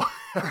more.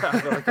 I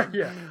feel like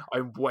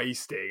I'm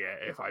wasting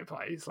it if I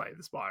play Slay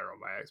the Spire on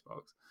my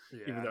Xbox,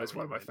 even though it's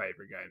one of my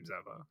favorite games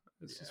ever.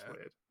 It's just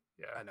weird.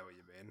 Yeah, I know what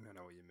you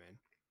mean.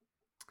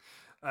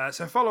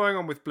 So following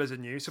on with Blizzard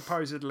news,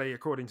 supposedly,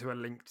 according to a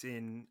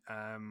LinkedIn,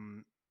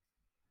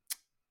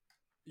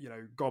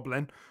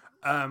 Goblin,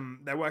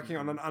 they're working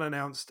on an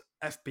unannounced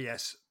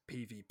FPS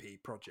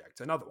PvP project,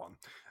 another one,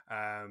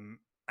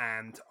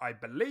 and I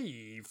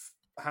believe,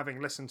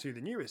 having listened to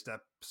the newest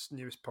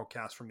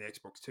podcast from the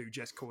Xbox 2,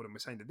 Jess Corden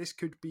was saying that this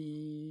could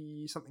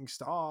be something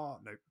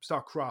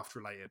StarCraft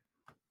related.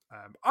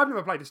 I've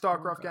never played a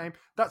StarCraft game.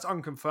 That's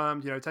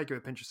unconfirmed. Take it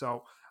with a pinch of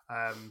salt.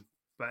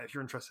 But if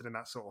you're interested in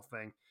that sort of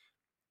thing,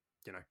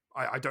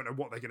 I don't know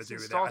what they're going to do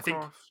with it. I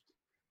think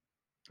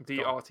the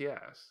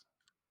RTS.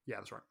 Yeah,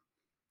 that's right.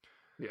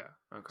 Yeah.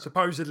 Okay.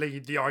 Supposedly,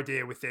 the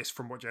idea with this,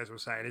 from what Jez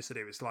was saying, is that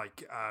it was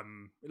like a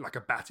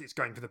it's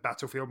going for the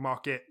Battlefield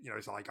market.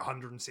 It's like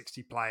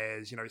 160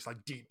 players. It's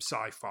like deep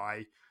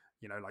sci-fi.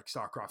 Like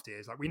StarCraft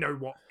is. Like we know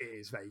what it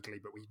is vaguely,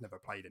 but we've never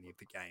played any of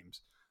the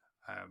games.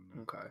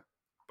 Okay.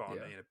 But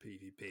in a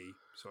PvP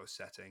sort of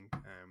setting,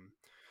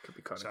 could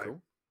be kind of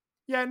cool.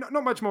 Yeah,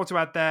 not much more to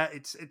add there.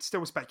 It's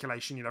still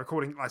speculation.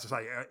 According, as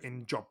I say,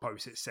 in job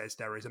posts, it says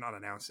there is an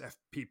unannounced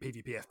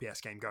PvP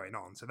FPS game going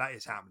on. So that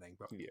is happening.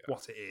 But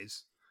what it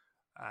is,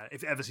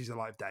 if it ever sees a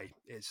light of day,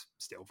 is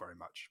still very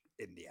much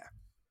in the air.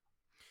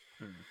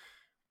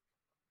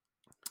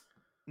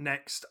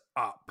 Next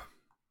up,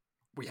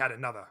 we had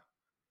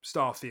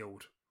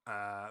Starfield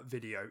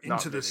video.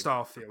 Into the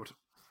Starfield.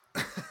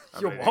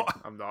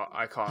 I'm not.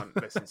 I can't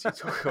listen to you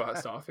talk about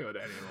Starfield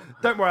anymore.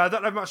 Don't worry, I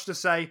don't have much to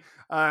say.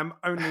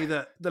 Only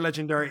that the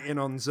legendary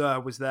Inon Zur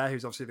was there,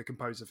 who's obviously the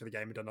composer for the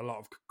game and done a lot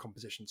of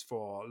compositions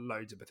for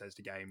loads of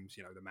Bethesda games.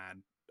 The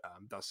man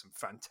does some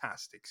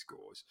fantastic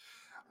scores.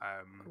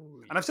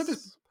 And I've said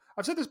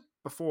this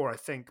before, I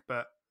think,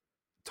 but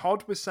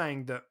Todd was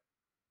saying that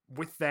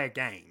with their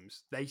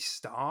games, they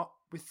start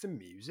with the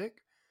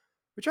music,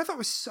 which I thought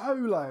was so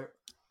like,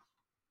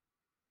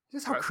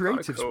 this is how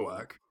creatives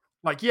work.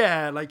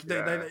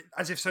 They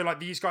as if so, like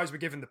these guys were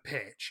given the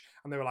pitch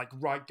and they were like,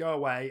 right, go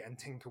away and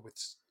tinker with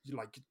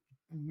like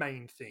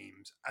main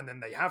themes, and then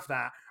they have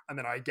that, and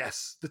then I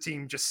guess the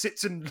team just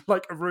sits in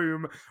like a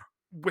room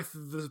with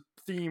the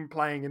theme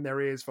playing in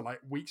their ears for like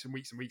weeks and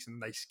weeks and weeks, and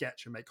then they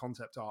sketch and make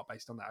concept art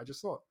based on that. I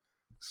just thought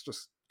it's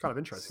just kind of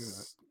interesting,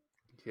 isn't it?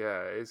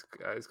 Yeah,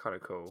 it's kind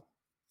of cool.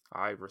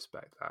 I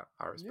respect that.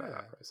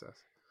 That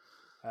process.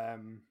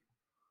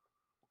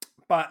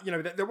 But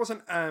there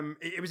wasn't.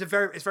 It's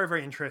very,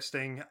 very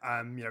interesting.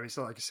 It's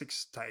like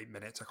 6 to 8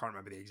 minutes. I can't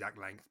remember the exact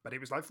length, but it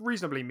was like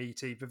reasonably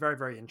meaty, but very,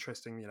 very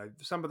interesting.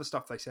 Some of the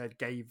stuff they said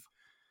gave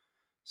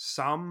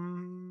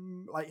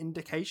some like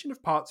indication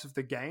of parts of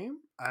the game,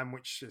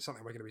 which is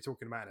something we're going to be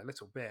talking about in a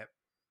little bit.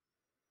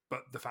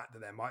 But the fact that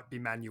there might be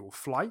manual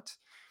flight.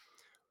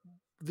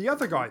 The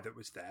other guy that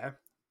was there,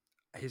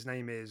 his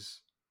name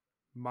is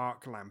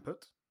Mark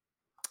Lampert,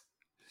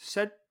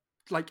 said.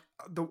 Like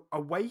a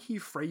way he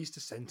phrased a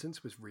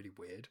sentence was really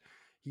weird.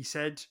 He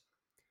said,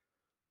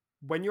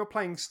 "When you're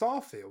playing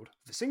Starfield,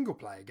 the single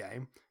player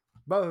game,"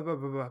 blah, blah, blah,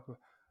 blah, blah.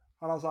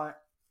 And I was like,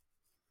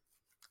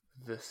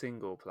 "The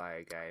single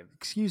player game."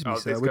 Excuse me,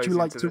 sir. Would you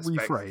like to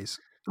rephrase?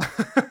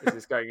 Is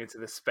this going into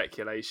the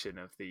speculation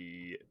of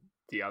the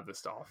other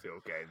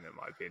Starfield game that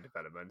might be in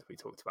development we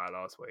talked about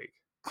last week?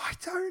 I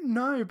don't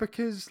know,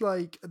 because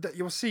like that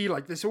you'll see,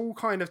 like this all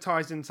kind of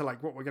ties into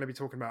like what we're going to be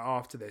talking about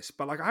after this.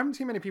 But like I haven't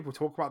seen many people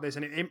talk about this,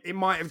 and it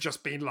might have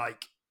just been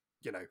like,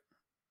 you know,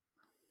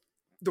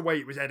 the way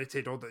it was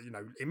edited, or that, you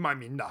know, it might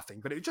mean nothing,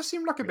 but it just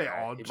seemed like a bit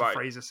odd to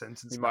phrase a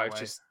sentence. He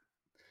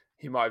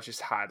might have just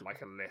had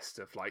like a list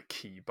of like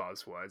key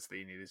buzzwords that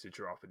he needed to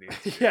drop in the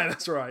interview. Yeah,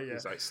 that's right. Yeah,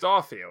 he's like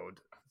Starfield,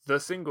 the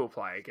single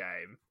player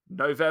game,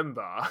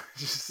 November.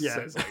 Just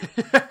says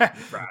like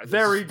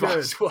very good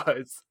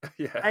buzzwords.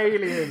 Yeah,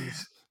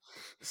 aliens,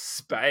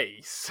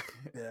 space.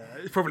 Yeah,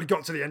 he probably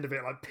got to the end of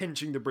it like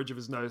pinching the bridge of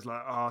his nose,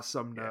 like,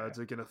 some nerds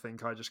are gonna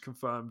think I just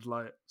confirmed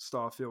like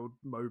Starfield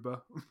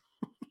MOBA.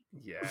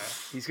 Yeah,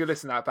 he's gonna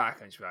listen to that back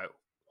and just be like,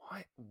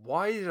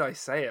 why did I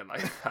say it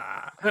like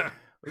that?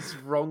 What's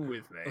wrong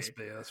with me?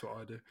 That's what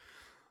I do.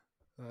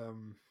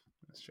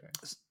 That's true.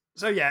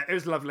 So yeah, it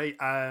was lovely.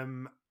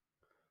 And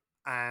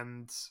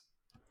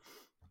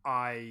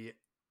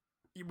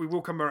we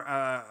will come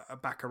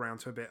back around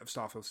to a bit of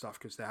Starfield stuff,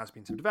 because there has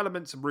been some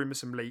development, some rumors,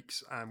 some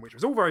leaks, which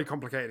was all very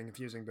complicated and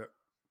confusing, but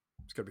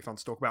it's going to be fun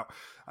to talk about.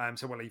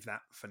 So we'll leave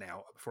that for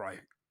now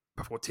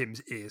before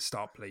Tim's ears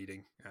start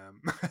bleeding.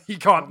 He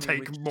can't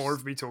take more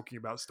of me talking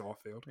about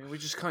Starfield. I mean, we're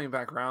just coming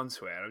back around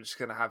to it. I'm just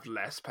going to have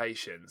less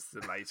patience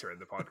than later in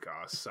the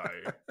podcast. So,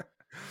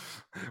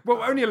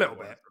 well, only a little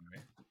bit.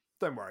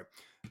 Don't worry.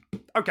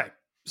 Okay,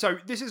 so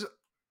this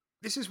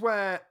is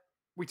where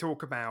we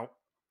talk about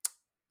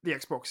the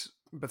Xbox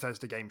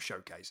Bethesda Game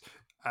Showcase.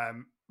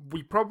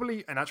 We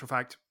probably, in actual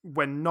fact,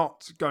 we're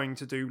not going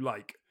to do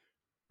like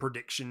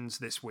predictions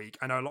this week.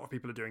 I know a lot of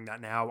people are doing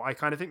that now. I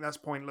kind of think that's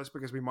pointless,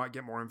 because we might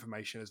get more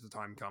information as the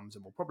time comes,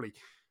 and we'll probably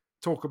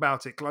talk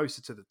about it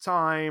closer to the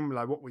time,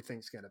 like what we think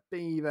is going to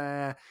be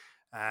there.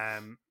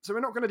 So we're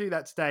not going to do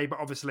that today, but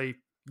obviously,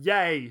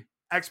 yay,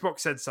 Xbox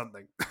said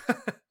something.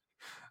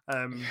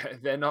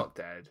 They're not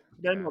dead.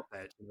 They're not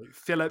dead.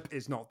 Philip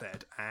is not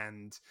dead.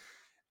 And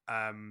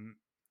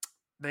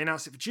they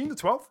announced it for June the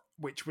 12th,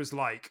 which was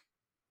like,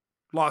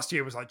 last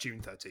year was like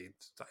June 13th.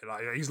 So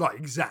like, he's like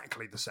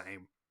exactly the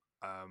same.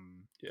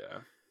 Yeah.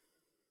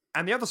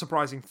 And the other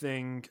surprising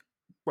thing,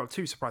 well,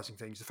 two surprising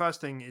things. The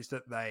first thing is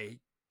that they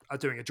are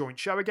doing a joint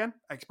show again,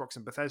 Xbox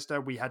and Bethesda.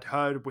 We had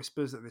heard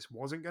whispers that this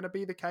wasn't going to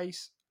be the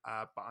case,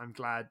 but I'm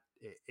glad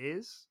it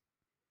is.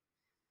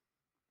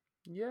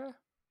 Yeah.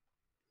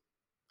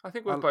 I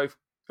think we're both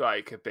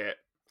like a bit,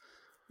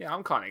 yeah,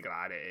 I'm kind of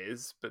glad it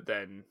is, but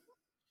then,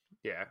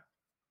 yeah,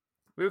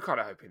 we were kind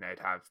of hoping they'd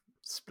have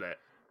split.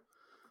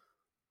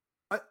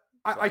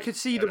 I could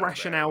see the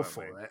rationale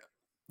for it.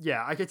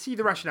 Yeah, I could see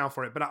the rationale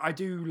for it, but I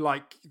do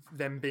like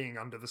them being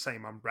under the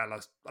same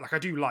umbrella. Like, I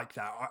do like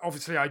that.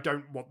 Obviously, I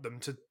don't want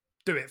them to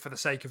do it for the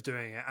sake of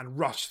doing it and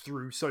rush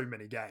through so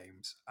many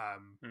games.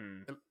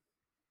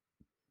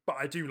 But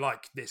I do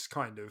like this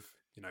kind of,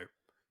 you know,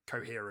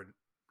 coherent.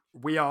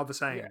 We are the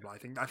same. Yeah. I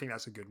think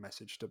that's a good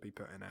message to be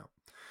putting out.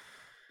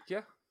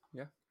 Yeah,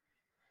 yeah.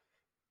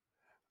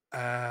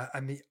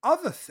 And the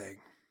other thing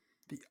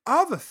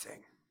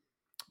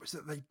was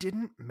that they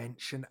didn't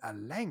mention a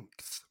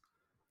length.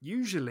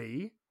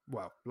 Usually,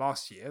 well,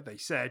 last year they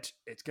said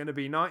it's going to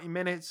be 90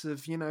 minutes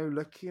of, you know,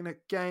 looking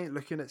at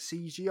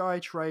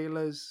CGI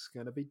trailers. It's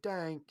going to be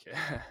dank.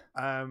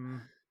 Yeah.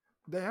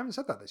 They haven't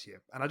said that this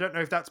year, and I don't know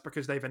if that's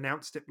because they've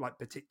announced it like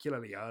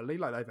particularly early,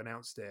 like they've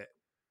announced it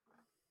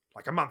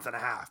like a month and a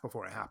half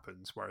before it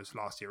happens, whereas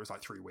last year it was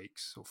like 3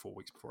 weeks or 4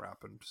 weeks before it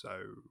happened. So,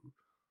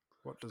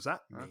 what does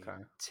that mean,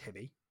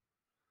 Timmy?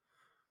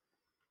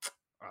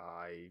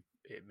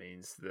 It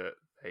means that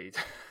they.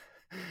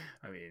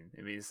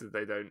 It means that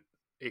they don't.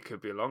 It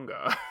could be longer.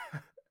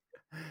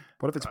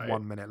 What if it's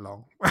 1 minute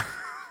long?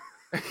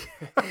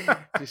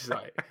 just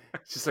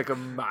like a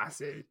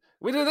massive.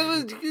 You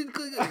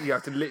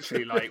have to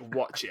literally like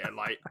watch it at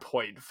like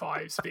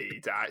 0.5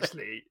 speed to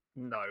actually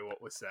know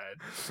what was said.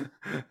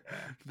 Yeah.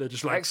 They're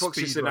just like Xbox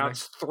just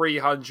announced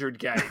 300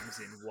 games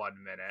in 1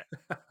 minute.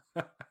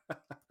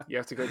 You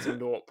have to go to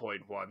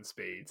 0.1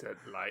 speed to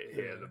like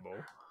hear them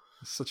all.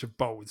 It's such a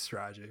bold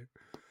strategy.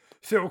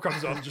 Phil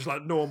comes on just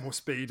like normal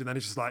speed, and then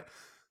he's just like,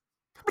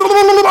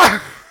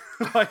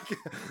 like,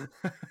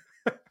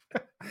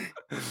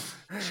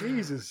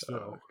 Jesus, Phil.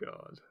 Oh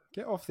God,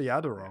 get off the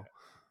Adderall.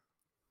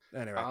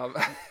 Anyway,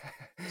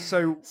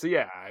 so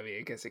yeah, I mean,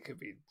 I guess it could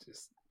be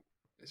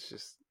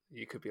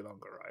you could be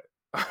longer, right?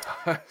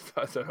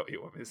 I don't know what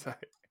you want me to say.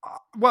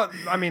 Well,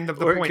 I mean, the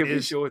or point it could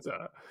is be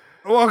shorter.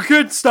 Well,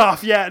 good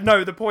stuff. Yeah,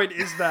 no, the point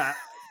is that.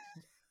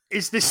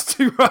 Is this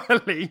too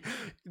early?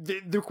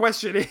 The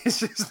question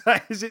is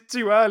it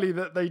too early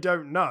that they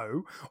don't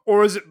know?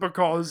 Or is it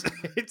because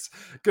it's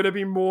going to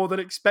be more than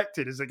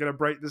expected? Is it going to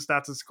break the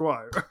status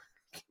quo?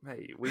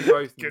 Mate, we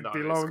both could know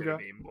be it's longer. going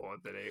to be more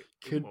than it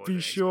could more be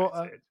than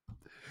shorter. Expected.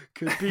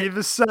 Could be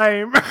the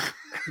same.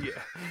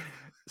 Yeah.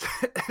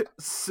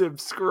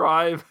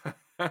 Subscribe.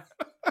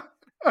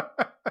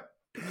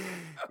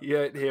 You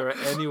don't hear it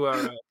anywhere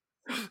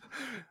else.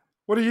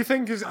 What do you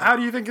think is? How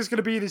do you think it's going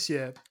to be this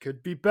year?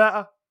 Could be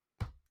better.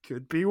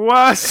 Could be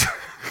worse.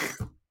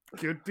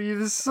 Could be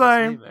the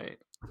same. That's me,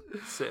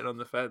 mate. Sitting on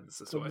the fence.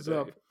 That's what I Thumbs do.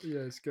 up. Yeah,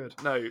 it's good.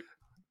 No.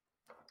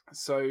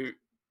 So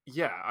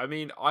yeah, I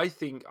mean, I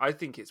think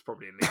it's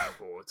probably leaning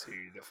forward to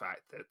the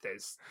fact that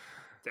there's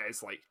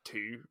like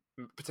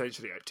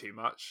potentially too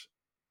much,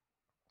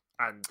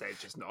 and they're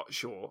just not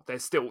sure. They're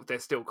still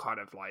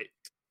kind of like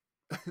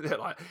they're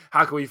like,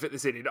 how can we fit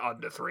this in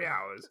under 3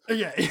 hours?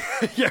 Yeah,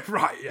 yeah,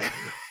 right. Yeah,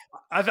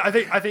 I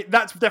think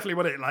that's definitely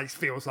what it like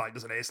feels like,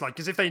 doesn't it? It's like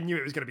because if they knew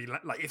it was going to be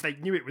like if they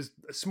knew it was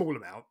a small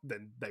amount,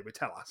 then they would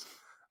tell us.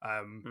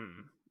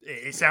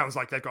 It sounds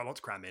like they've got a lot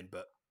to cram in,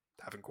 but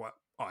haven't quite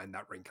ironed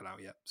that wrinkle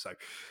out yet. So,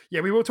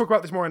 yeah, we will talk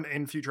about this more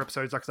in future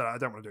episodes. Like I said, I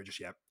don't want to do it just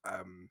yet.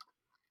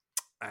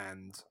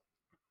 And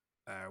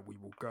we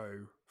will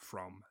go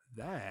from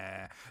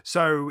there.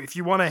 So, if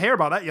you want to hear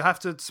about that, you'll have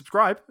to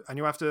subscribe and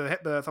you'll have to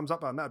hit the thumbs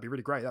up button. That would be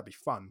really great. That'd be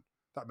fun.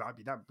 That would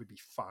be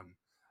fun.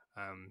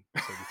 So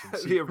we can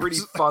That'd be a really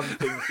fun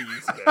thing for you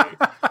to do.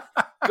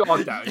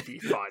 God, that would be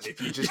fun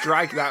if you just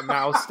drag that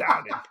mouse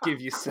down and give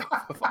yourself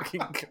a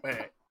fucking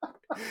click.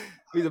 It'd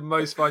be the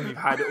most fun you've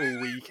had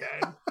all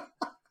weekend.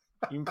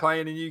 You been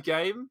playing a new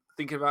game?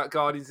 Thinking about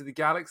Guardians of the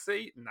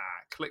Galaxy? Nah,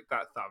 click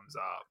that thumbs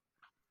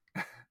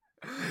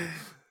up.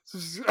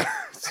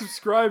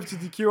 Subscribe to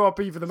the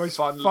QRP for the most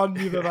fun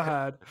you've ever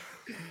had.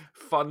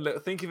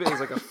 Think of it as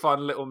like a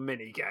fun little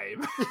mini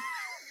game.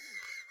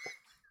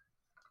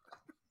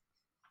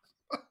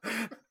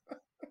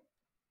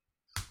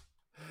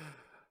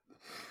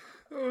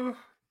 Oh,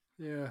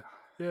 yeah,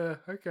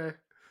 okay.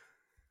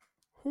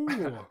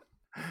 Ooh,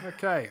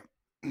 okay.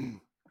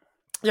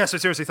 Yeah, so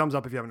seriously, thumbs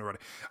up if you haven't already.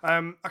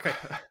 Okay.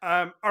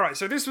 All right,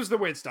 so this was the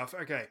weird stuff.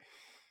 Okay.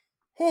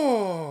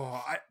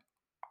 Oh,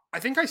 I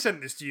think I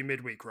sent this to you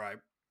midweek, right?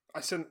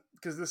 I sent,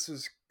 because this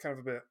was kind of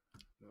a bit...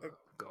 Oh,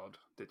 God,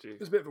 did you? It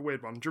was a bit of a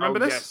weird one. Do you remember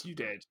this? Yes, you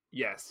did.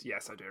 Yes,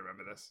 I do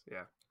remember this.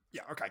 Yeah.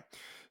 Yeah, okay.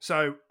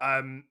 So,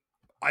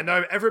 I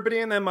know everybody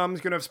and their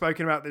mum's going to have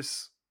spoken about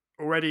this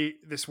already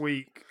this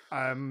week.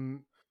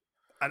 And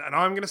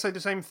I'm going to say the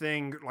same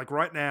thing. Like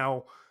right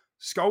now,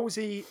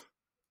 Scalzi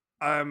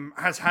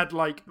has had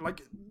like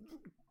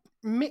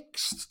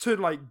mixed to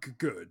like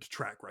good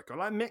track record.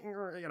 Like,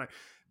 you know,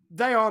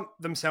 they aren't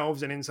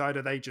themselves an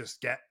insider. They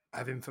just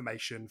have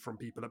information from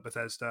people at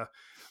Bethesda.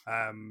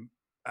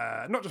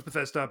 Not just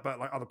Bethesda, but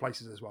like other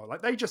places as well.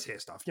 Like they just hear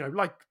stuff, you know,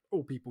 like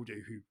all people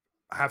do who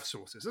have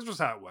sources. That's just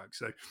how it works.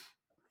 So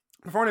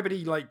before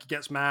anybody like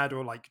gets mad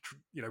or like,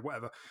 you know,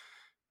 whatever,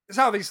 it's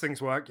how these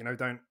things work. You know,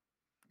 don't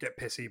get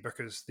pissy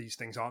because these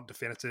things aren't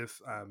definitive.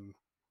 You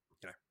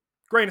know,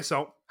 grain of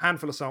salt,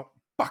 handful of salt,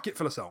 bucket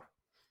full of salt.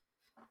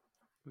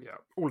 Yeah,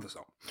 all of the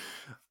salt.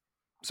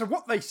 So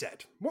what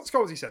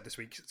Scalzi said this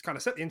week, it's kind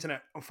of set the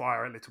internet on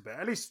fire a little bit,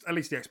 at least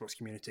the Xbox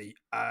community,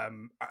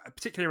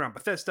 particularly around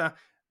Bethesda.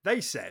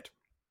 They said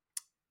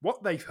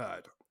what they've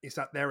heard is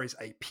that there is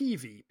a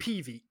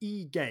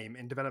PvE game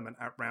in development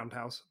at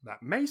Roundhouse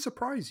that may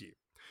surprise you.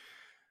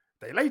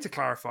 They later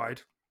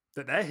clarified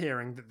that they're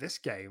hearing that this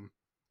game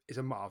is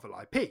a Marvel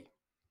IP.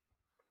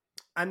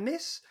 And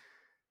this,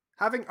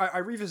 I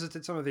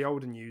revisited some of the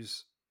older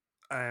news.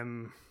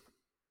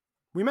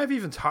 We may have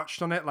even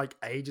touched on it like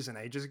ages and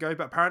ages ago,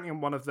 but apparently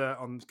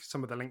on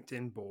some of the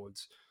LinkedIn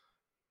boards,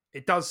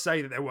 it does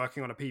say that they're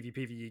working on a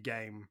PvE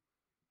game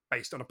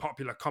based on a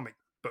popular comic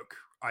book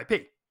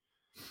IP.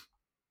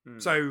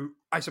 So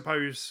I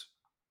suppose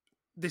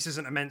this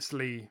isn't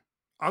immensely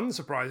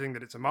unsurprising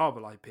that it's a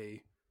Marvel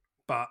IP,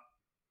 but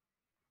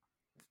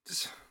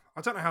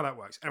I don't know how that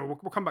works. Anyway,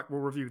 we'll come back.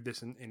 We'll review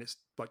this in its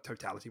like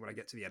totality when I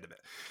get to the end of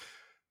it.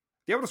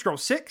 The Elder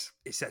Scrolls 6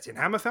 is set in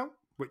Hammerfell,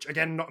 which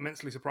again, not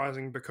immensely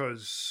surprising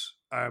because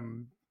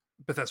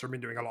Bethesda have been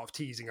doing a lot of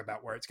teasing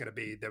about where it's going to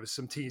be. There was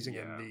some teasing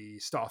in the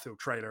Starfield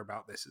trailer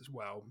about this as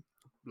well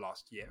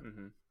last year.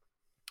 Mm-hmm.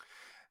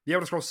 The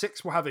Elder Scrolls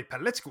 6 will have a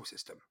political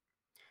system.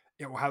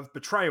 It will have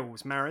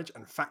betrayals, marriage,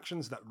 and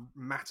factions that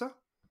matter.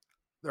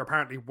 There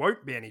apparently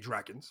won't be any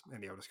dragons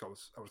in the Elder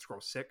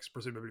Scrolls 6,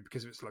 presumably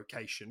because of its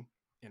location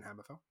in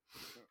Hammerfell.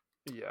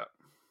 Yeah.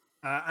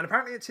 And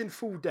apparently it's in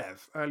full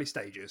dev, early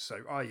stages,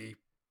 so i.e.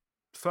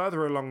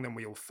 further along than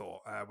we all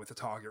thought, with a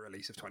target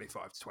release of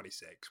 25 to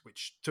 26,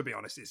 which, to be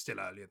honest, is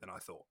still earlier than I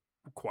thought.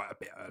 Quite a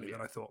bit earlier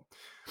than I thought.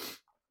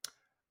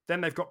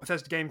 Then they've got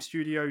Bethesda Game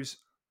Studios,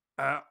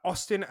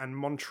 Austin and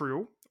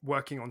Montreal,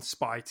 working on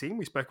Spy Team.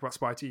 We spoke about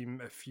Spy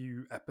Team a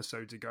few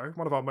episodes ago.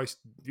 One of our most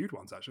viewed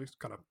ones, actually. It's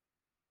kind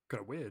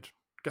of weird.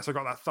 Guess I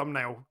got that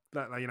thumbnail,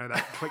 that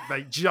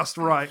clickbait just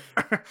right.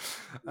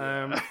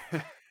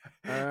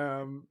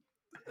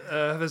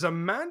 There's a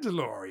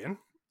Mandalorian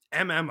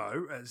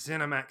MMO at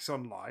ZeniMax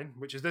Online,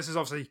 this is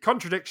obviously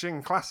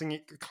contradiction, clashing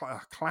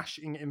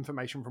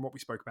information from what we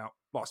spoke about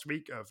last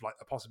week of like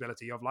a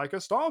possibility of like a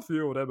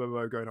Starfield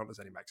MMO going on at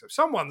ZeniMax. So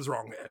someone's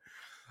wrong here.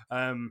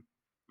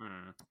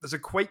 There's a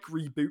Quake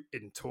reboot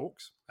in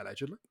talks,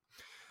 allegedly.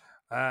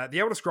 The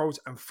Elder Scrolls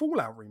and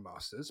Fallout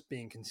remasters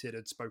being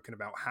considered, spoken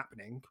about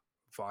happening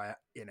via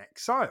In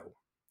Exile.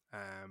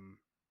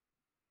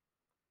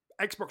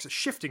 Xbox are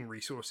shifting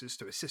resources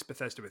to assist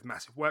Bethesda with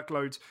massive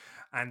workloads,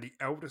 and the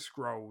Elder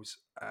Scrolls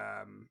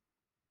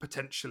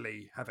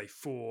potentially have a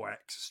 4X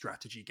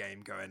strategy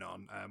game going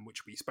on,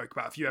 which we spoke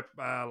about a few,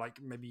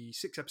 like maybe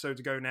 6 episodes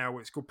ago now.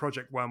 It's called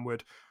Project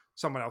Wormwood.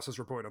 Someone else has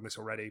reported on this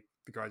already,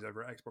 the guys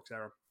over at Xbox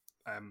Era.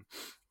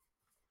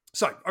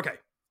 So, okay.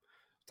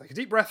 Take a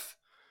deep breath.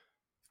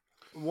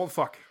 What the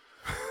fuck?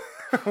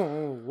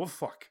 What the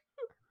fuck?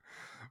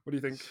 What do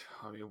you think?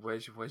 I mean, where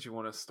do you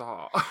want to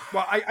start?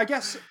 Well, I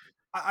guess,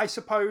 I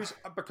suppose,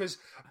 because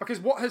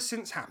what has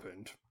since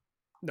happened...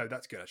 No,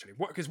 that's good, actually.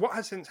 Because what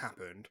has since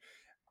happened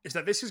is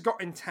that this has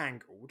got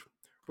entangled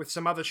with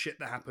some other shit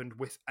that happened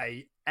with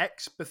a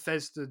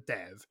ex-Bethesda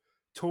dev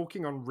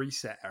talking on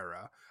Reset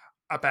Era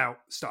about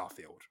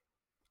Starfield.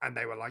 And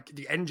they were like,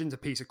 the engine's a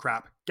piece of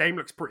crap. Game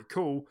looks pretty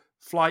cool.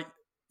 Flight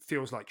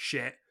feels like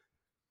shit.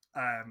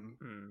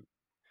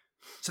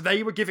 So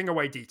they were giving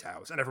away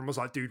details, and everyone was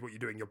like, dude, what are you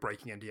doing? You're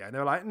breaking NDA. And they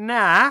were like,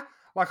 nah.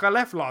 Like, I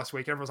left last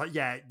week, and everyone was like,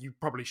 yeah, you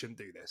probably shouldn't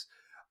do this.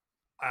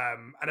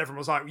 And everyone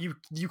was like,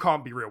 you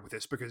can't be real with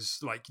this, because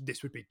like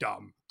this would be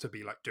dumb to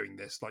be like doing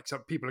this. Like,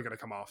 some people are going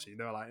to come after you.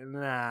 They were like,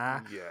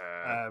 nah.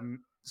 Yeah.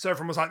 So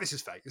everyone was like, this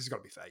is fake. This has got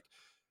to be fake.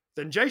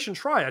 Then Jason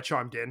Schreier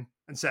chimed in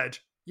and said,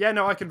 yeah,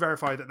 no, I can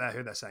verify that they're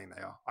who they're saying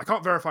they are. I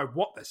can't verify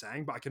what they're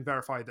saying, but I can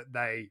verify that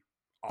they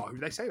are who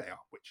they say they are,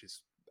 which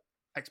is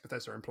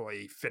ex-Bethesda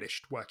employee,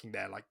 finished working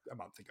there like a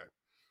month ago.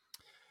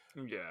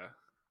 Yeah.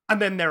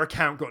 And then their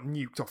account got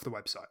nuked off the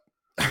website.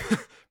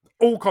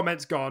 All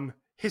comments gone,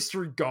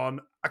 history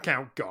gone,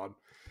 account gone.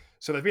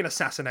 So they've been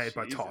assassinated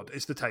by Todd,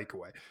 is the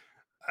takeaway.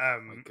 Oh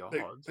my God.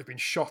 They've been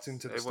shot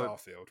into the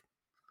Starfield.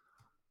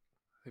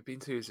 They've been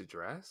to his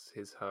address,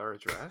 her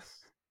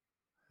address.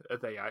 Are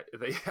they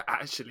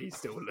actually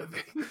still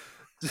living?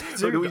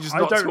 Dude, or do we just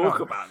not talk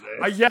about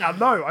this?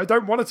 No, I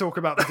don't want to talk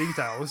about the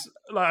details.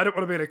 Like, I don't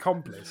want to be an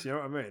accomplice. You know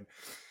what I mean?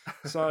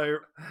 So,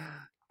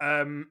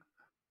 and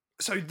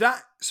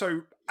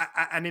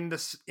in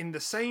the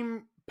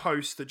same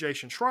post that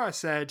Jason Schreier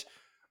said,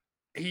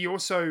 he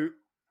also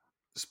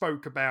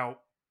spoke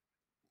about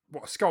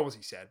what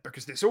Scalzi said,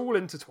 because it's all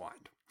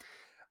intertwined.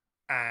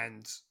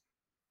 And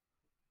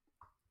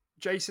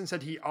Jason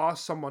said he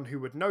asked someone who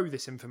would know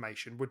this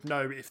information, would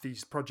know if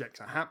these projects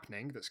are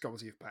happening that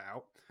Scalzi have put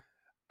out.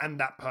 And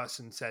that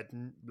person said,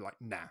 like,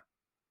 nah,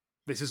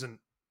 this isn't,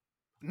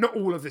 not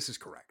all of this is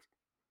correct.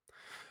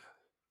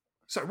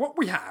 So what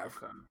we have,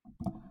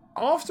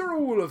 after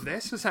all of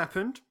this has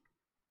happened,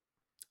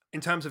 in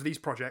terms of these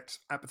projects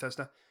at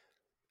Bethesda,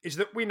 is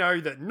that we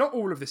know that not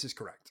all of this is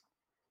correct.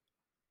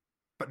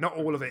 But not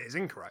all of it is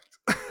incorrect.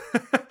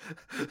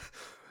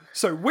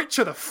 So which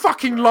are the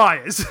fucking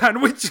liars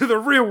and which are the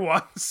real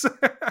ones?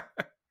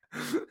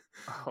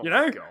 Oh, you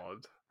know? My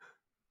God.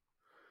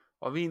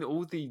 I mean,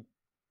 all the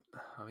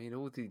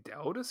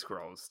Elder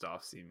Scrolls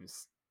stuff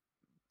seems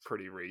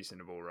pretty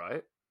reasonable,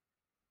 right?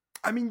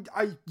 I mean,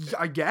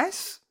 I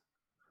guess.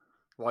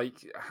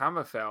 Like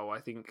Hammerfell,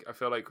 I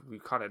feel like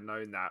we've kind of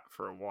known that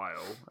for a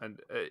while. And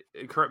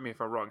correct me if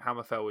I'm wrong.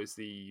 Hammerfell is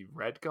the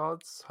Red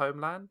Guards'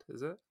 homeland,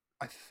 is it?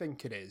 I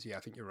think it is. Yeah,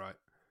 I think you're right.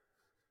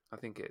 I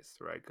think it's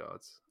the Red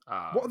Guards.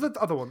 What are the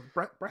other one?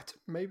 Breton?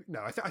 Maybe?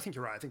 No, I think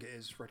you're right. I think it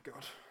is Red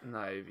Guard.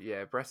 No,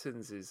 yeah,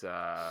 Bretons is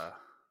I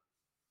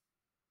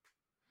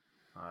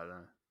don't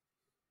know.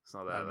 It's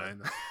not there.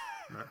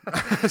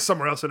 No.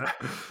 Somewhere else in it.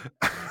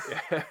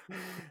 Yeah.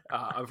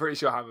 I'm pretty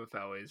sure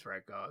Hammerfell is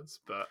Red Guards,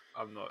 but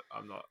I'm not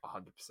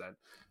 100%.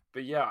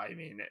 But yeah, I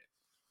mean,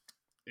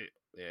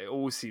 it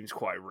all seems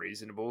quite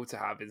reasonable to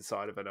have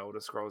inside of an Elder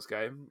Scrolls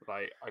game.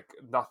 Like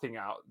nothing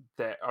out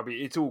there. I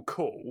mean, it's all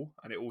cool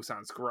and it all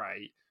sounds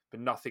great, but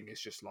nothing is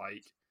just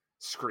like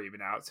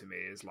screaming out to me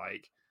as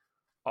like,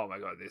 oh my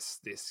God, this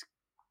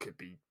could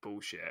be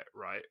bullshit,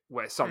 right?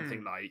 Where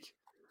something like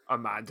a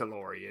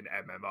Mandalorian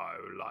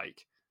MMO,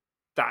 like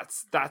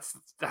that's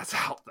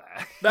out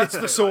there. That's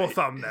the sore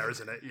thumb there,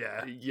 isn't it?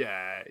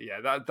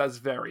 Yeah. That's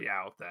very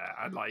out there,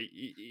 and like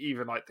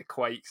even like the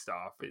Quake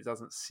stuff, it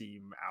doesn't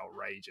seem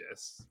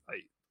outrageous.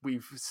 Like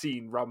we've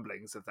seen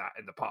rumblings of that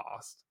in the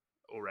past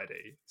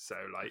already. So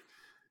like,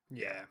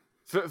 yeah.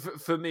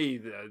 For me,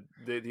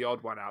 the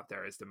odd one out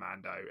there is the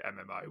Mando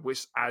MMO,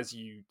 which, as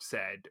you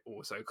said,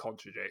 also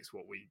contradicts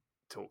what we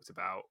talked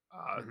about.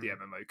 The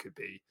MMO could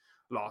be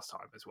last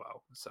time as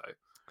well. So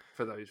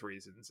for those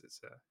reasons, it's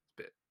a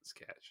bit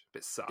sketch, a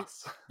bit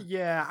sus.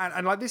 Yeah,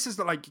 and like this is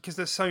like, because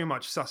there's so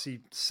much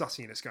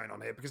sussiness going on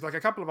here, because like a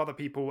couple of other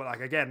people,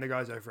 like again the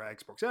guys over at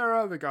Xbox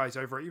Era, the guys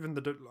over at, even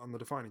on the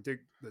Defining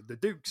Duke, the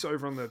Dukes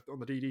over on the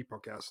DD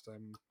podcast,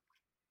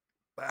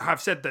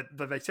 have said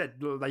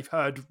that they've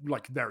heard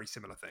like very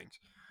similar things.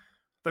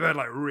 They've heard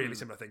like really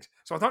similar things.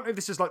 So I don't know if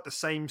this is like the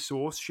same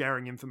source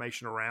sharing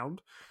information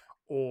around,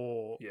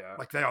 or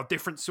like they are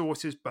different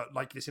sources, but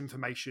like this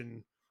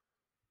information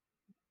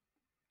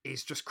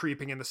is just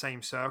creeping in the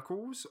same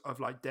circles of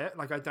like debt.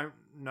 Like I don't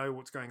know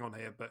what's going on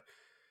here, but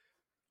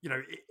you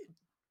know,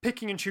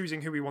 picking and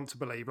choosing who we want to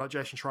believe. Like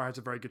Jason Schreier has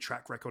a very good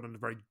track record and a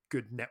very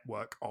good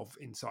network of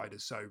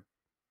insiders, so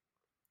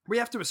we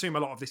have to assume a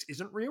lot of this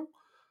isn't real.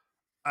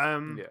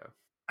 And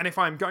And if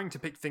I'm going to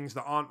pick things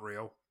that aren't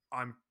real,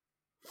 I'm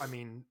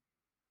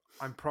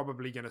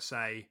probably going to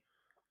say,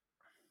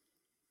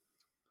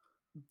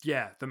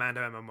 the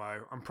Mando MMO.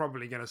 I'm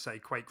probably going to say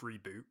Quake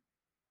Reboot.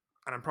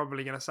 And I'm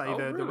probably going to say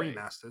the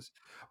remasters.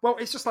 Well,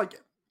 it's just like,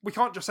 we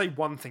can't just say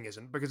one thing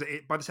isn't, because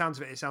by the sounds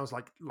of it, it sounds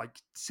like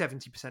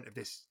 70% of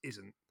this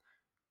isn't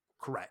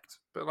correct.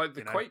 But like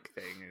the Quake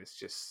thing is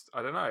just,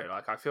 I don't know.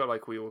 Like I feel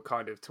like we were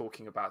kind of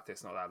talking about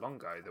this not that long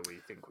ago, that we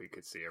think we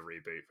could see a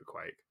reboot for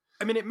Quake.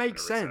 I mean, it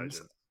makes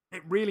sense.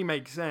 It really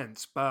makes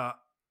sense. But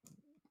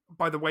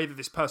by the way that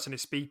this person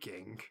is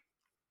speaking,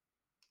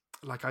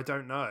 like, I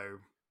don't know.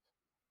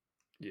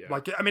 Yeah.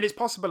 Like, I mean, it's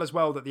possible as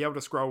well that the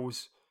Elder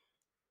Scrolls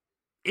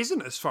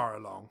isn't as far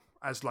along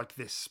as like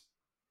this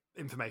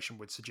information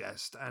would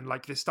suggest, and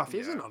like this stuff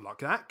isn't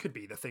unlocked. That could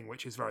be the thing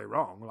which is very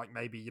wrong. Like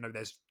maybe, you know,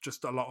 there's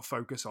just a lot of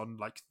focus on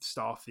like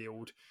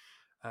Starfield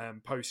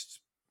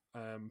post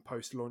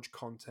launch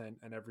content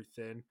and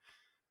everything,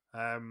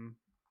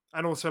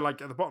 and also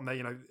like at the bottom there,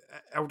 you know,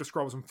 Elder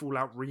Scrolls and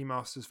Fallout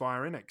remasters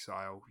via In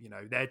Exile. You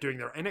know, they're doing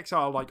their In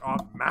Exile, like,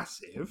 aren't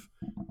massive.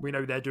 We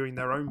know they're doing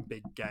their own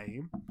big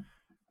game.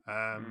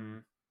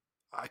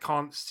 I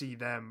can't see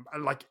them,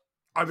 like,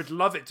 I would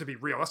love it to be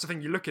real. That's the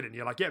thing. You look at it and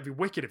you're like, yeah, it'd be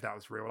wicked if that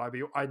was real.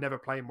 I'd never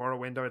play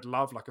Morrowind. I'd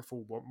love like a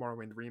full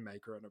Morrowind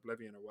remake or an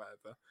Oblivion or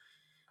whatever.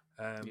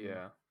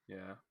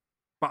 Yeah.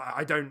 But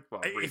I don't. Well,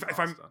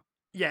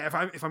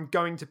 if I'm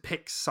going to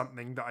pick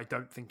something that I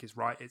don't think is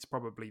right, it's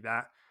probably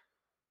that.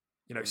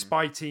 You know,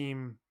 Spy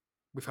Team.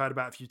 We've heard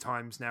about it a few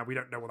times now. We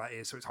don't know what that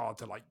is, so it's hard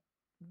to like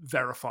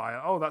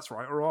verify. Oh, that's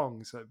right or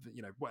wrong. So,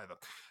 you know, whatever.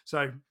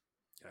 So, you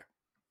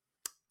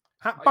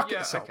know, bucket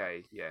of salt.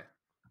 Okay.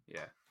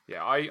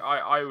 Yeah,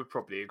 I would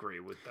probably agree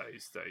with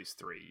those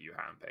three you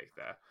handpicked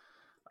there,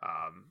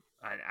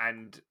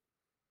 and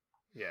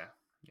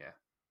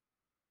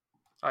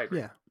I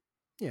agree.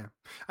 Yeah,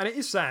 and it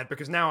is sad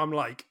because now I'm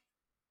like,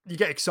 you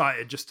get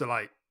excited just to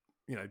like,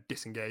 you know,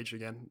 disengage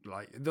again.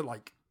 Like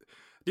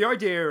the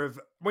idea of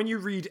when you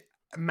read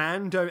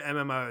Mando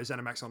MMO as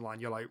ZeniMax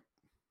Online, you're like,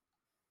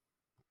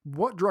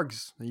 what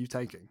drugs are you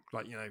taking?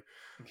 Like, you know,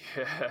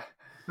 yeah.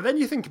 But then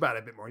you think about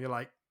it a bit more, and you're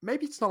like,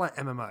 maybe it's not like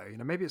MMO. You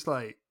know, maybe it's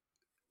like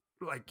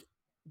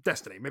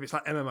Destiny, maybe it's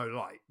like MMO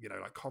light, you know,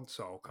 like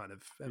console kind of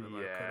MMO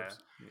kind of.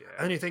 Yeah.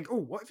 And then you think, oh,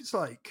 what if it's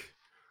like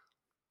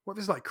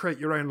create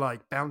your own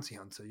like bounty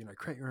hunter, you know,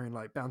 create your own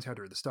like bounty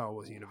hunter of the Star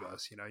Wars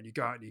universe, you know, and you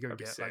go out and you go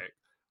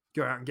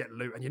out and get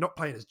loot, and you're not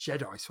playing as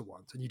Jedis for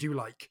once, and you do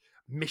like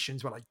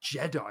missions where like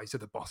Jedis are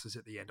the bosses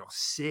at the end, or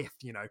Sith,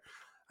 you know,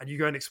 and you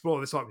go and explore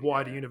this like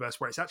wider universe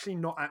where it's actually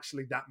not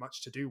actually that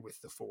much to do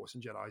with the Force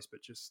and Jedis,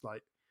 but just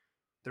like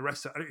the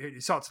rest of it.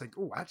 You start to think,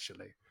 oh,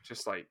 actually,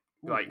 just like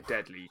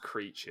deadly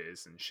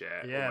creatures and shit.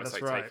 Yeah, almost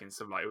that's like right. taking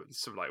some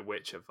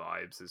Witcher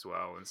vibes as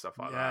well and stuff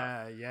like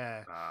that.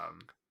 Yeah.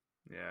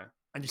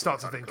 And you start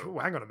to think, oh,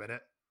 hang on a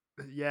minute.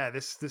 Yeah,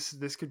 this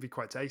could be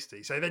quite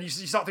tasty. So then you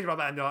start thinking about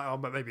that, and you're like, oh,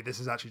 but maybe this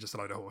is actually just a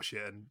load of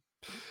horseshit and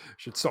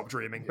should stop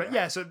dreaming. But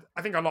yeah, so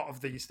I think a lot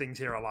of these things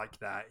here are like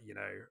that, you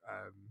know.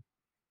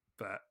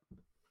 But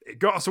it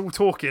got us all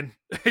talking.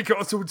 It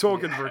got us all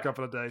talking for a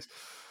couple of days.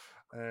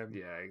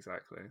 Yeah,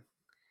 exactly.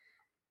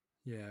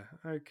 Yeah.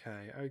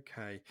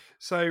 Okay.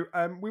 So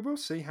we will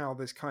see how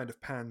this kind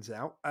of pans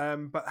out.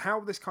 But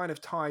how this kind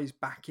of ties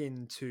back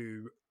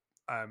into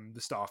the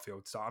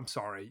Starfield stuff. I'm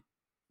sorry.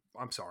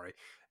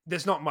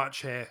 There's not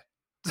much here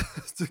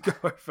to go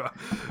over.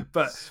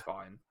 But it's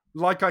fine.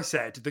 Like I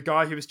said, the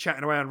guy who was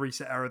chatting away on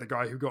Reset Error, the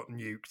guy who got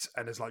nuked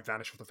and has like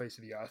vanished off the face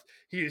of the earth,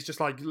 he is just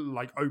like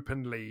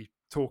openly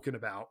talking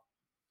about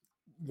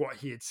what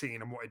he had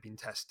seen and what he'd been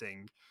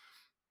testing.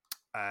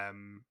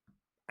 And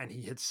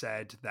he had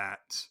said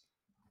that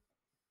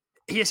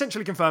he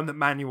essentially confirmed that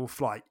manual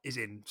flight is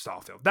in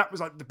Starfield. That was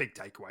like the big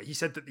takeaway. He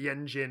said that the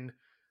engine,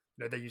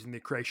 you know, they're using the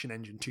Creation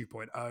Engine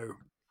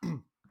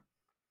 2.0,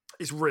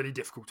 is really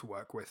difficult to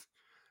work with.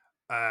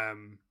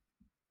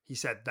 He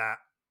said that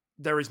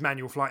there is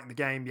manual flight in the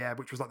game,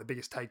 which was like the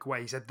biggest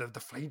takeaway. He said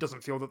he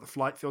doesn't feel that the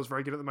flight feels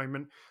very good at the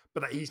moment,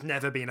 but that he's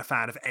never been a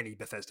fan of any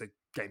Bethesda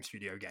Game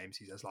Studio games.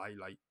 He says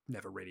like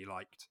never really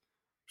liked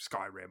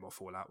Skyrim or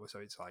Fallout, so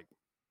it's like,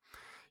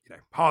 you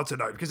know, hard to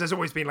know because there's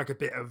always been like a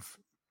bit of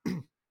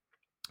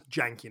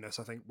jankiness,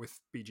 I think, with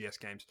BGS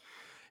games.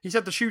 He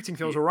said the shooting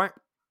feels all right.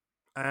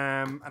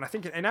 And I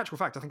think, in actual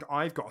fact, I think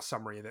I've got a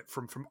summary of it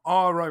from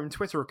our own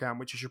Twitter account,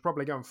 which you should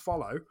probably go and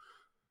follow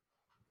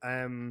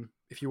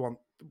if you want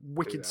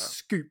wicked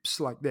scoops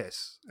like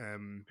this.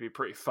 It'd be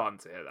pretty fun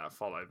to hit that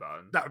follow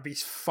button. That would be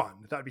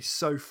fun. That would be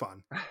so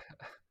fun.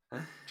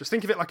 Just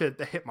think of it like a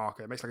hit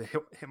marker. It makes like a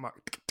hit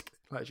mark,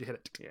 like as you hit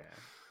it. Yeah.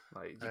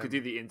 Like you could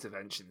do the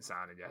intervention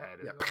sound in your head.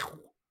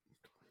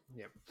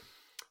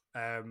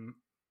 Yeah.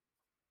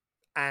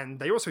 And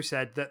they also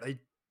said that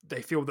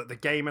they feel that the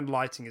game and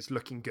lighting is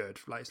looking good.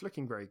 Like it's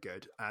looking very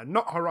good.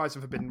 Not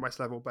Horizon Forbidden West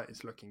level, but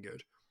it's looking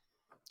good.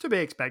 To be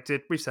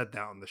expected. We've said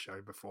that on the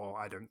show before.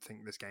 I don't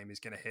think this game is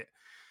going to hit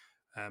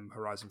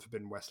Horizon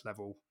Forbidden West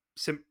level.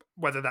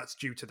 Whether that's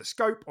due to the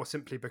scope or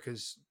simply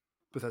because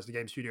Bethesda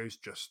Game Studios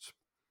just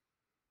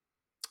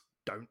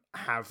don't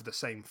have the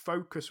same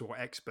focus or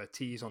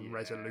expertise on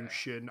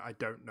resolution. I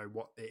don't know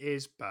what it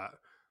is, but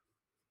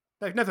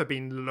they've never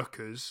been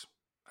lookers,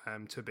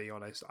 to be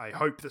honest. I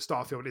hope that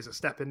Starfield is a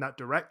step in that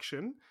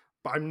direction,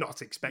 but I'm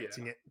not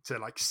expecting it to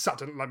like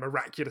suddenly, like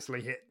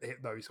miraculously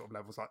hit those sort of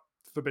levels. Like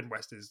Forbidden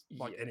West is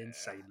like an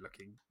insane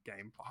looking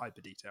game,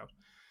 hyper detailed.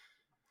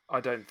 I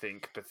don't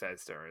think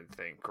Bethesda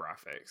think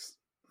graphics.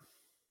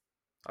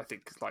 I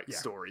think like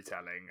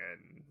storytelling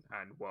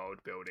and world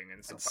building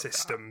and stuff, and like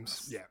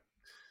systems. That.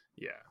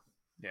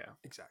 Yeah,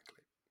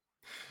 exactly.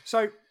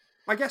 So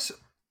I guess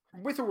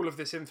with all of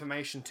this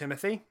information,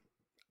 Timothy,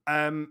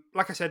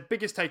 like I said,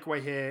 biggest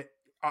takeaway here,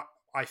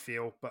 I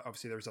feel, but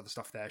obviously there is other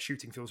stuff there.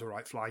 Shooting feels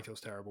alright, flying feels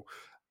terrible.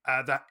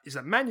 That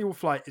manual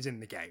flight is in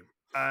the game,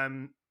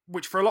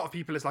 which for a lot of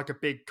people is like a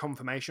big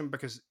confirmation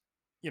because,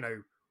 you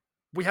know,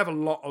 we have a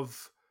lot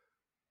of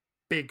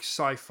big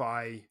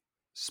sci-fi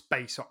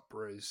space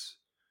operas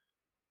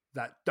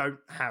that don't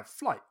have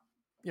flight.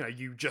 You know,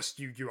 your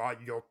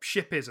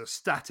ship is a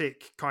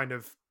static kind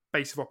of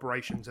base of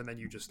operations, and then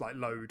you just like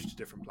load to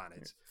different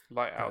planets.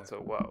 Like Outer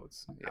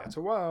Worlds.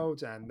 Outer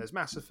Worlds, and there's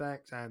Mass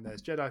Effect, and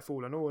there's Jedi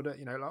Fallen Order.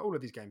 You know, like all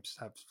of these games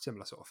have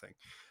similar sort of thing.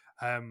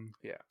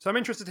 So I'm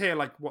interested to hear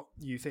like what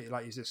you think.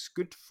 Like, is this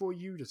good for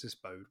you? Does this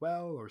bode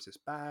well, or is this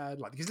bad?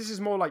 Like, because this is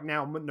more like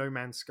now No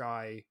Man's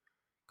Sky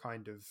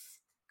kind of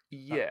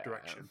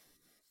direction.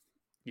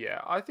 Yeah,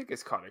 I think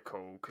it's kind of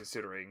cool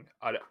considering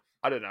I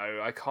don't know.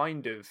 I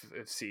kind of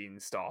have seen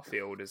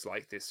Starfield as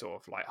like this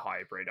sort of like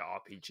hybrid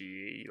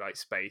RPG, like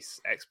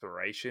space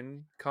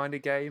exploration kind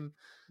of game.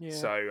 Yeah.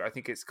 So I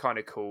think it's kind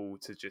of cool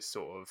to just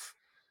sort of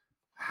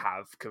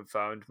have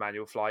confirmed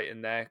manual flight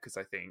in there, because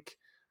I think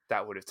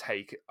that would have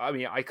taken. I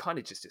mean, I kind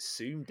of just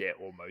assumed it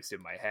almost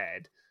in my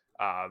head,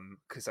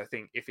 because I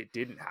think if it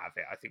didn't have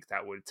it, I think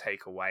that would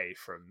take away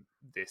from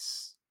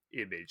this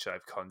image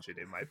I've conjured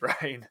in my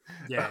brain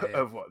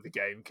of what the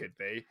game could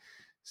be.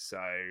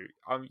 So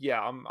I'm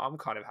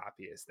kind of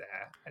happy it's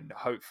there, and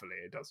hopefully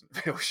it doesn't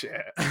feel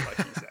shit, like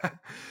you said.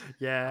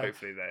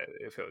 Hopefully that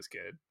it feels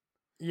good.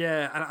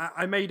 Yeah, and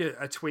I made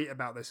a tweet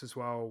about this as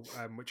well,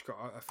 which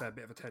got a fair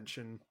bit of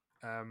attention,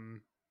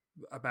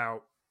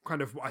 about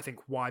kind of I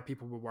think why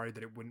people were worried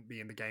that it wouldn't be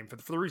in the game for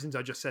the reasons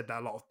I just said,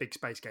 that a lot of big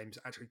space games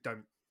actually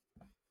don't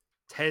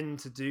tend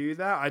to do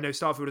that. I know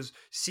Starfield has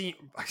seen.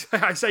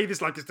 I say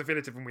this like it's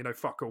definitive and we know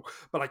fuck all,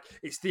 but like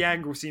the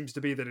angle seems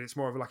to be that it's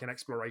more of like an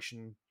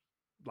exploration.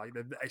 Like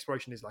the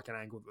exploration is like an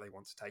angle that they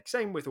want to take.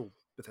 Same with all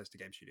Bethesda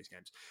Game Studios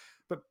games,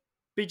 but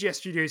BGS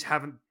Studios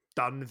haven't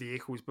done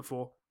vehicles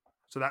before,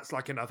 so that's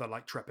like another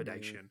like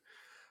trepidation.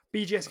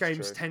 BGS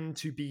games tend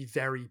to be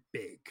very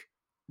big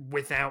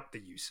without the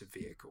use of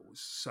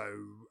vehicles, so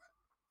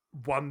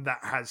one that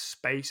has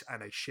space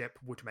and a ship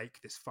would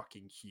make this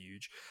fucking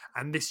huge.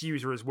 And this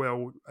user as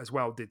well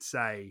did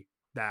say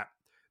that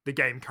the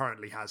game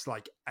currently has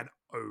like an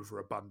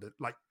overabundant,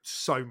 like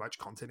so much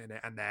content in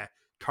it, and they're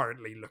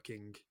currently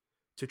looking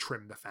to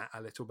trim the fat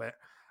a little bit.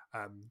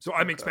 So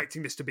I'm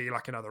expecting this to be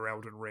like another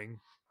Elden Ring,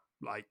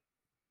 like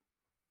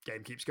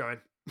game keeps going.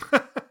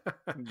 I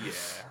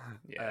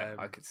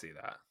could see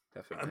that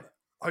definitely.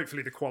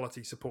 Hopefully the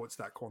quality supports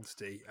that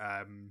quantity.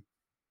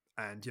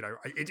 And you know,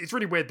 it's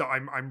really weird that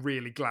I'm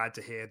really glad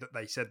to hear that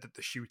they said that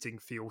the shooting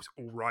feels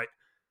all right.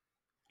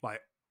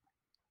 Like,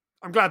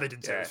 I'm glad they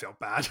didn't say it felt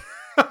bad.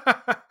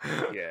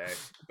 Yeah,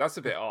 that's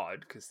a bit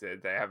odd because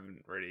they've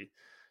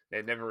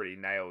never really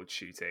nailed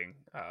shooting,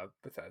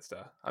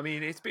 Bethesda. I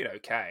mean, it's been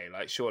okay.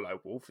 Like, sure,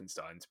 like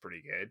Wolfenstein's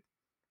pretty good,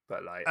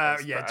 but like,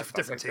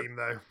 different team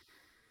though.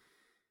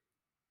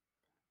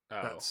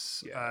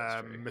 That's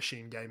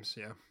Machine Games,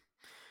 yeah.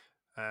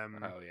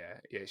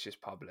 It's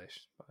just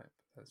published.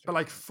 But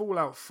like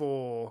Fallout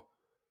 4,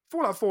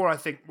 I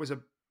think was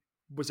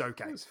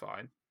okay. It was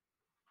fine.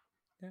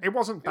 Yeah. It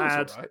wasn't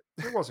bad. Was right.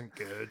 It wasn't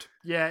good.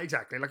 Yeah,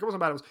 exactly. Like it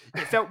wasn't bad.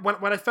 It felt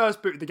when I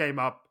first booted the game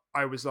up,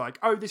 I was like,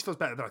 "Oh, this feels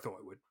better than I thought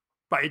it would,"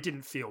 but it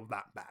didn't feel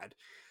that bad.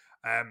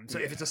 So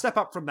if it's a step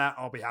up from that,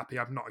 I'll be happy.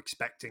 I'm not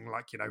expecting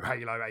like, you know,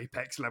 Halo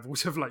Apex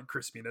levels of like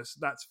crispiness.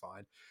 That's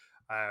fine.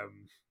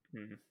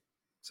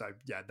 So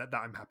yeah, that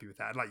I'm happy with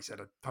that. And like you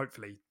said,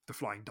 hopefully the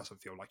flying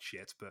doesn't feel like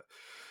shit. But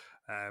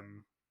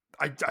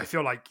I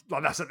feel like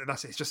that's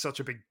it's just such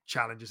a big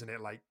challenge, isn't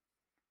it? Like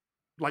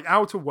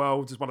Outer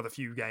Worlds is one of the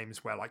few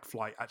games where like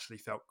flight actually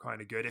felt kind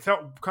of good. It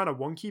felt kind of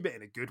wonky, but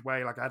in a good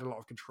way. Like I had a lot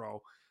of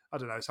control. I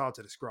don't know. It's hard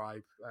to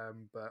describe,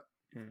 but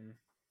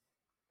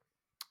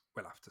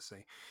we'll have to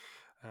see.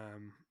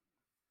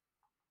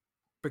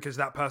 Because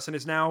that person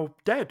is now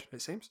dead,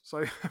 it seems.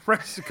 So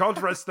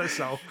God rest their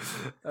soul.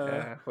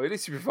 Well, at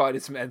least you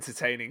provided some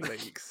entertaining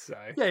leaks. So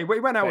yeah, he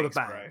went out with a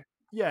bang. Bro.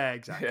 Yeah,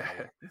 exactly.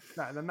 Yeah.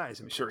 That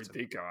is I'm sure he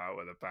did go out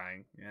with a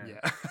bang.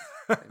 Yeah.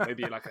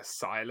 Maybe like a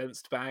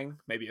silenced bang.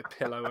 Maybe a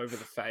pillow over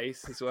the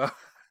face as well.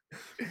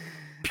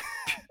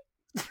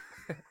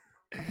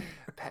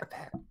 Pet.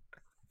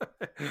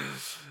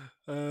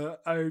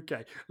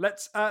 Okay,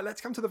 let's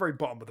come to the very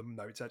bottom of the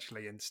notes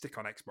actually, and stick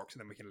on Xbox,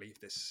 and then we can leave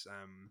this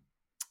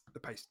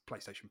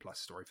PlayStation Plus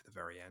story for the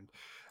very end.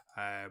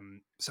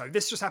 So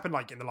this just happened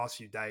like in the last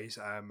few days,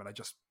 and I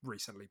just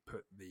recently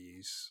put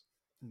these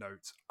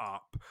notes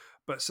up.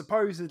 But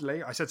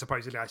supposedly, I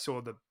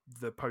saw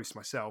the post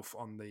myself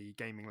on the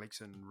Gaming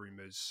Leaks and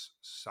Rumors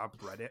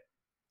subreddit.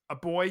 A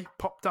boy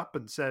popped up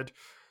and said,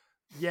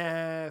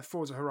 "Yeah,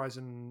 Forza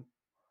Motorsport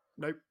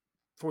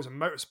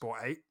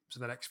 8, so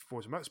the next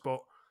Forza Motorsport,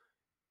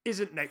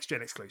 isn't next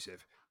gen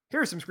exclusive.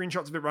 Here are some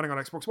screenshots of it running on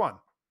Xbox One.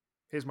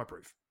 Here's my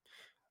proof."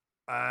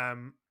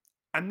 And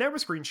there were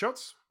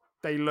screenshots.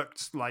 They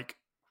looked like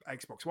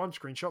Xbox One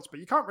screenshots, but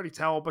you can't really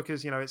tell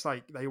because, it's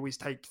like they always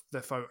take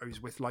the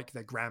photos with like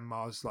their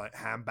grandma's like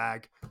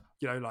handbag,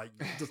 like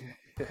it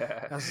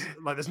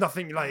doesn't, like there's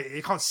nothing, like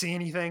you can't see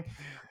anything.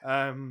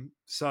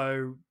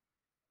 So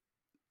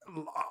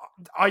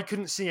I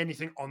couldn't see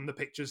anything on the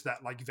pictures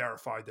that like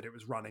verified that it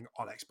was running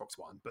on Xbox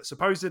One, but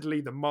supposedly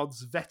the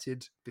mods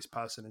vetted this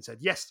person and said,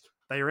 yes,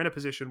 they are in a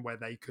position where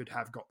they could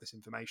have got this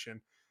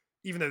information,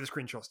 even though the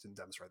screenshots didn't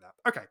demonstrate that.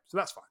 Okay, so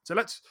that's fine. So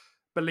let's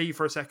believe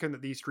for a second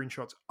that these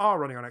screenshots are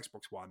running on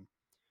Xbox One.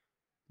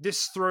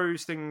 This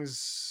makes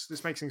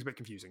things a bit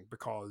confusing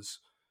because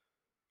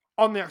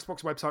on the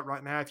Xbox website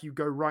right now, if you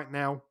go right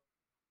now,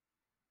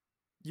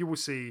 you will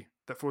see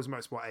that Forza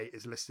Motorsport 8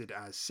 is listed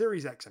as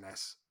Series X and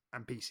S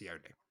and PC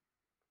only.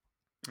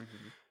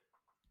 Mm-hmm.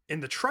 In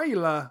the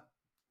trailer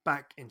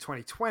back in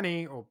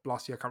 2020 or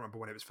last year, I can't remember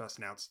when it was first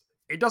announced,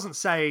 it doesn't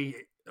say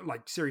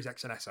like Series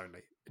X and S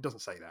only. It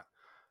doesn't say that.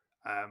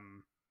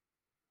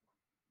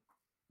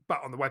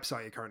 But on the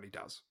website, it currently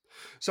does.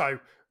 So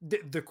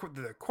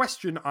the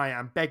question I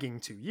am begging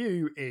to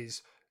you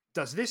is,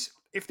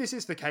 if this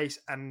is the case,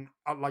 and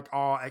like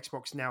are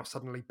Xbox now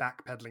suddenly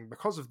backpedaling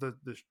because of the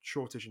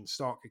shortage in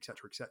stock,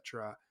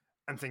 etc.,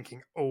 and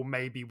thinking, oh,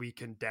 maybe we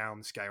can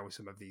downscale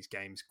some of these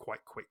games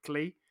quite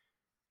quickly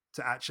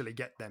to actually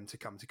get them to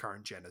come to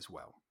current gen as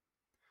well.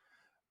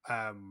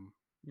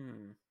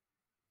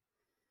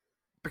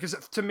 Because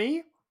to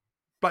me,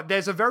 but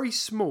there's a very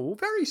small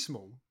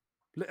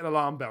little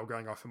alarm bell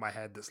going off in my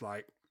head that's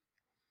like,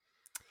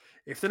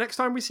 if the next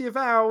time we see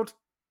Avowed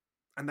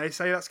and they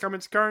say that's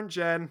coming to current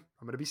gen,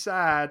 I'm going to be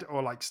sad.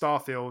 Or like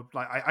Starfield,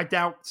 like I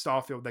doubt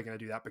Starfield they're going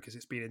to do that because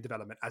it's been in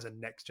development as a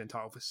next gen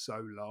title for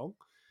so long.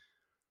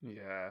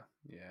 Yeah.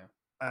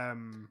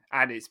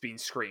 And it's been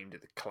screamed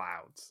at the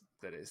clouds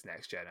that it's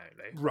next gen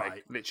only. Right.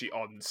 Like, literally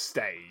on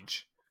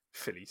stage,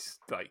 Philly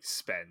like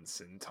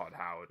Spence and Todd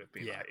Howard have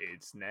been like,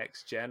 it's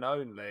next gen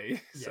only.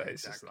 So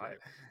it's just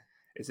like,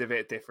 it's a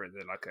bit different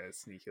than like a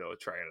sneaky little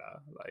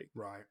trailer. Like,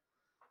 right.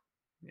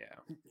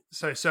 Yeah.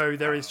 So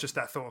there is just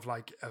that thought of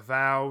like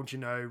Avowed,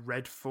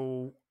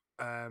 Redfall.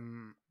 Are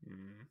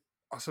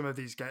some of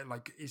these games,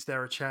 like, is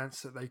there a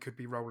chance that they could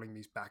be rolling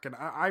these back? And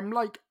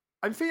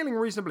I'm feeling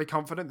reasonably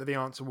confident that the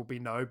answer will be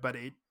no. But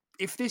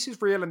if this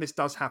is real and this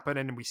does happen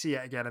and we see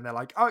it again and they're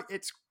like, oh,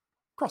 it's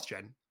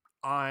cross-gen,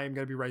 I'm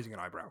going to be raising an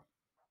eyebrow.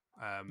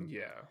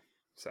 Yeah,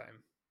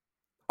 same.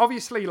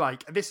 Obviously,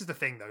 like, this is the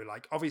thing though,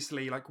 like,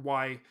 obviously, like,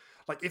 why,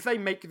 like, if they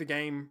make the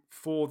game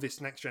for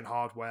this next gen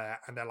hardware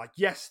and they're like,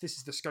 yes, this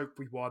is the scope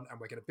we want and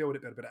we're going to build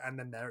it, and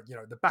then they're,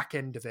 the back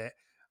end of it,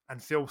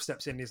 and Phil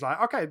steps in and he's like,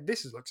 okay,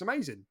 looks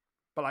amazing,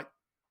 but like,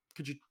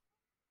 could you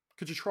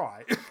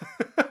try?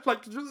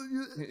 Like,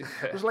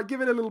 just like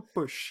give it a little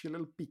push, a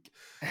little peek,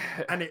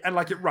 and it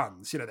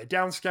runs. They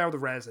downscale the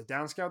res, they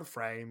downscale the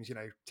frames,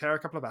 tear a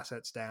couple of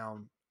assets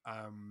down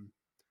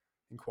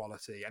in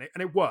quality,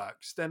 and it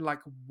works. Then, like,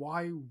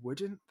 why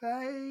wouldn't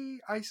they?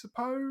 I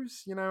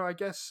suppose, I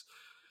guess.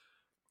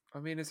 I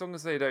mean, as long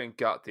as they don't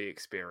gut the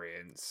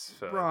experience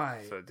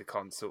for the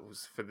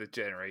consoles for the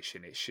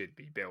generation it should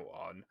be built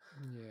on.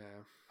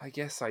 Yeah. I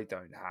guess I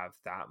don't have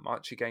that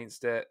much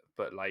against it,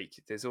 but like,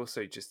 there's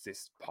also just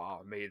this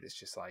part of me that's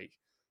just like,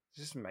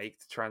 just make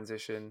the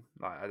transition.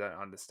 Like, I don't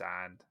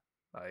understand.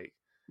 Like,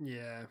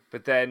 yeah.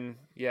 But then,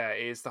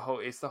 it's the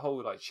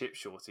whole like chip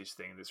shortage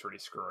thing that's really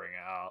screwing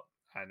it up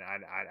and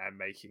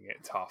making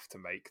it tough to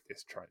make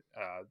this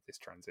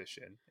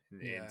transition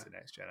into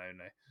next gen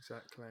only.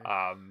 Exactly.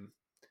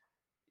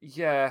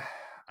 Yeah,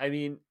 I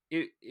mean,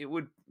 it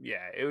would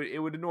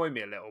annoy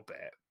me a little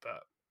bit,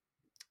 but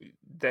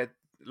that,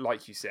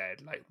 like you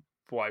said, like,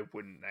 why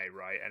wouldn't they,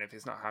 right? And if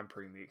it's not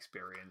hampering the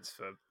experience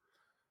for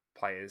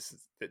players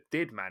that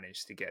did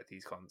manage to get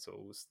these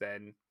consoles,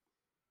 then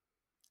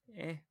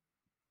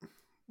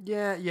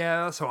Yeah,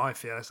 that's how I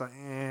feel. It's like,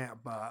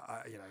 but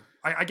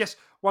I guess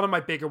one of my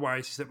bigger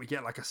worries is that we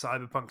get like a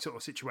Cyberpunk sort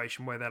of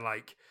situation where they're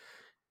like,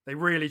 they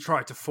really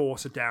try to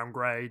force a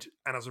downgrade,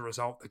 and as a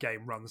result, the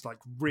game runs like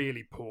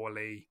really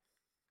poorly,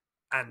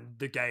 and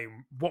the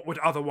game, what would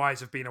otherwise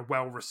have been a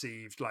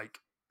well-received, like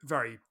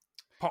very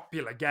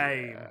popular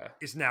game,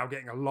 is now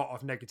getting a lot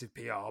of negative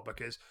PR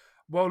because,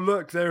 well,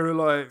 look, there are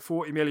like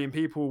 40 million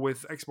people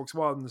with Xbox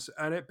Ones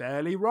and it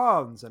barely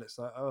runs, and it's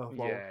like, oh,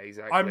 well,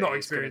 exactly. I'm not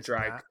experiencing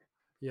that.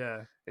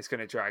 Yeah, it's going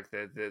to drag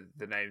the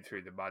name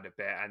through the mud a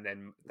bit, and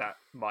then that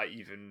might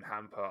even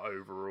hamper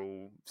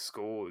overall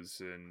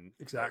scores and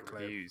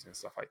reviews and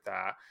stuff like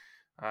that.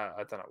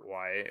 I don't know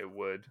why it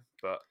would,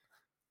 but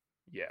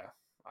yeah,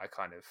 I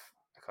kind of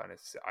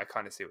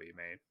see what you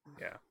mean.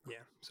 Yeah.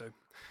 Yeah.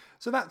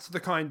 So that's the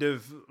kind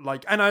of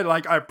like, and I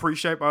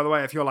appreciate, by the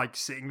way, if you're like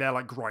sitting there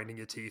like grinding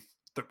your teeth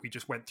that we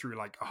just went through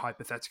like a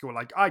hypothetical,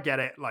 like I get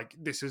it, like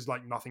this is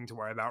like nothing to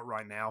worry about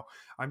right now.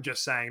 I'm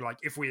just saying, like,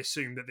 if we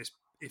assume that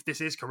if this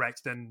is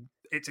correct, then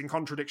it's in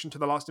contradiction to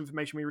the last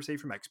information we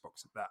received from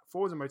Xbox that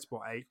Forza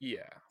Motorsport 8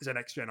 is a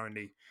next gen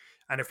only.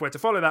 And if we're to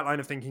follow that line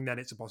of thinking, then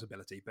it's a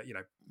possibility. But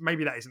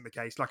maybe that isn't the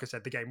case. Like I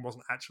said, the game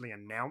wasn't actually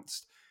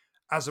announced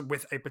as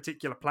with a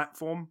particular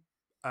platform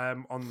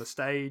on the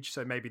stage,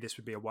 so maybe this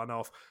would be a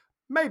one-off.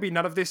 Maybe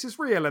none of this is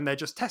real and they're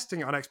just testing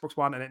it on Xbox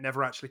One and it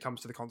never actually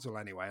comes to the console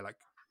anyway. Like,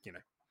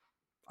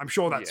 I'm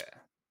sure that's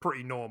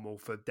pretty normal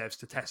for devs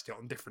to test it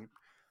on different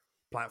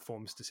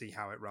platforms to see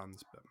how it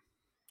runs. But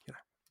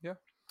Yeah.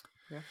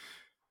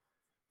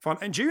 Fun.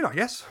 In June, I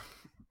guess.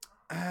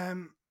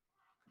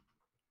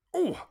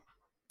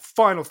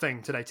 Final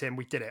thing today, Tim.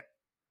 We did it.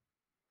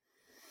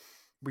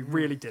 We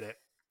really did it.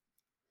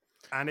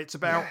 And it's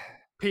about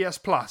PS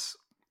Plus.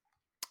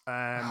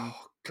 Oh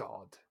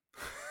God.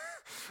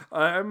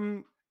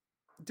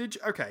 Did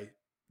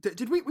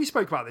we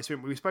spoke about this,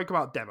 didn't we? We spoke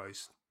about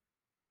demos.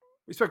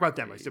 We spoke about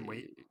demos, didn't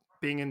we?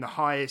 Being in the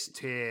highest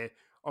tier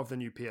of the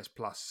new PS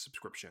Plus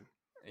subscription.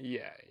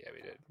 Yeah,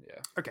 we did.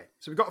 Yeah. Okay,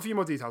 so we've got a few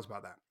more details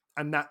about that.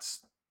 And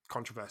that's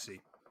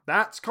controversy.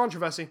 That's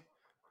controversy.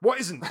 What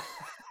isn't?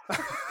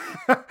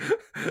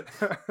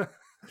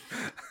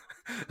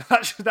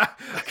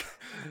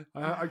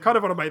 I kind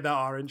of want to make that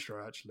our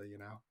intro, actually,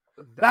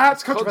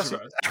 That's controversy.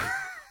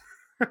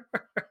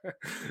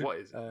 What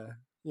is it?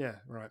 Yeah,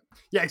 right.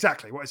 Yeah,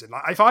 exactly. What is it?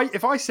 Like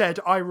if I said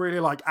I really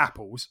like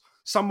apples,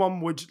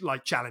 someone would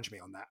like challenge me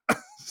on that.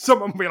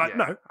 Someone would be like,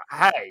 no.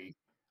 Hey,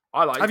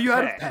 I like Have you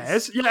heard of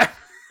pears? Yeah.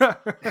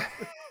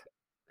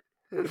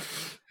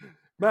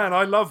 Man,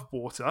 I love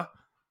water.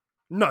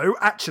 No,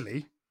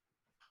 actually,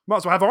 might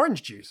as well have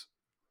orange juice.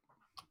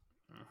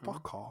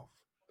 Fuck off.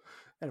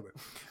 Anyway,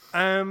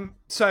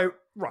 so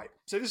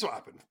this is what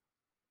happened.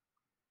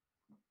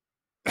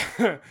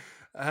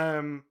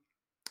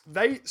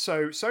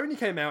 Sony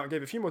came out and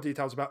gave a few more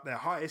details about their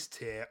highest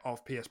tier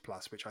of PS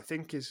Plus, which I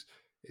think is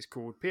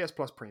called PS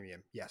Plus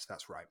Premium. Yes,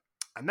 that's right.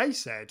 And they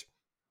said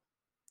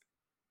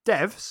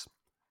devs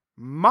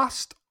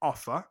must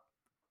offer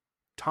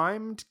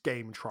timed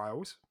game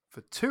trials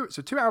for 2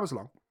 hours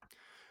long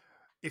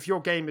if your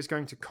game is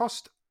going to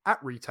cost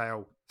at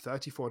retail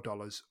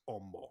 $34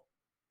 or more.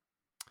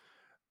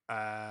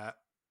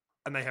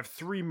 And they have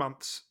 3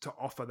 months to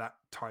offer that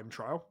time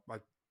trial,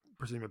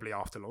 presumably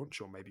after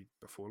launch or maybe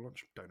before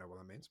launch. Don't know what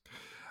that means.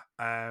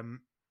 And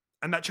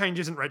that change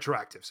isn't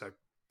retroactive. So,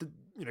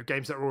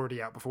 games that are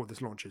already out before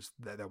this launches,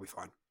 they'll be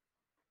fine.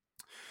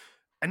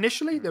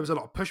 Initially, there was a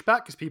lot of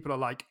pushback because people are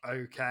like,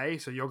 okay,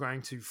 so you're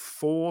going to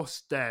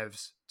force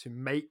devs to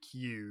make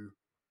you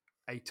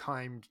a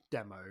timed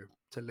demo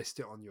to list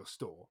it on your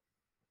store.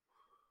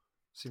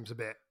 Seems a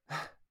bit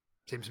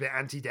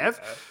anti-dev.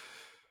 Yeah.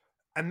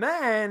 And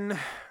then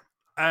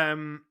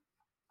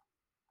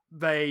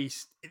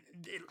these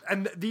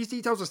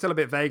details are still a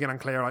bit vague and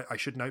unclear, I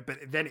should note, but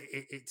then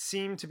it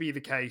seemed to be the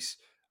case,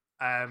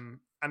 and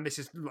this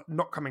is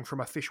not coming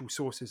from official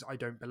sources, I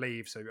don't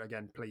believe, so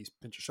again, please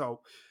pinch of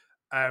salt,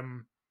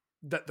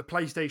 that the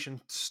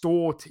PlayStation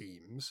Store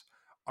teams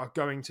are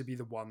going to be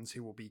the ones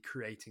who will be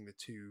creating the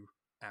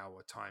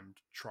 2-hour timed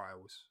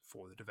trials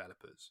for the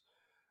developers.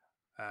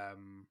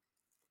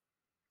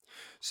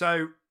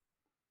 So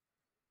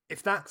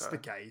if that's the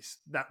case,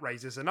 that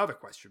raises another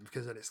question,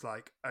 because then it's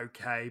like,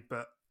 okay,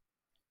 but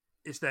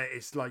is there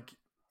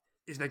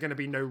going to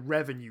be no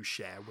revenue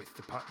share with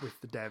the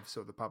devs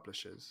or the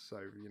publishers? So,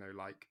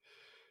 like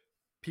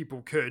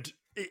people could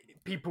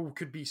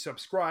be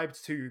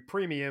subscribed to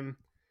premium,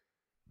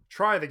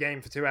 try the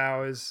game for 2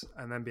 hours,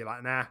 and then be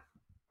like, nah,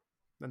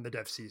 then the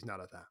dev sees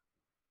none of that.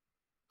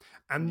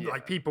 And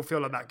people feel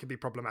like that could be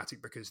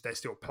problematic because they're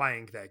still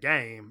playing their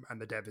game and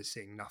the dev is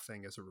seeing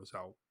nothing as a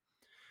result.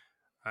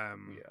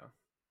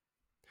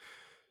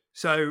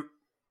 So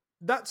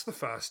that's the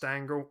first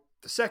angle.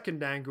 The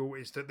second angle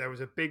is that there was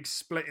a big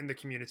split in the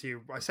community.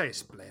 I say a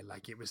split,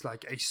 like it was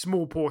like a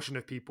small portion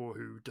of people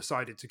who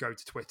decided to go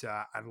to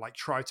Twitter and like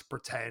try to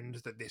pretend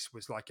that this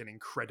was like an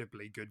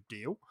incredibly good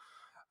deal.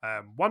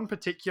 One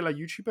particular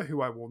YouTuber,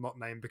 who I will not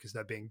name because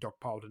they're being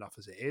dogpiled enough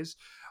as it is,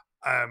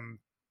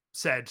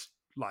 said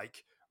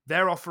like,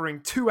 they're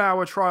offering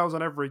 2-hour trials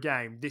on every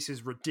game. This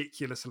is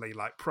ridiculously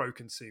like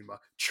pro-consumer.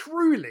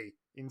 Truly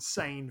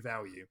insane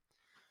value.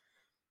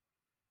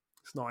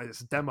 It's not.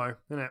 It's a demo,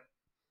 isn't it?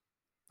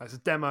 It's a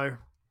demo.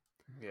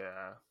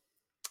 Yeah.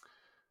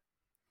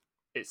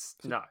 It's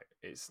not.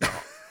 It's not.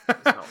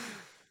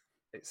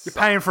 You're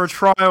paying for a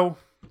trial,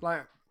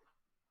 like.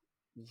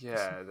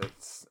 Yeah,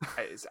 it's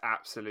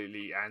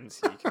absolutely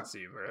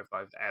anti-consumer if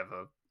I've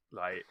ever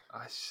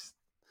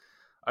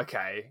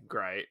okay,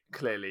 great,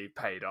 clearly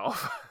paid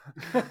off.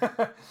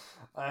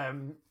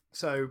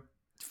 So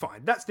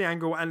fine, that's the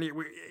angle. And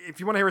if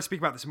you want to hear us speak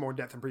about this more in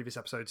depth in previous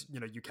episodes,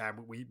 you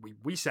can.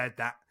 We said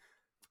that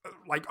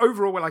like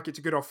overall, like it's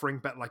a good offering,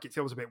 but like it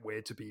feels a bit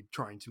weird to be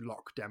trying to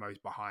lock demos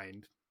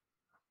behind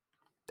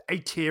a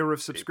tier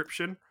of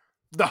subscription,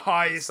 the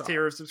highest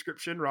tier of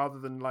subscription, rather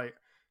than like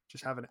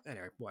just having it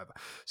anyway. Whatever.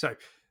 So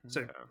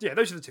yeah,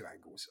 those are the two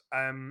angles.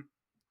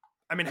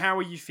 I mean, how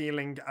are you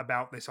feeling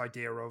about this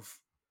idea of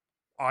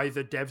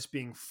either devs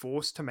being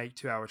forced to make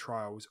 2-hour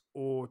trials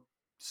or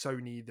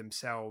Sony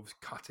themselves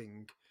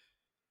cutting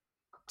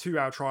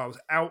 2-hour trials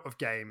out of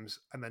games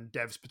and then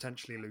devs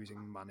potentially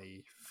losing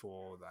money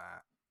for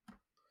that?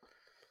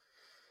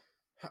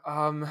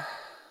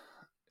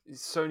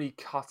 Sony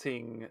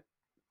cutting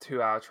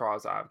 2-hour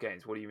trials out of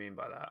games. What do you mean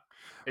by that?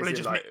 Well, it Is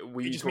just it like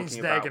were you talking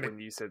about when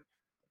you said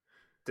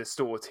the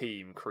store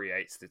team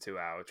creates the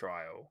 2-hour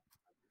trial?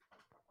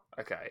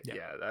 Okay,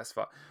 yeah, that's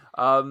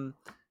fine.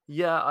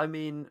 Yeah, I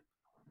mean,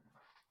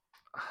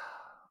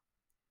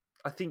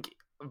 I think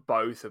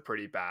both are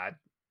pretty bad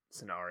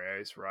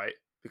scenarios, right?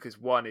 Because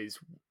one is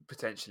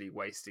potentially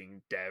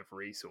wasting dev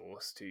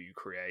resource to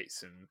create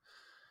some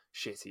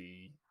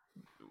shitty,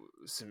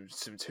 some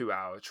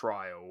 2-hour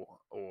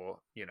trial, or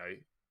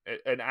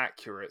an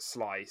accurate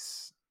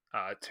slice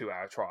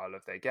 2-hour trial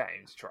of their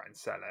game to try and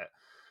sell it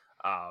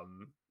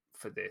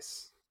for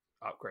this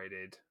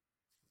upgraded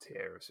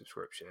tier of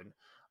subscription,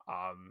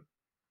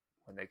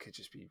 when they could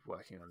just be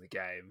working on the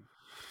game,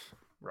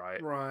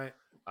 right? Right.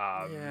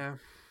 Yeah.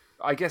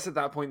 I guess at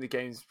that point the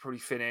game's probably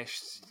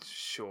finished,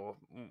 sure,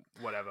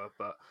 whatever.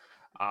 But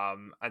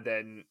and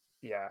then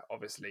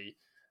obviously,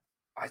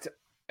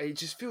 it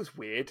just feels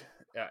weird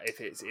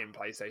if it's in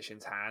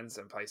PlayStation's hands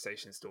and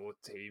PlayStation Store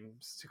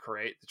teams to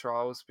create the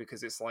trials,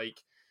 because it's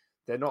like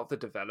they're not the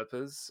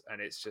developers,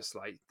 and it's just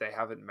like they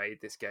haven't made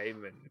this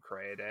game and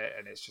created it,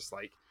 and it's just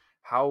like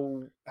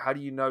how do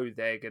you know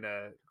they're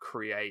gonna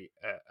create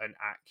an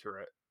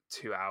accurate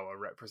 2-hour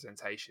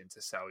representation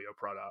to sell your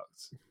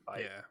product?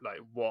 Like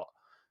what?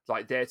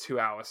 Like their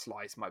 2-hour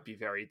slice might be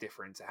very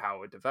different to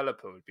how a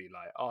developer would be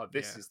like, oh,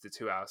 this is the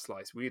 2-hour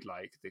slice we'd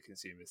like the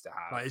consumers to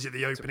have. Like, is it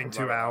the opening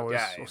 2 hours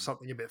or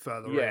something a bit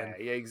further in?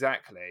 Yeah,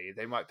 exactly.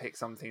 They might pick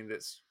something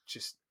that's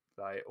just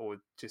like, or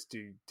just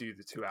do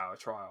the 2-hour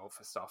trial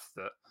for stuff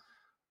that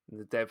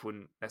the dev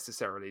wouldn't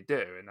necessarily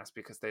do, and that's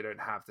because they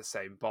don't have the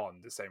same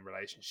bond, the same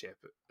relationship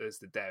as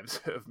the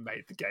devs that have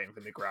made the game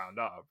from the ground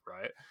up,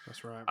 right?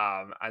 That's right.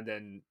 And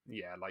then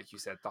like you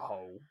said, the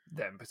whole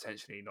them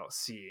potentially not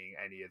seeing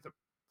any of the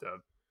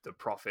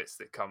profits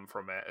that come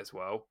from it as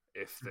well,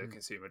 if the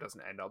consumer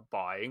doesn't end up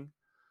buying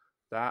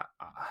that.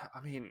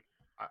 I mean,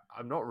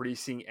 I'm not really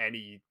seeing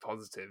any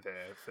positive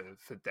here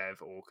for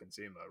dev or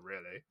consumer,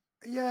 really.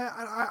 Yeah,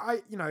 and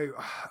I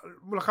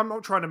look, I'm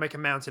not trying to make a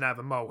mountain out of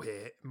a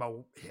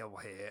molehill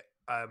here,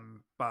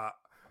 but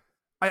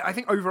I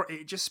think overall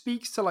it just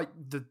speaks to like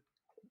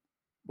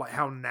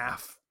how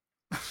naff,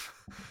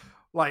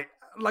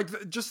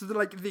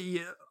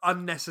 the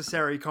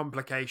unnecessary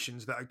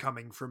complications that are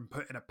coming from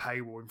putting a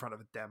paywall in front of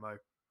a demo.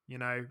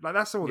 Like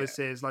that's all this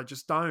is. Like,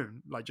 just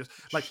don't. Like, just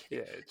like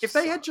if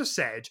they had just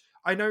said,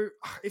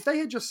 if they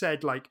had just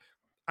said like,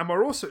 and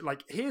we're also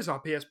like, here's our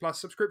PS Plus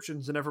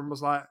subscriptions, and everyone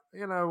was like,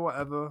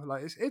 whatever.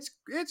 Like, it's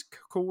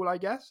cool, I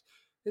guess.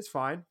 It's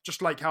fine.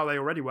 Just like how they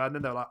already were. And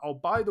then they're like, oh,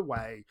 by the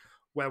way,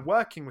 we're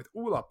working with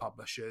all our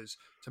publishers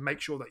to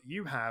make sure that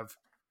you have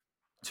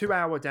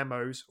 2-hour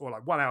demos, or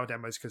like 1-hour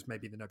demos, because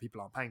maybe they know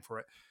people aren't paying for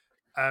it,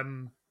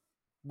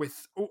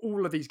 with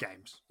all of these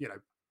games,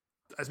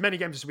 as many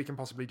games as we can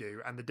possibly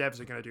do, and the devs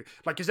are going to do,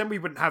 like, because then we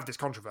wouldn't have this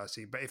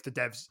controversy. But if the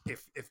devs,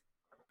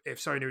 if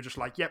Sony were just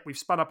like, yep, we've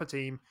spun up a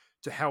team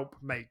to help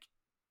make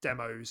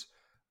demos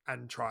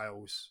and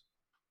trials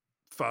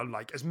for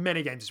like as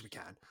many games as we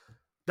can,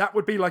 that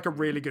would be like a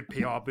really good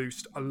PR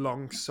boost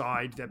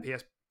alongside their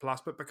PS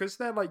Plus. But because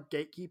they're like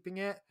gatekeeping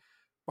it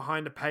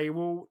behind a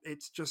paywall,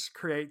 it just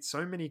creates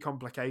so many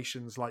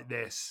complications like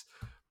this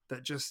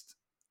that just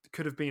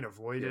could have been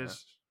avoided.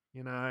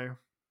 Yeah,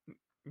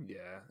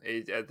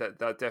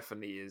 that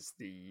definitely is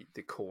the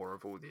core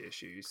of all the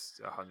issues,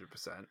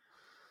 100%.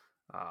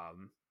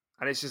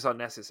 And it's just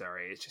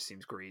unnecessary. It just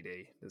seems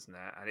greedy, doesn't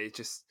it?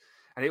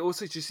 And it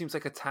also just seems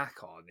like a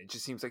tack on. It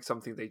just seems like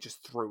something they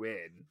just threw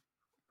in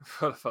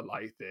for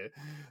like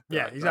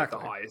exactly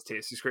the highest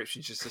tier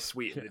subscription, just to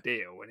sweeten the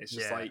deal. And it's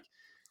just like,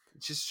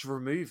 just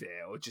remove it,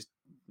 or just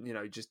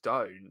just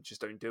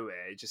don't do it.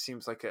 It just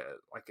seems like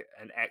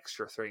an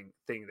extra thing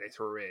they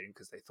threw in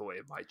because they thought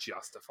it might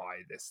justify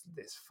this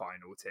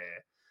final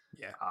tier.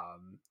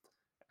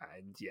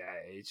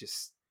 It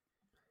just,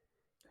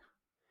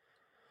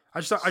 I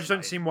just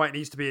don't see why it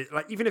needs to be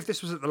like, even if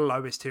this was at the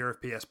lowest tier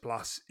of PS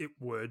Plus, it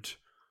would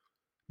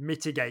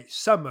mitigate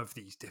some of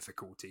these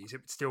difficulties.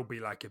 It would still be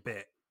like a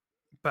bit,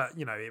 but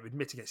it would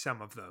mitigate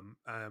some of them.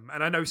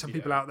 And I know some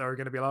people out there are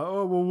going to be like,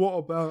 oh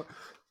well,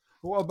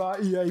 what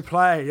about EA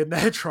Play and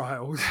their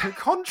trials?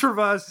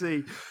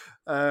 Controversy.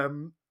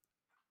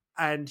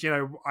 And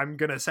I'm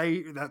going to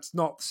say that's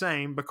not the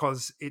same,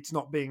 because it's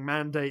not being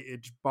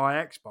mandated by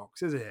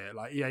Xbox, is it?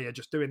 Like, EA are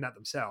just doing that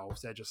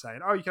themselves. They're just saying,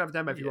 oh, you can have a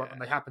demo if you want, and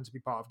they happen to be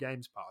part of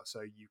Games Pass,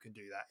 so you can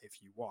do that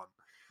if you want.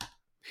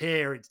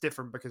 Here, it's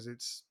different because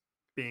it's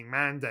being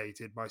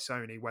mandated by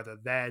Sony, whether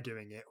they're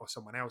doing it or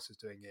someone else is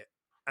doing it.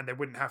 And there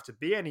wouldn't have to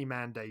be any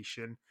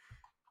mandation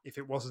if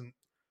it wasn't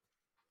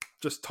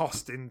just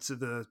tossed into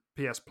the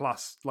PS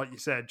Plus, like you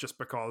said, just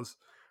because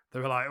they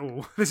were like,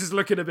 oh, this is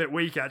looking a bit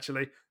weak,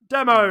 actually.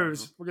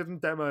 Demos! We'll give them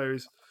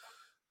demos.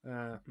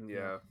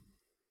 Yeah.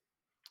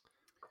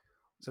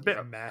 It's a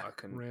bit meh,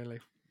 really.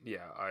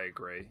 Yeah, I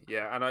agree.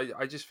 Yeah, and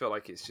I just feel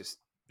like it's just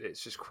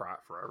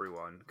crap for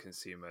everyone,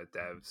 consumer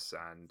devs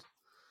and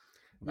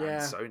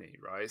Sony,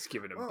 right? It's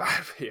giving them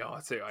bad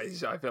PR too.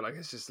 I feel like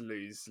it's just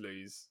lose.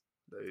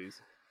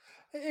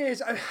 It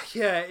is,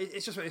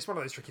 it's one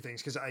of those tricky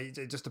things because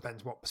it just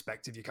depends what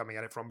perspective you're coming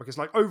at it from. Because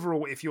like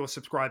overall, if you're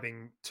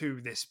subscribing to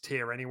this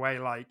tier anyway,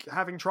 like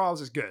having trials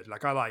is good.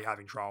 Like I like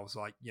having trials.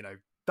 Like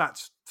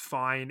that's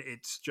fine.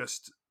 It's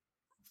just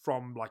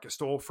from like a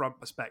storefront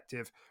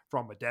perspective,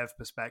 from a dev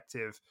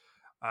perspective,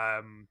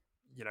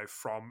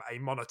 from a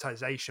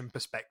monetization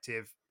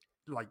perspective,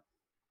 like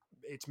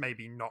it's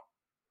maybe not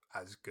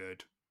as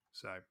good.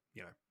 So,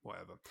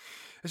 whatever.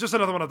 It's just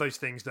another one of those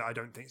things that I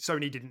don't think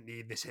Sony didn't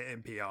need this hit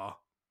in PR.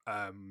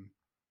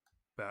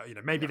 But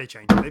maybe they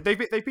changed it.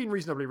 They've been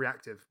reasonably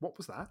reactive. What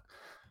was that?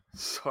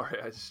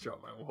 Sorry, I just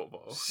dropped my water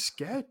bottle.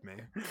 Scared me.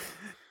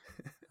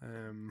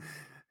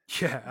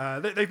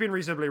 They've been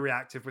reasonably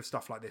reactive with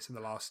stuff like this in the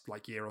last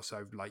year or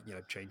so,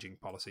 changing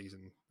policies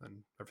and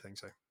everything.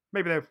 So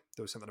maybe there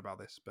was something about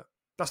this, but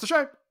that's the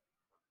show.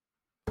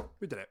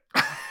 We did it.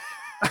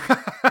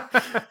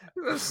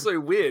 That's so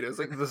weird. It was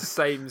like the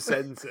same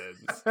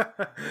sentence.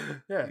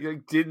 Yeah,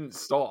 you didn't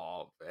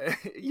stop.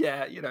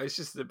 Yeah, it's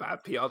just a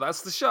bad PR.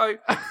 That's the show.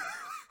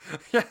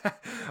 Yeah,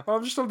 well,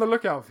 I'm just on the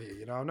lookout for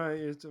you. I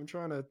know I'm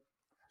trying to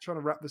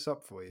wrap this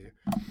up for you.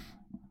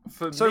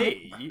 For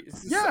me,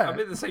 I'm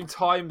in the same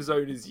time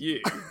zone as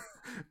you.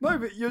 No,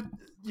 but you're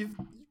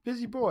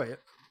busy boy.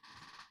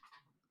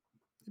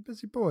 You're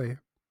busy boy.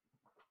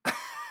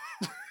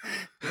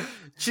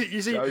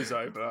 You see, show's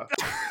over.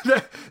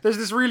 There's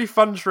this really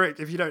fun trick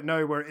if you don't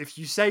know, where if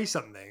you say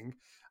something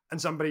and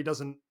somebody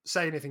doesn't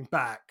say anything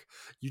back,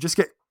 you just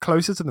get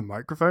closer to the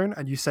microphone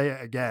and you say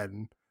it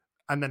again,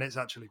 and then it's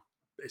actually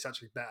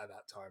better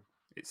that time.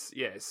 It's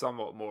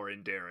somewhat more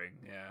endearing.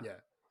 Yeah.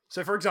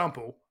 So for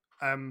example,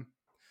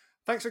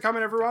 thanks for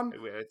coming, everyone.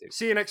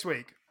 See you next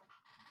week.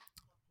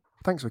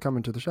 Thanks for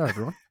coming to the show,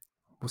 everyone.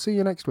 We'll see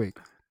you next week.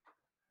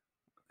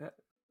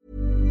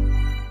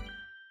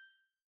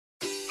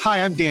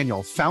 Hi, I'm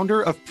Daniel,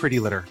 founder of Pretty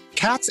Litter.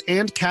 Cats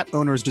and cat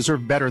owners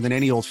deserve better than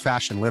any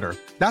old-fashioned litter.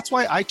 That's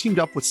why I teamed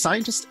up with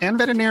scientists and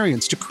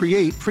veterinarians to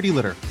create Pretty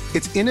Litter.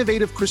 Its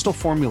innovative crystal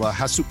formula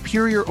has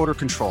superior odor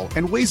control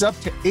and weighs up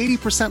to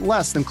 80%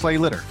 less than clay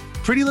litter.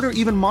 Pretty Litter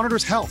even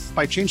monitors health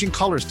by changing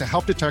colors to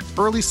help detect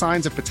early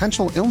signs of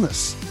potential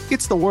illness.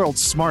 It's the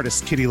world's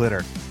smartest kitty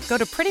litter. Go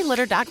to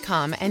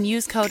prettylitter.com and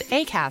use code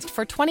ACAST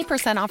for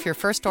 20% off your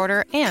first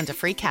order and a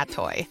free cat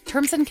toy.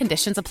 Terms and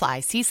conditions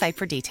apply. See site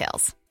for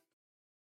details.